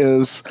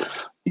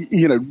is,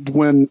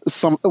 and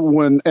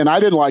I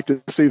didn't like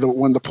to see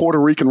when the Puerto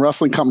Rican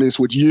wrestling companies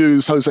would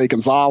use Jose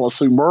Gonzalez,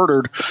 who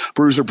murdered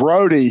Bruiser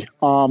Brody,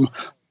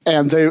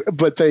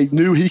 but they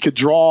knew he could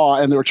draw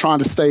and they were trying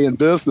to stay in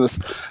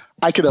business.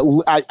 I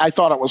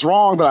thought it was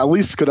wrong, but I at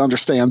least could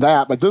understand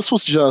that. But this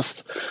was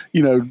just,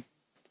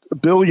 a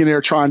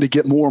billionaire trying to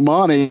get more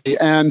money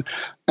and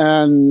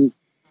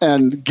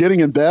getting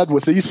in bed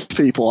with these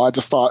people. I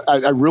just thought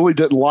I really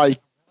didn't like,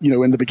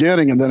 in the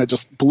beginning, and then it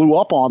just blew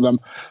up on them.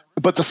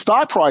 But the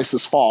stock price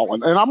has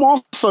fallen. And I'm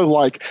also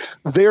like,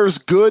 there's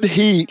good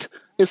heat.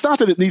 It's not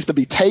that it needs to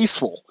be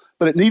tasteful,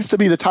 but it needs to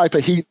be the type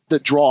of heat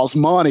that draws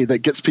money, that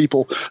gets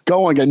people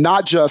going, and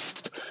not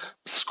just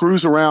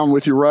screws around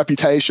with your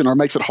reputation or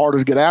makes it harder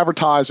to get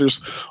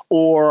advertisers,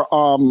 or,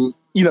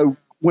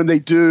 when they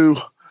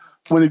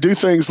do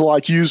things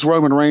like use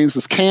Roman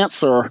Reigns'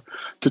 cancer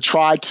to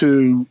try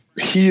to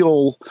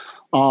heal,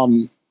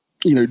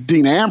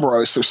 Dean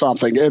Ambrose or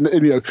something. And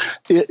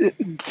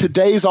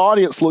today's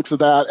audience looks at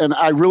that, and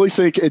I really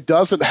think it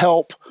doesn't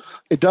help.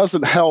 It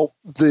doesn't help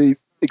the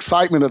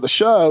excitement of the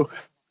show.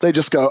 They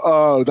just go,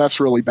 oh,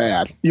 that's really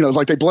bad. It's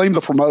like they blame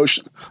the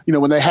promotion.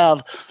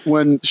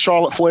 When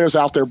Charlotte Flair's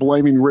out there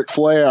blaming Ric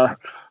Flair,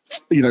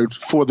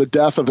 for the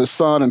death of his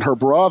son and her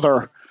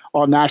brother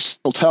on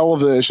national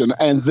television,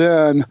 and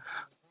then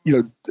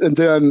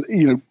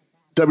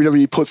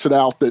WWE puts it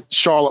out that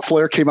Charlotte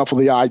Flair came up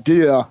with the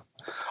idea.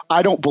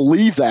 I don't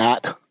believe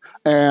that,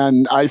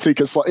 and I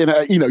think it's like,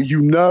 that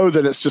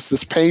it's just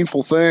this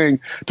painful thing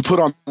to put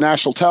on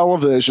national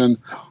television,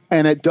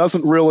 and it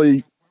doesn't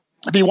really.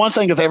 It'd be one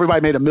thing if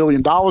everybody made $1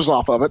 million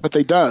off of it, but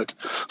they don't.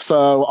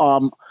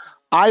 So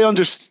I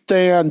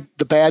understand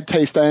the bad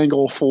taste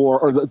angle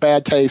or the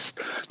bad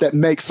taste that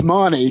makes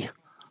money.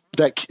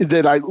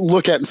 That I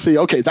look at and see,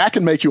 okay, that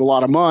can make you a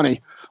lot of money.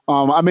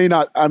 I may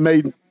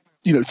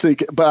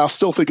think, but I'll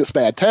still think it's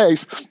bad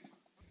taste.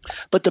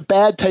 But the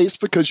bad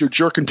taste because you're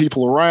jerking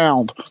people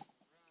around,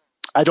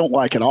 I don't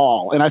like at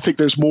all. And I think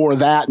there's more of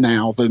that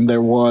now than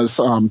there was,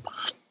 in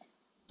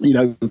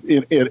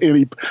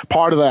any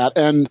part of that.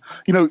 And,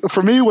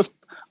 for me,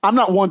 I'm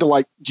not one to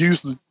like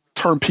use the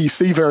term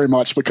PC very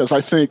much, because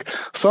I think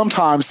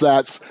sometimes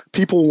that's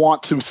people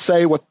want to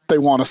say what they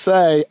want to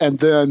say, and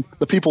then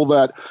the people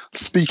that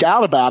speak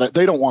out about it,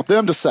 they don't want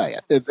them to say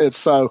it. It's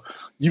so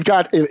you've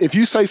got, if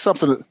you say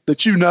something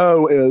that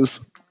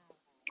is,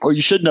 or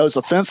you should know is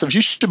offensive,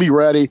 you should be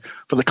ready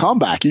for the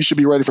comeback. You should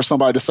be ready for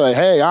somebody to say,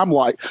 hey, I'm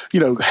one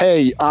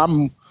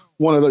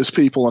of those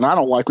people and I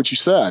don't like what you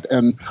said.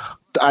 And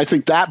I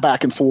think that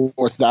back and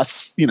forth,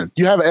 that's, you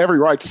have every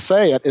right to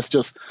say it. It's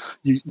just,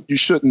 you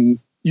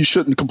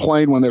shouldn't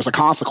complain when there's a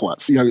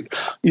consequence.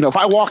 If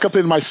I walk up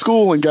in my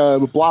school and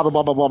go blah, blah,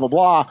 blah, blah, blah, blah,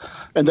 blah,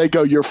 and they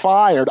go, you're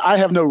fired.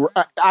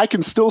 I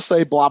can still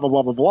say blah, blah,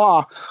 blah, blah,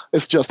 blah.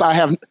 It's just, I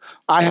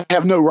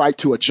have no right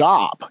to a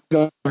job,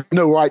 no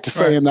right to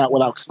saying that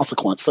without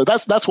consequence. So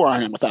that's where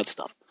I am with that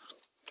stuff.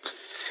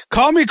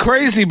 Call me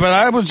crazy, but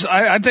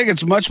I think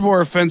it's much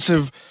more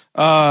offensive,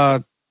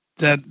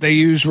 that they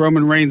use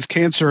Roman Reigns'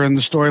 cancer in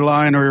the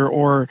storyline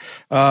or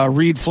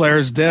Reed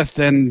Flair's death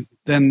than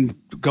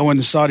going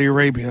to Saudi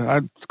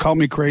Arabia. Call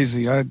me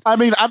crazy. I'm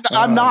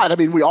not. I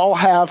mean, we all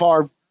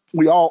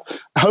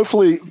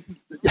hopefully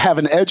have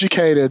an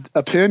educated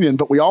opinion,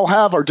 but we all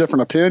have our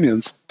different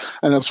opinions,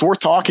 and it's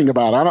worth talking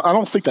about. I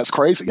don't think that's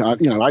crazy. I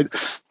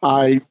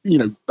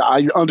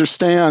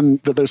understand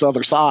that there's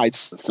other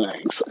sides to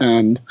things,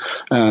 and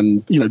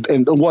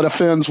what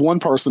offends one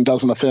person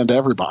doesn't offend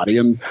everybody.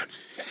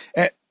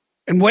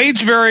 And Wade's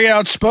very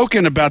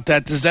outspoken about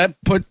that. Does that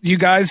put you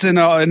guys in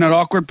an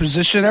awkward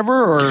position ever?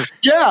 Or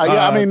yeah.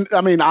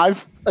 I mean,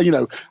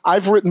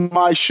 I've written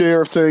my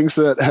share of things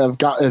that have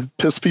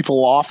pissed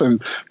people off and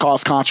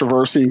caused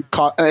controversy.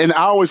 And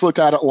I always looked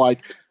at it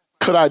like,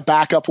 could I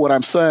back up what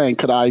I'm saying?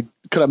 Could I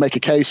make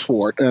a case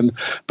for it?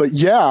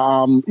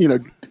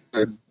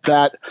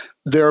 That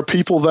there are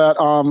people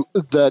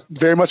that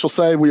very much will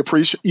say we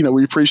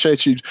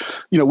appreciate you.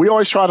 We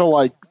always try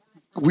to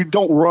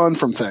don't run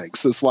from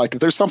things. It's like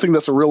if there's something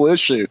that's a real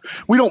issue,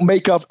 we don't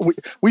make up.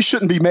 We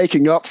shouldn't be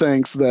making up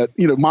things that,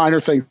 minor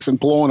things and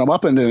blowing them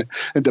up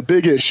into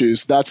big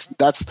issues.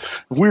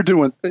 That's we're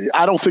doing.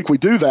 I don't think we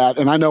do that,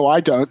 and I know I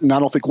don't, and I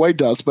don't think Wade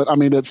does. But I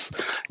mean,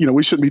 it's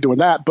we shouldn't be doing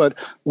that.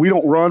 But we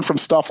don't run from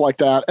stuff like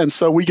that, and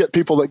so we get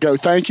people that go,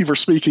 "Thank you for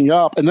speaking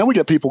up," and then we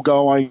get people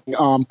going.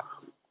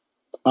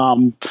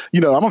 I'm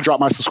going to drop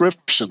my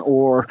subscription,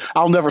 or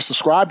I'll never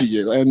subscribe to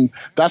you. And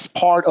that's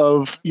part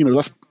of,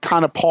 that's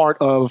kind of part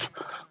of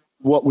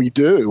what we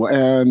do.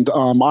 And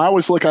I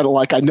always look at it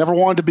like I never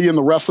wanted to be in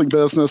the wrestling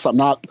business.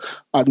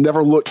 I've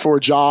never looked for a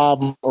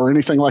job or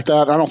anything like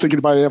that. I don't think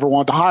anybody ever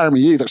wanted to hire me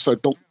either. So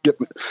don't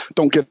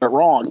get it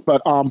wrong.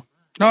 But,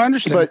 no, I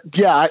understand. But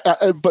yeah,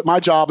 but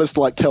my job is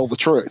to tell the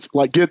truth,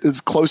 get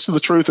as close to the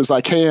truth as I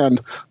can,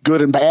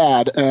 good and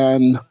bad,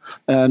 and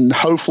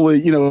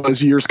hopefully,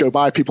 as years go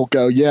by, people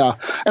go, yeah.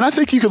 And I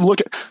think you can look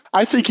at.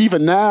 I think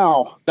even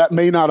now that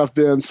may not have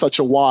been such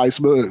a wise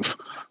move,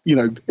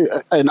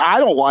 and I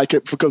don't like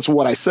it because of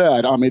what I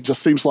said. I mean, it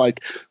just seems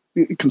like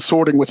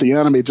consorting with the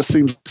enemy. It just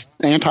seems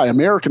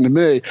anti-American to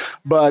me,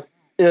 but.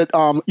 They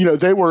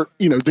were,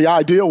 the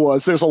idea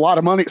was there's a lot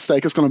of money at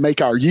stake. It's going to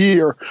make our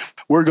year.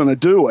 We're going to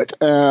do it.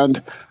 And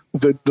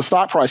the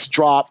stock price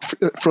dropped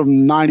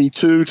from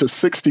 92 to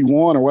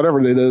 61 or whatever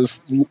it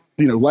is,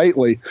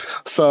 lately.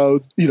 So,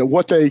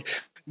 what they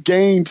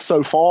gained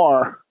so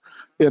far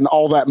in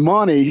all that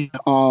money,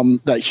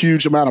 that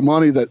huge amount of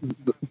money that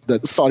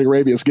Saudi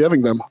Arabia is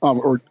giving them,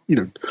 or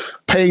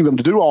paying them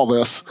to do all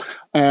this,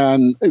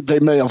 and they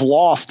may have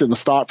lost in the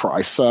stock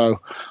price. So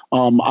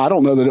I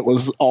don't know that it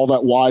was all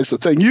that wise a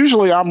thing.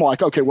 Usually I'm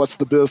like, okay, what's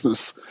the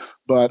business?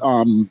 But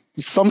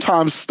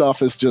sometimes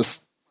stuff is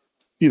just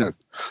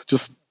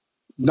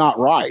not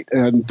right,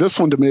 and this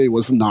one to me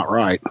was not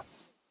right.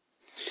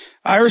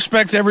 I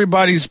respect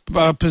everybody's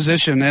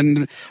position.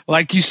 And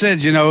like you said,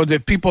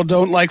 if people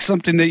don't like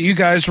something that you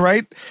guys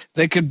write,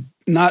 they could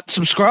not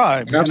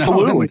subscribe.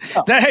 Absolutely.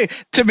 Hey,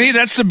 to me,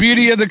 that's the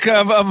beauty of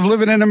of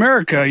living in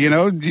America.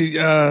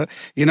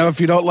 If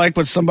you don't like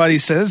what somebody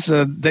says,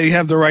 they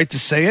have the right to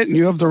say it, and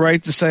you have the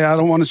right to say, I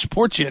don't want to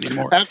support you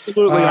anymore.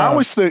 Absolutely. I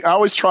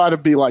always try to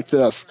be like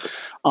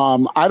this.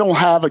 I don't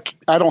have a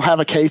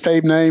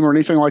kayfabe name or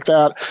anything like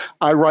that.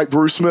 I write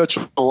Bruce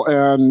Mitchell,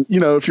 and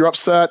if you're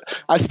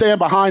upset, I stand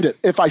behind it.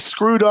 If I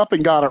screwed up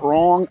and got it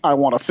wrong, I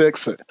want to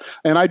fix it,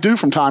 and I do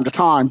from time to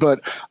time.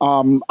 But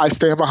I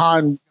stand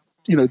behind.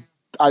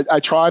 I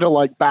try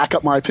to back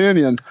up my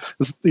opinion,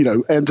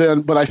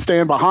 but I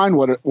stand behind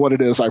what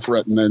it is I've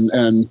written,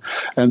 and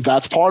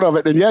that's part of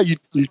it. And yeah, you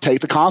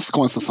take the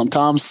consequences.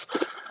 Sometimes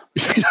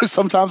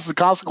the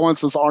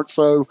consequences aren't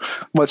so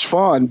much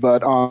fun,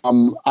 but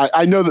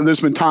I know that there's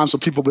been times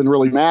when people have been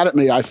really mad at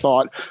me. I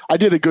thought I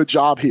did a good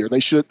job here. They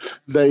should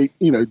be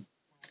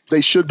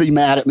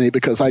mad at me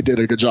because I did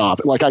a good job.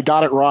 I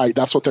got it right.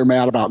 That's what they're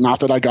mad about, not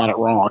that I got it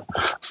wrong.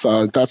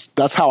 So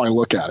that's how I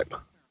look at it.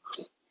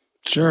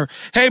 Sure.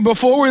 Hey,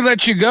 before we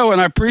let you go,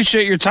 and I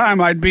appreciate your time,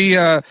 I'd be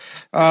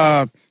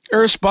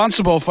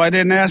irresponsible if I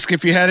didn't ask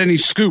if you had any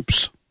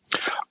scoops.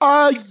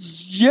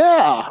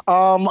 Yeah.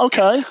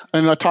 Okay.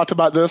 And I talked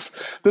about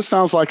this. This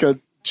sounds like a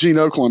Gene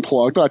Okerlund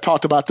plug, but I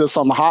talked about this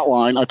on the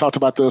hotline. I talked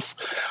about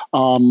this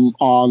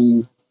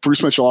on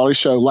Bruce Mitchell Audio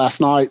Show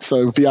last night.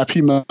 So VIP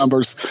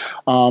members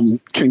can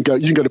go.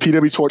 You can go to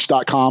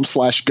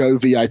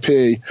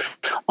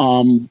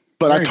pwtorch.com/govip.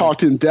 But I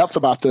talked in depth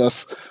about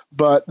this.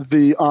 But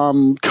the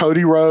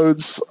Cody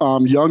Rhodes,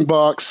 Young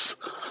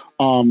Bucks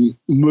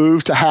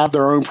moved to have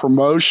their own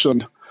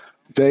promotion.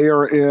 They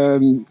are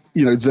in,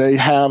 they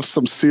have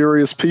some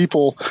serious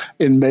people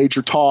in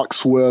major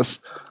talks with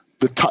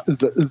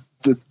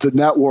the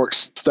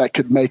networks that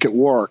could make it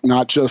work,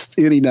 not just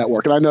any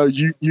network. And I know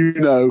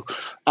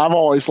I've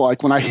always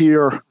when I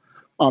hear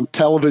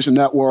television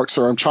networks,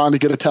 or I'm trying to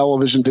get a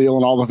television deal,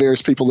 and all the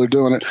various people that are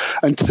doing it,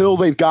 until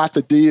they've got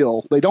the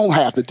deal, they don't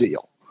have the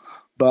deal.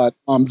 But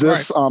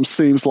this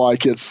seems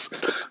like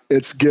it's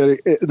getting.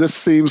 This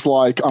seems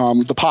like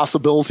the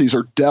possibilities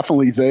are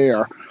definitely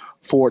there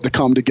for it to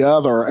come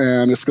together,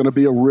 and it's going to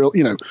be a real.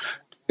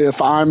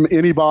 If I'm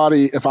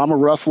a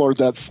wrestler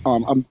that's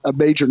a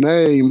major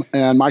name,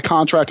 and my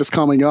contract is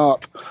coming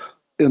up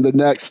in the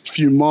next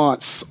few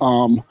months,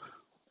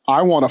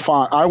 I want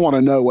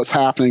to know what's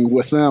happening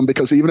with them,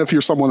 because even if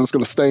you're someone that's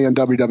going to stay in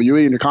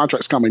WWE and your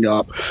contract's coming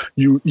up,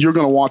 you're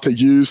going to want to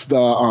use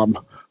that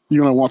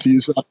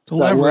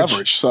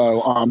leverage.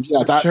 So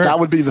that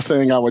would be the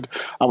thing I would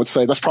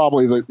say. That's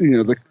probably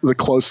the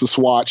closest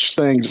watch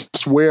thing.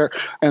 Just where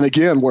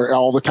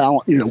all the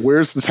talent,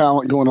 where's the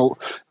talent going to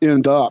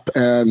end up?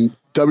 And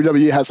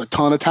WWE has a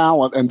ton of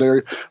talent, and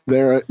they're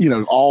their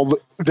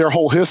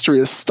whole history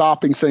is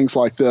stopping things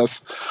like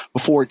this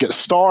before it gets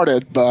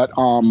started. But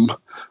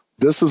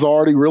this has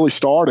already really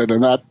started,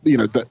 and that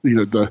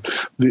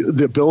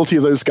the ability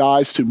of those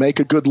guys to make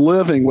a good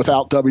living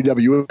without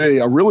WWE,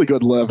 a really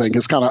good living,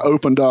 has kind of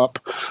opened up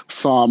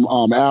some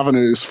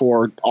avenues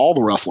for all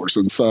the wrestlers,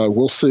 and so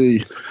we'll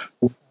see.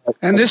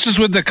 And this is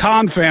with the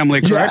Khan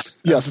family, correct?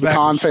 Yes, the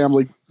Khan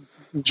family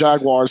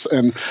Jaguars,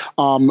 and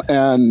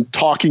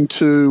talking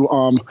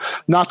to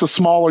not the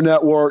smaller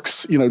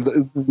networks,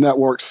 the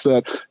networks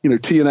that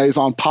TNA's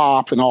on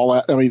Pop and all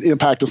that. I mean,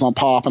 Impact is on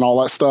Pop and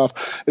all that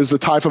stuff, is the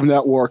type of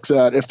network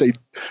that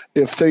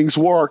if things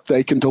work,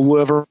 they can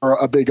deliver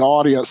a big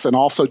audience and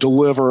also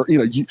deliver.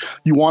 You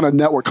want a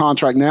network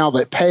contract now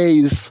that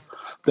pays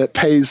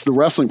the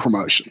wrestling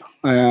promotion,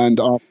 and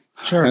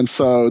sure. And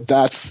so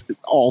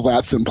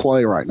that's in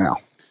play right now.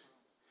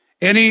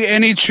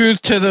 Any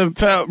truth to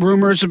the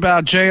rumors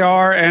about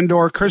JR and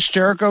or Chris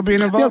Jericho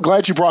being involved? Yeah,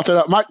 glad you brought that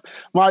up.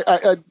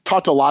 I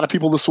talked to a lot of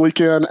people this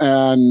weekend,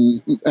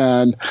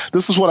 and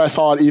this is what I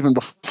thought even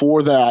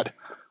before that.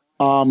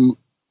 You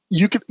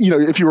could,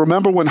 if you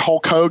remember when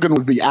Hulk Hogan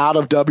would be out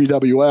of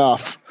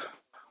WWF,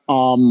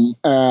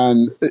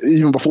 and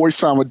even before he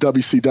signed with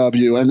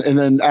WCW, and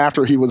then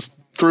after he was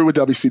through with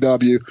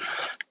WCW,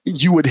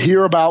 you would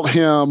hear about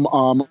him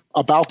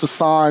about to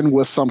sign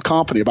with some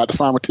company, about to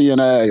sign with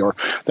TNA or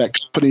that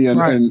company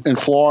in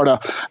Florida.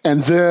 And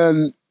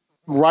then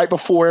right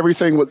before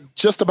everything was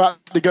just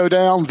about to go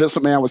down, Vince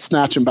McMahon would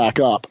snatch him back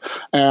up.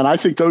 And I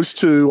think those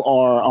two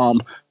are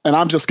and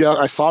I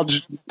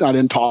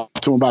didn't talk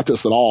to him about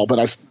this at all, but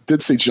I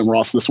did see Jim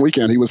Ross this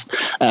weekend. He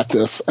was at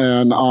this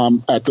and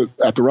at the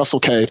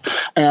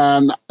WrestleCade,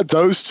 and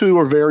those two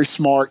are very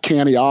smart,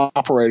 canny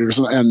operators.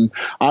 And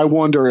I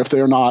wonder if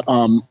they're not,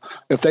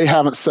 if they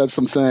haven't said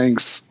some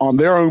things on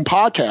their own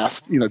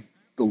podcast.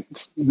 The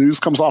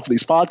news comes off of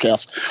these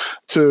podcasts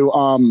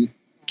to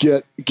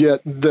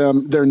get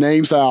their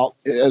names out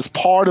as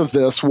part of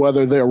this,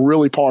 whether they're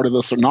really part of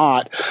this or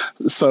not,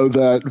 so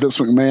that Vince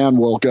McMahon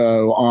will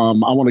go,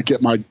 I want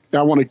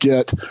to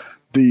get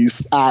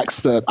these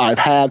acts that I've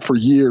had for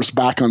years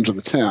back under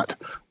the tent.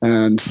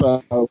 And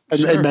so,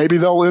 and maybe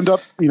they'll end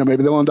up, in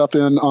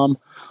All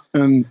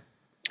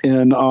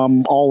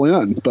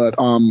In, but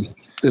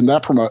in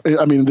that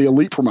the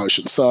Elite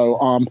promotion.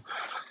 So,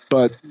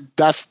 but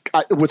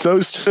with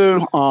those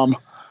two,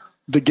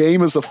 the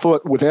game is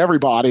afoot with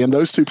everybody, and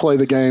those two play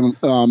the game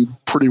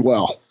pretty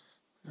well.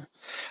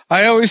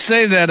 I always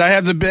say that I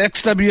have the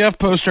XWF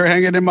poster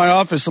hanging in my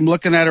office. I'm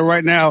looking at it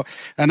right now,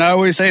 and I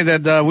always say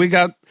that we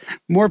got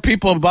more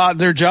people bought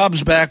their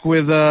jobs back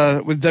with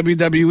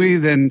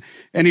WWE than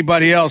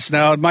anybody else.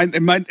 Now they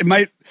might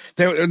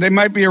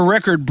be a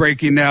record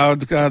breaking now.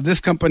 This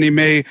company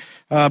may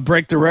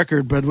break the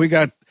record, but we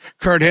got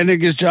Kurt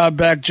Hennigan's job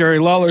back, Jerry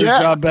Lawler's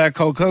job back,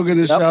 Hulk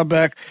Hogan's job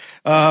back,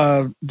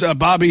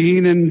 Bobby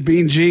Heenan,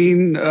 Mean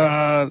Gene,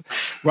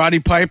 Roddy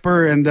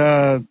Piper, and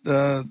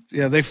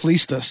they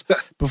fleeced us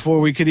before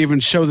we could even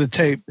show the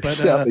tape.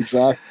 But,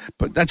 exactly.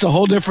 But that's a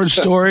whole different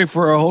story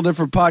for a whole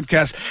different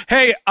podcast.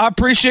 Hey, I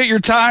appreciate your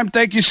time.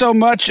 Thank you so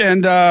much,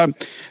 and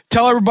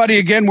tell everybody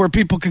again where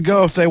people could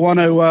go if they want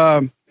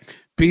to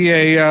be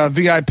a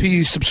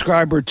VIP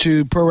subscriber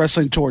to Pro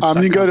Wrestling Torch. You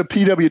can go to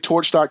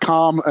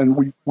PWTorch.com,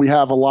 and we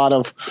have a lot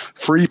of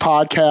free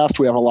podcasts.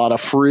 We have a lot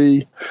of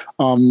free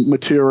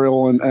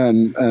material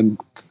and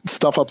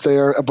stuff up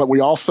there. But we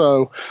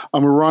also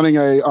we're running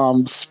a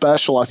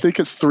special. I think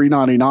it's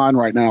 $3.99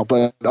 right now.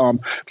 But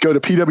go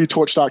to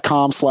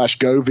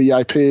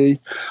PWTorch.com/GoVIP,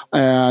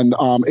 and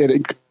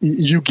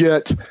you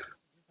get.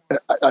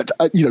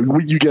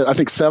 You get, I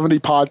think, 70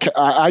 podcasts.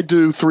 I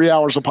do 3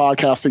 hours of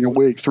podcasting a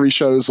week, 3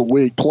 shows a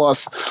week,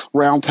 plus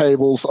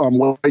roundtables.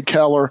 Wade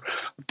Keller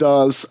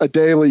does a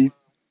daily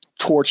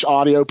Torch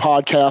audio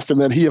podcast, and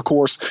then he, of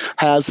course,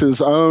 has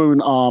his own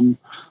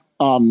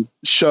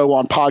show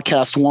on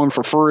Podcast One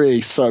for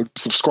free. So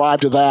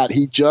subscribe to that.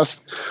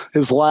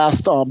 His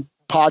last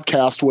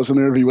podcast was an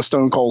interview with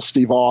Stone Cold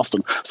Steve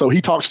Austin. So he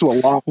talks to a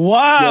lot.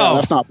 Wow. Yeah,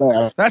 that's not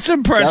bad. That's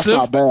impressive.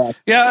 That's not bad.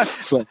 Yeah.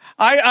 So.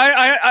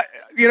 I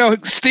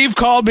Steve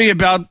called me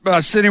about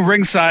sitting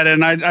ringside,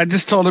 and I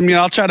just told him,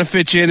 I'll try to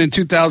fit you in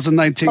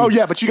 2019. Oh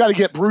yeah, but you got to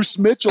get Bruce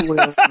Mitchell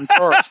in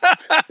first.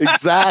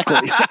 Exactly.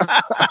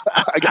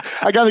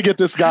 I got to get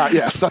this guy.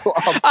 Yeah. So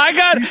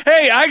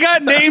I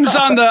got names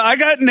on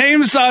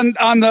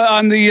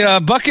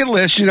the bucket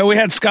list. We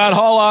had Scott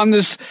Hall on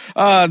this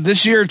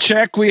year.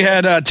 Check. We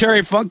had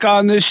Terry Funk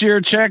on this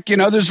year. Check.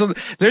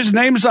 There's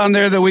names on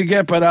there that we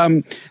get, but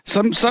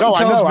something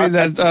tells me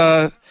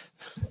that.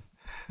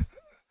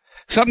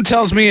 Something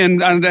tells me, and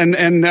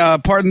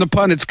pardon the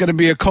pun, it's going to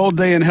be a cold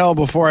day in hell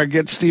before I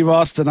get Steve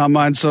Austin on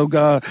mine. So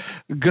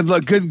good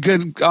luck,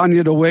 good on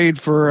you to Wade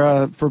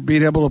for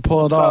being able to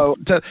pull it off.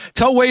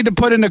 Tell Wade to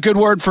put in a good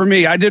word for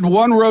me. I did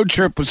one road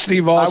trip with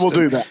Steve Austin. I will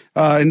do that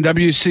in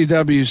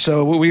WCW.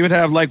 So we would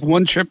have like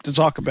one trip to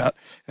talk about,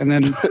 and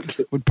then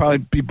would probably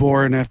be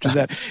boring after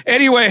that.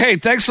 Anyway, hey,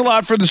 thanks a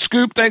lot for the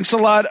scoop. Thanks a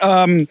lot.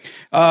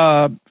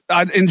 I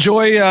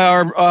enjoy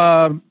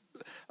our.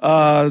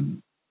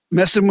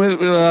 Messing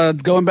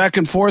with going back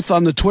and forth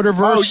on the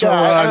Twitterverse. Oh, yeah. So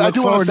I look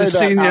do forward to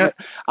seeing you.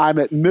 I'm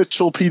at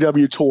Mitchell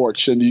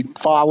PWTorch, and you can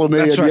follow me.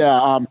 That's and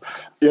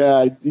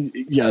right.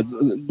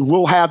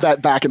 We'll have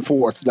that back and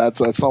forth.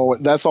 That's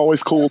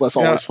always cool. That's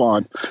always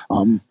fun.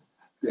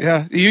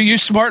 Yeah, you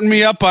smartened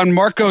me up on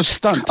Marco's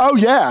stunt. Oh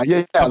yeah.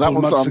 That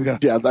was months ago.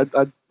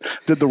 I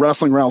did the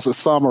wrestling rounds this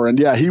summer, and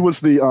he was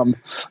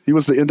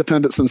the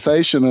independent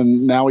sensation,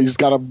 and now he's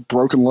got a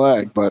broken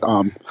leg, but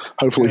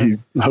hopefully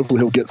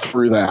he'll get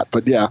through that.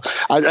 But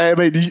I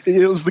mean,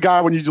 it was the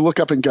guy when you look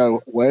up and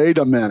go, wait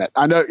a minute.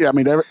 I know. I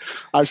mean,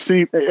 I've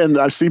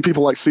seen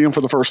people like see him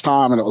for the first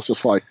time, and it was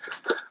just like,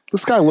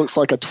 this guy looks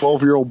like a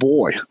 12-year-old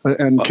boy,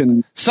 and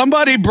can.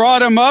 Somebody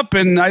brought him up,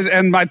 and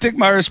I think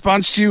my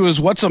response to you was,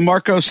 "What's a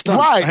Marco stunt?"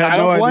 Right, I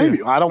don't blame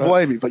you. I don't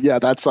blame you, but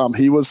that's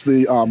he was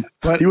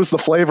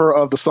the flavor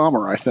of the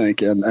summer, I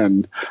think,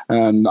 and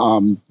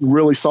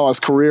really saw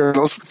his career. And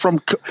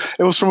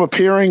it was from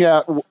appearing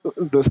at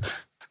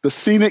the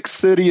Scenic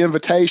City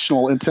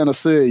Invitational in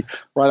Tennessee,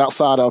 right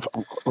outside of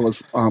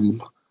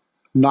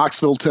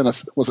Knoxville,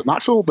 Tennessee. Was it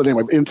Knoxville? But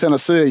anyway, in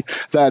Tennessee,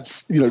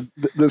 that's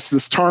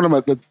this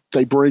tournament that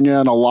they bring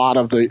in a lot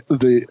of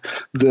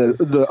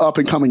the up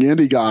and coming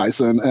indie guys,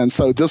 and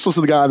so this was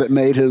the guy that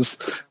made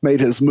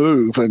his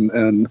move, and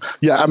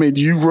I mean,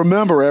 you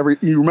remember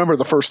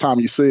the first time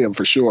you see him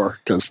for sure,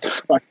 because.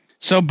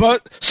 So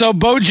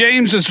Bo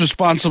James is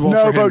responsible.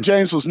 No, for him. Bo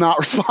James was not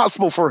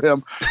responsible for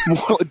him.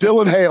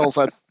 Dylan Hales,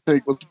 I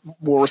think, was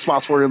more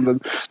responsible for him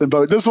than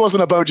Bo. This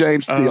wasn't a Bo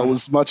James deal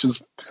as much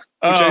as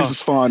Bo James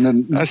is fun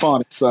and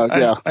funny. So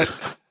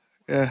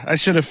I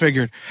should have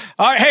figured.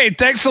 All right, hey,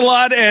 thanks a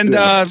lot. And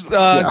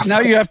now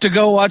you have to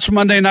go watch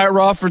Monday Night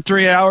Raw for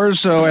 3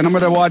 hours. And I'm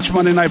going to watch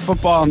Monday Night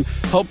Football and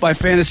hope my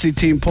fantasy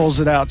team pulls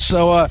it out.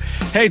 So,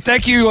 hey,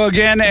 thank you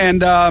again,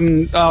 and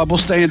we'll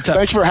stay in touch.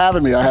 Thanks for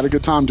having me. I had a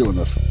good time doing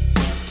this.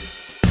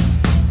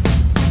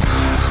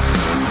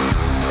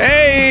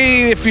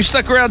 Hey, if you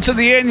stuck around to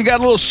the end, you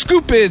got a little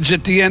scoopage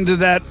at the end of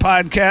that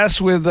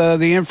podcast with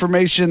the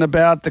information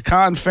about the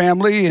Khan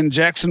family in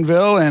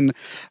Jacksonville. And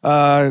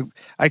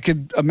I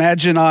could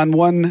imagine on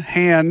one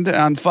hand,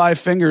 on 5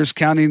 fingers,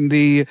 counting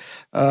the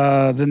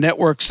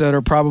networks that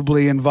are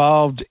probably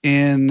involved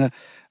in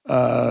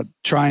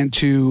trying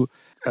to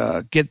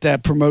get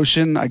that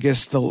promotion. I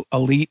guess the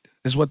Elite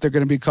is what they're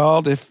going to be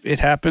called if it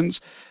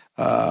happens.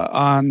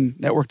 On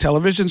network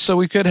television, so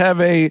we could have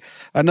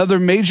another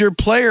major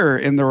player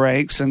in the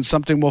ranks, and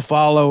something will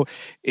follow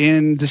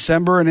in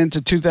December and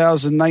into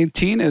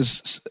 2019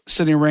 as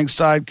Sitting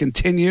Ringside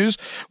continues.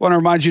 I want to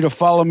remind you to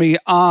follow me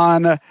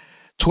on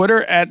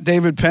Twitter at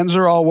David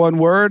Penzer, all one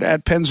word.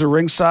 At Penzer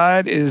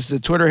Ringside is the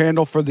Twitter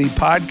handle for the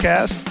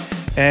podcast.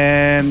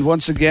 And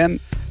once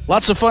again,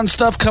 lots of fun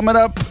stuff coming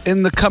up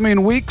in the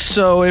coming weeks.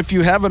 So if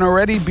you haven't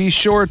already, be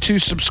sure to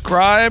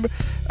subscribe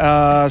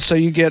so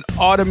you get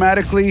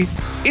automatically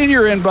in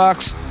your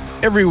inbox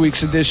every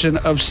week's edition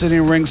of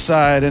Sitting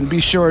Ringside. And be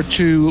sure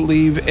to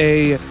leave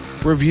a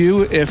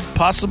review if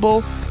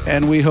possible.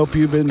 And we hope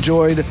you've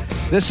enjoyed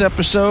this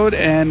episode.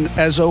 And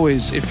as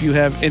always, if you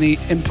have any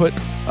input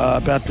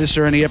about this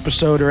or any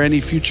episode or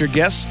any future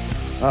guests,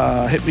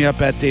 hit me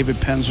up at David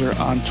Penzer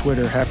on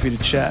Twitter. Happy to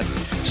chat.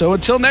 So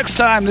until next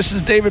time, this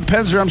is David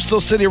Penzer. I'm still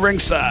Sitting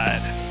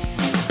Ringside.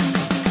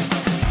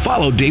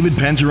 Follow David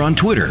Penzer on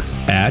Twitter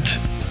at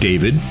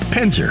David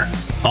Penzer.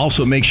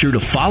 Also, make sure to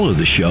follow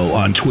the show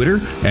on Twitter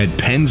at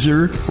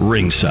Penzer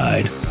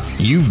Ringside.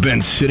 You've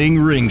been Sitting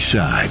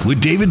Ringside with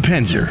David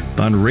Penzer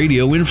on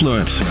Radio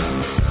Influence.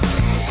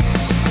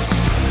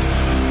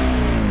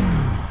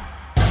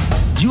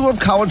 Do you love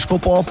college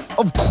football?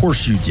 Of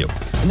course you do.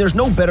 And there's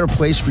no better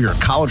place for your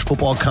college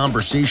football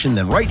conversation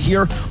than right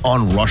here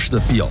on Rush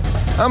the Field.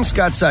 I'm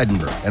Scott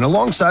Seidenberg, and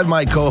alongside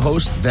my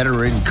co-host,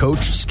 veteran coach,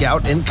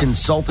 scout, and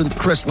consultant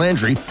Chris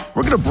Landry,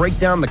 we're going to break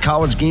down the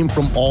college game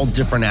from all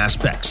different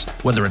aspects.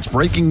 Whether it's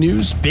breaking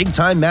news,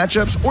 big-time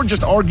matchups, or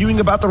just arguing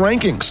about the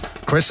rankings,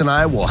 Chris and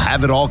I will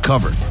have it all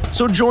covered.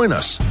 So join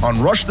us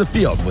on Rush the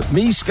Field with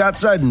me, Scott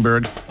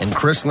Seidenberg, and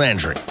Chris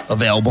Landry.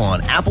 Available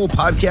on Apple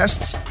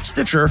Podcasts,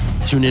 Stitcher,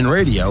 TuneIn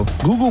Radio,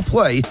 Google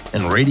Play,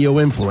 and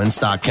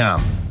RadioInfluence.com.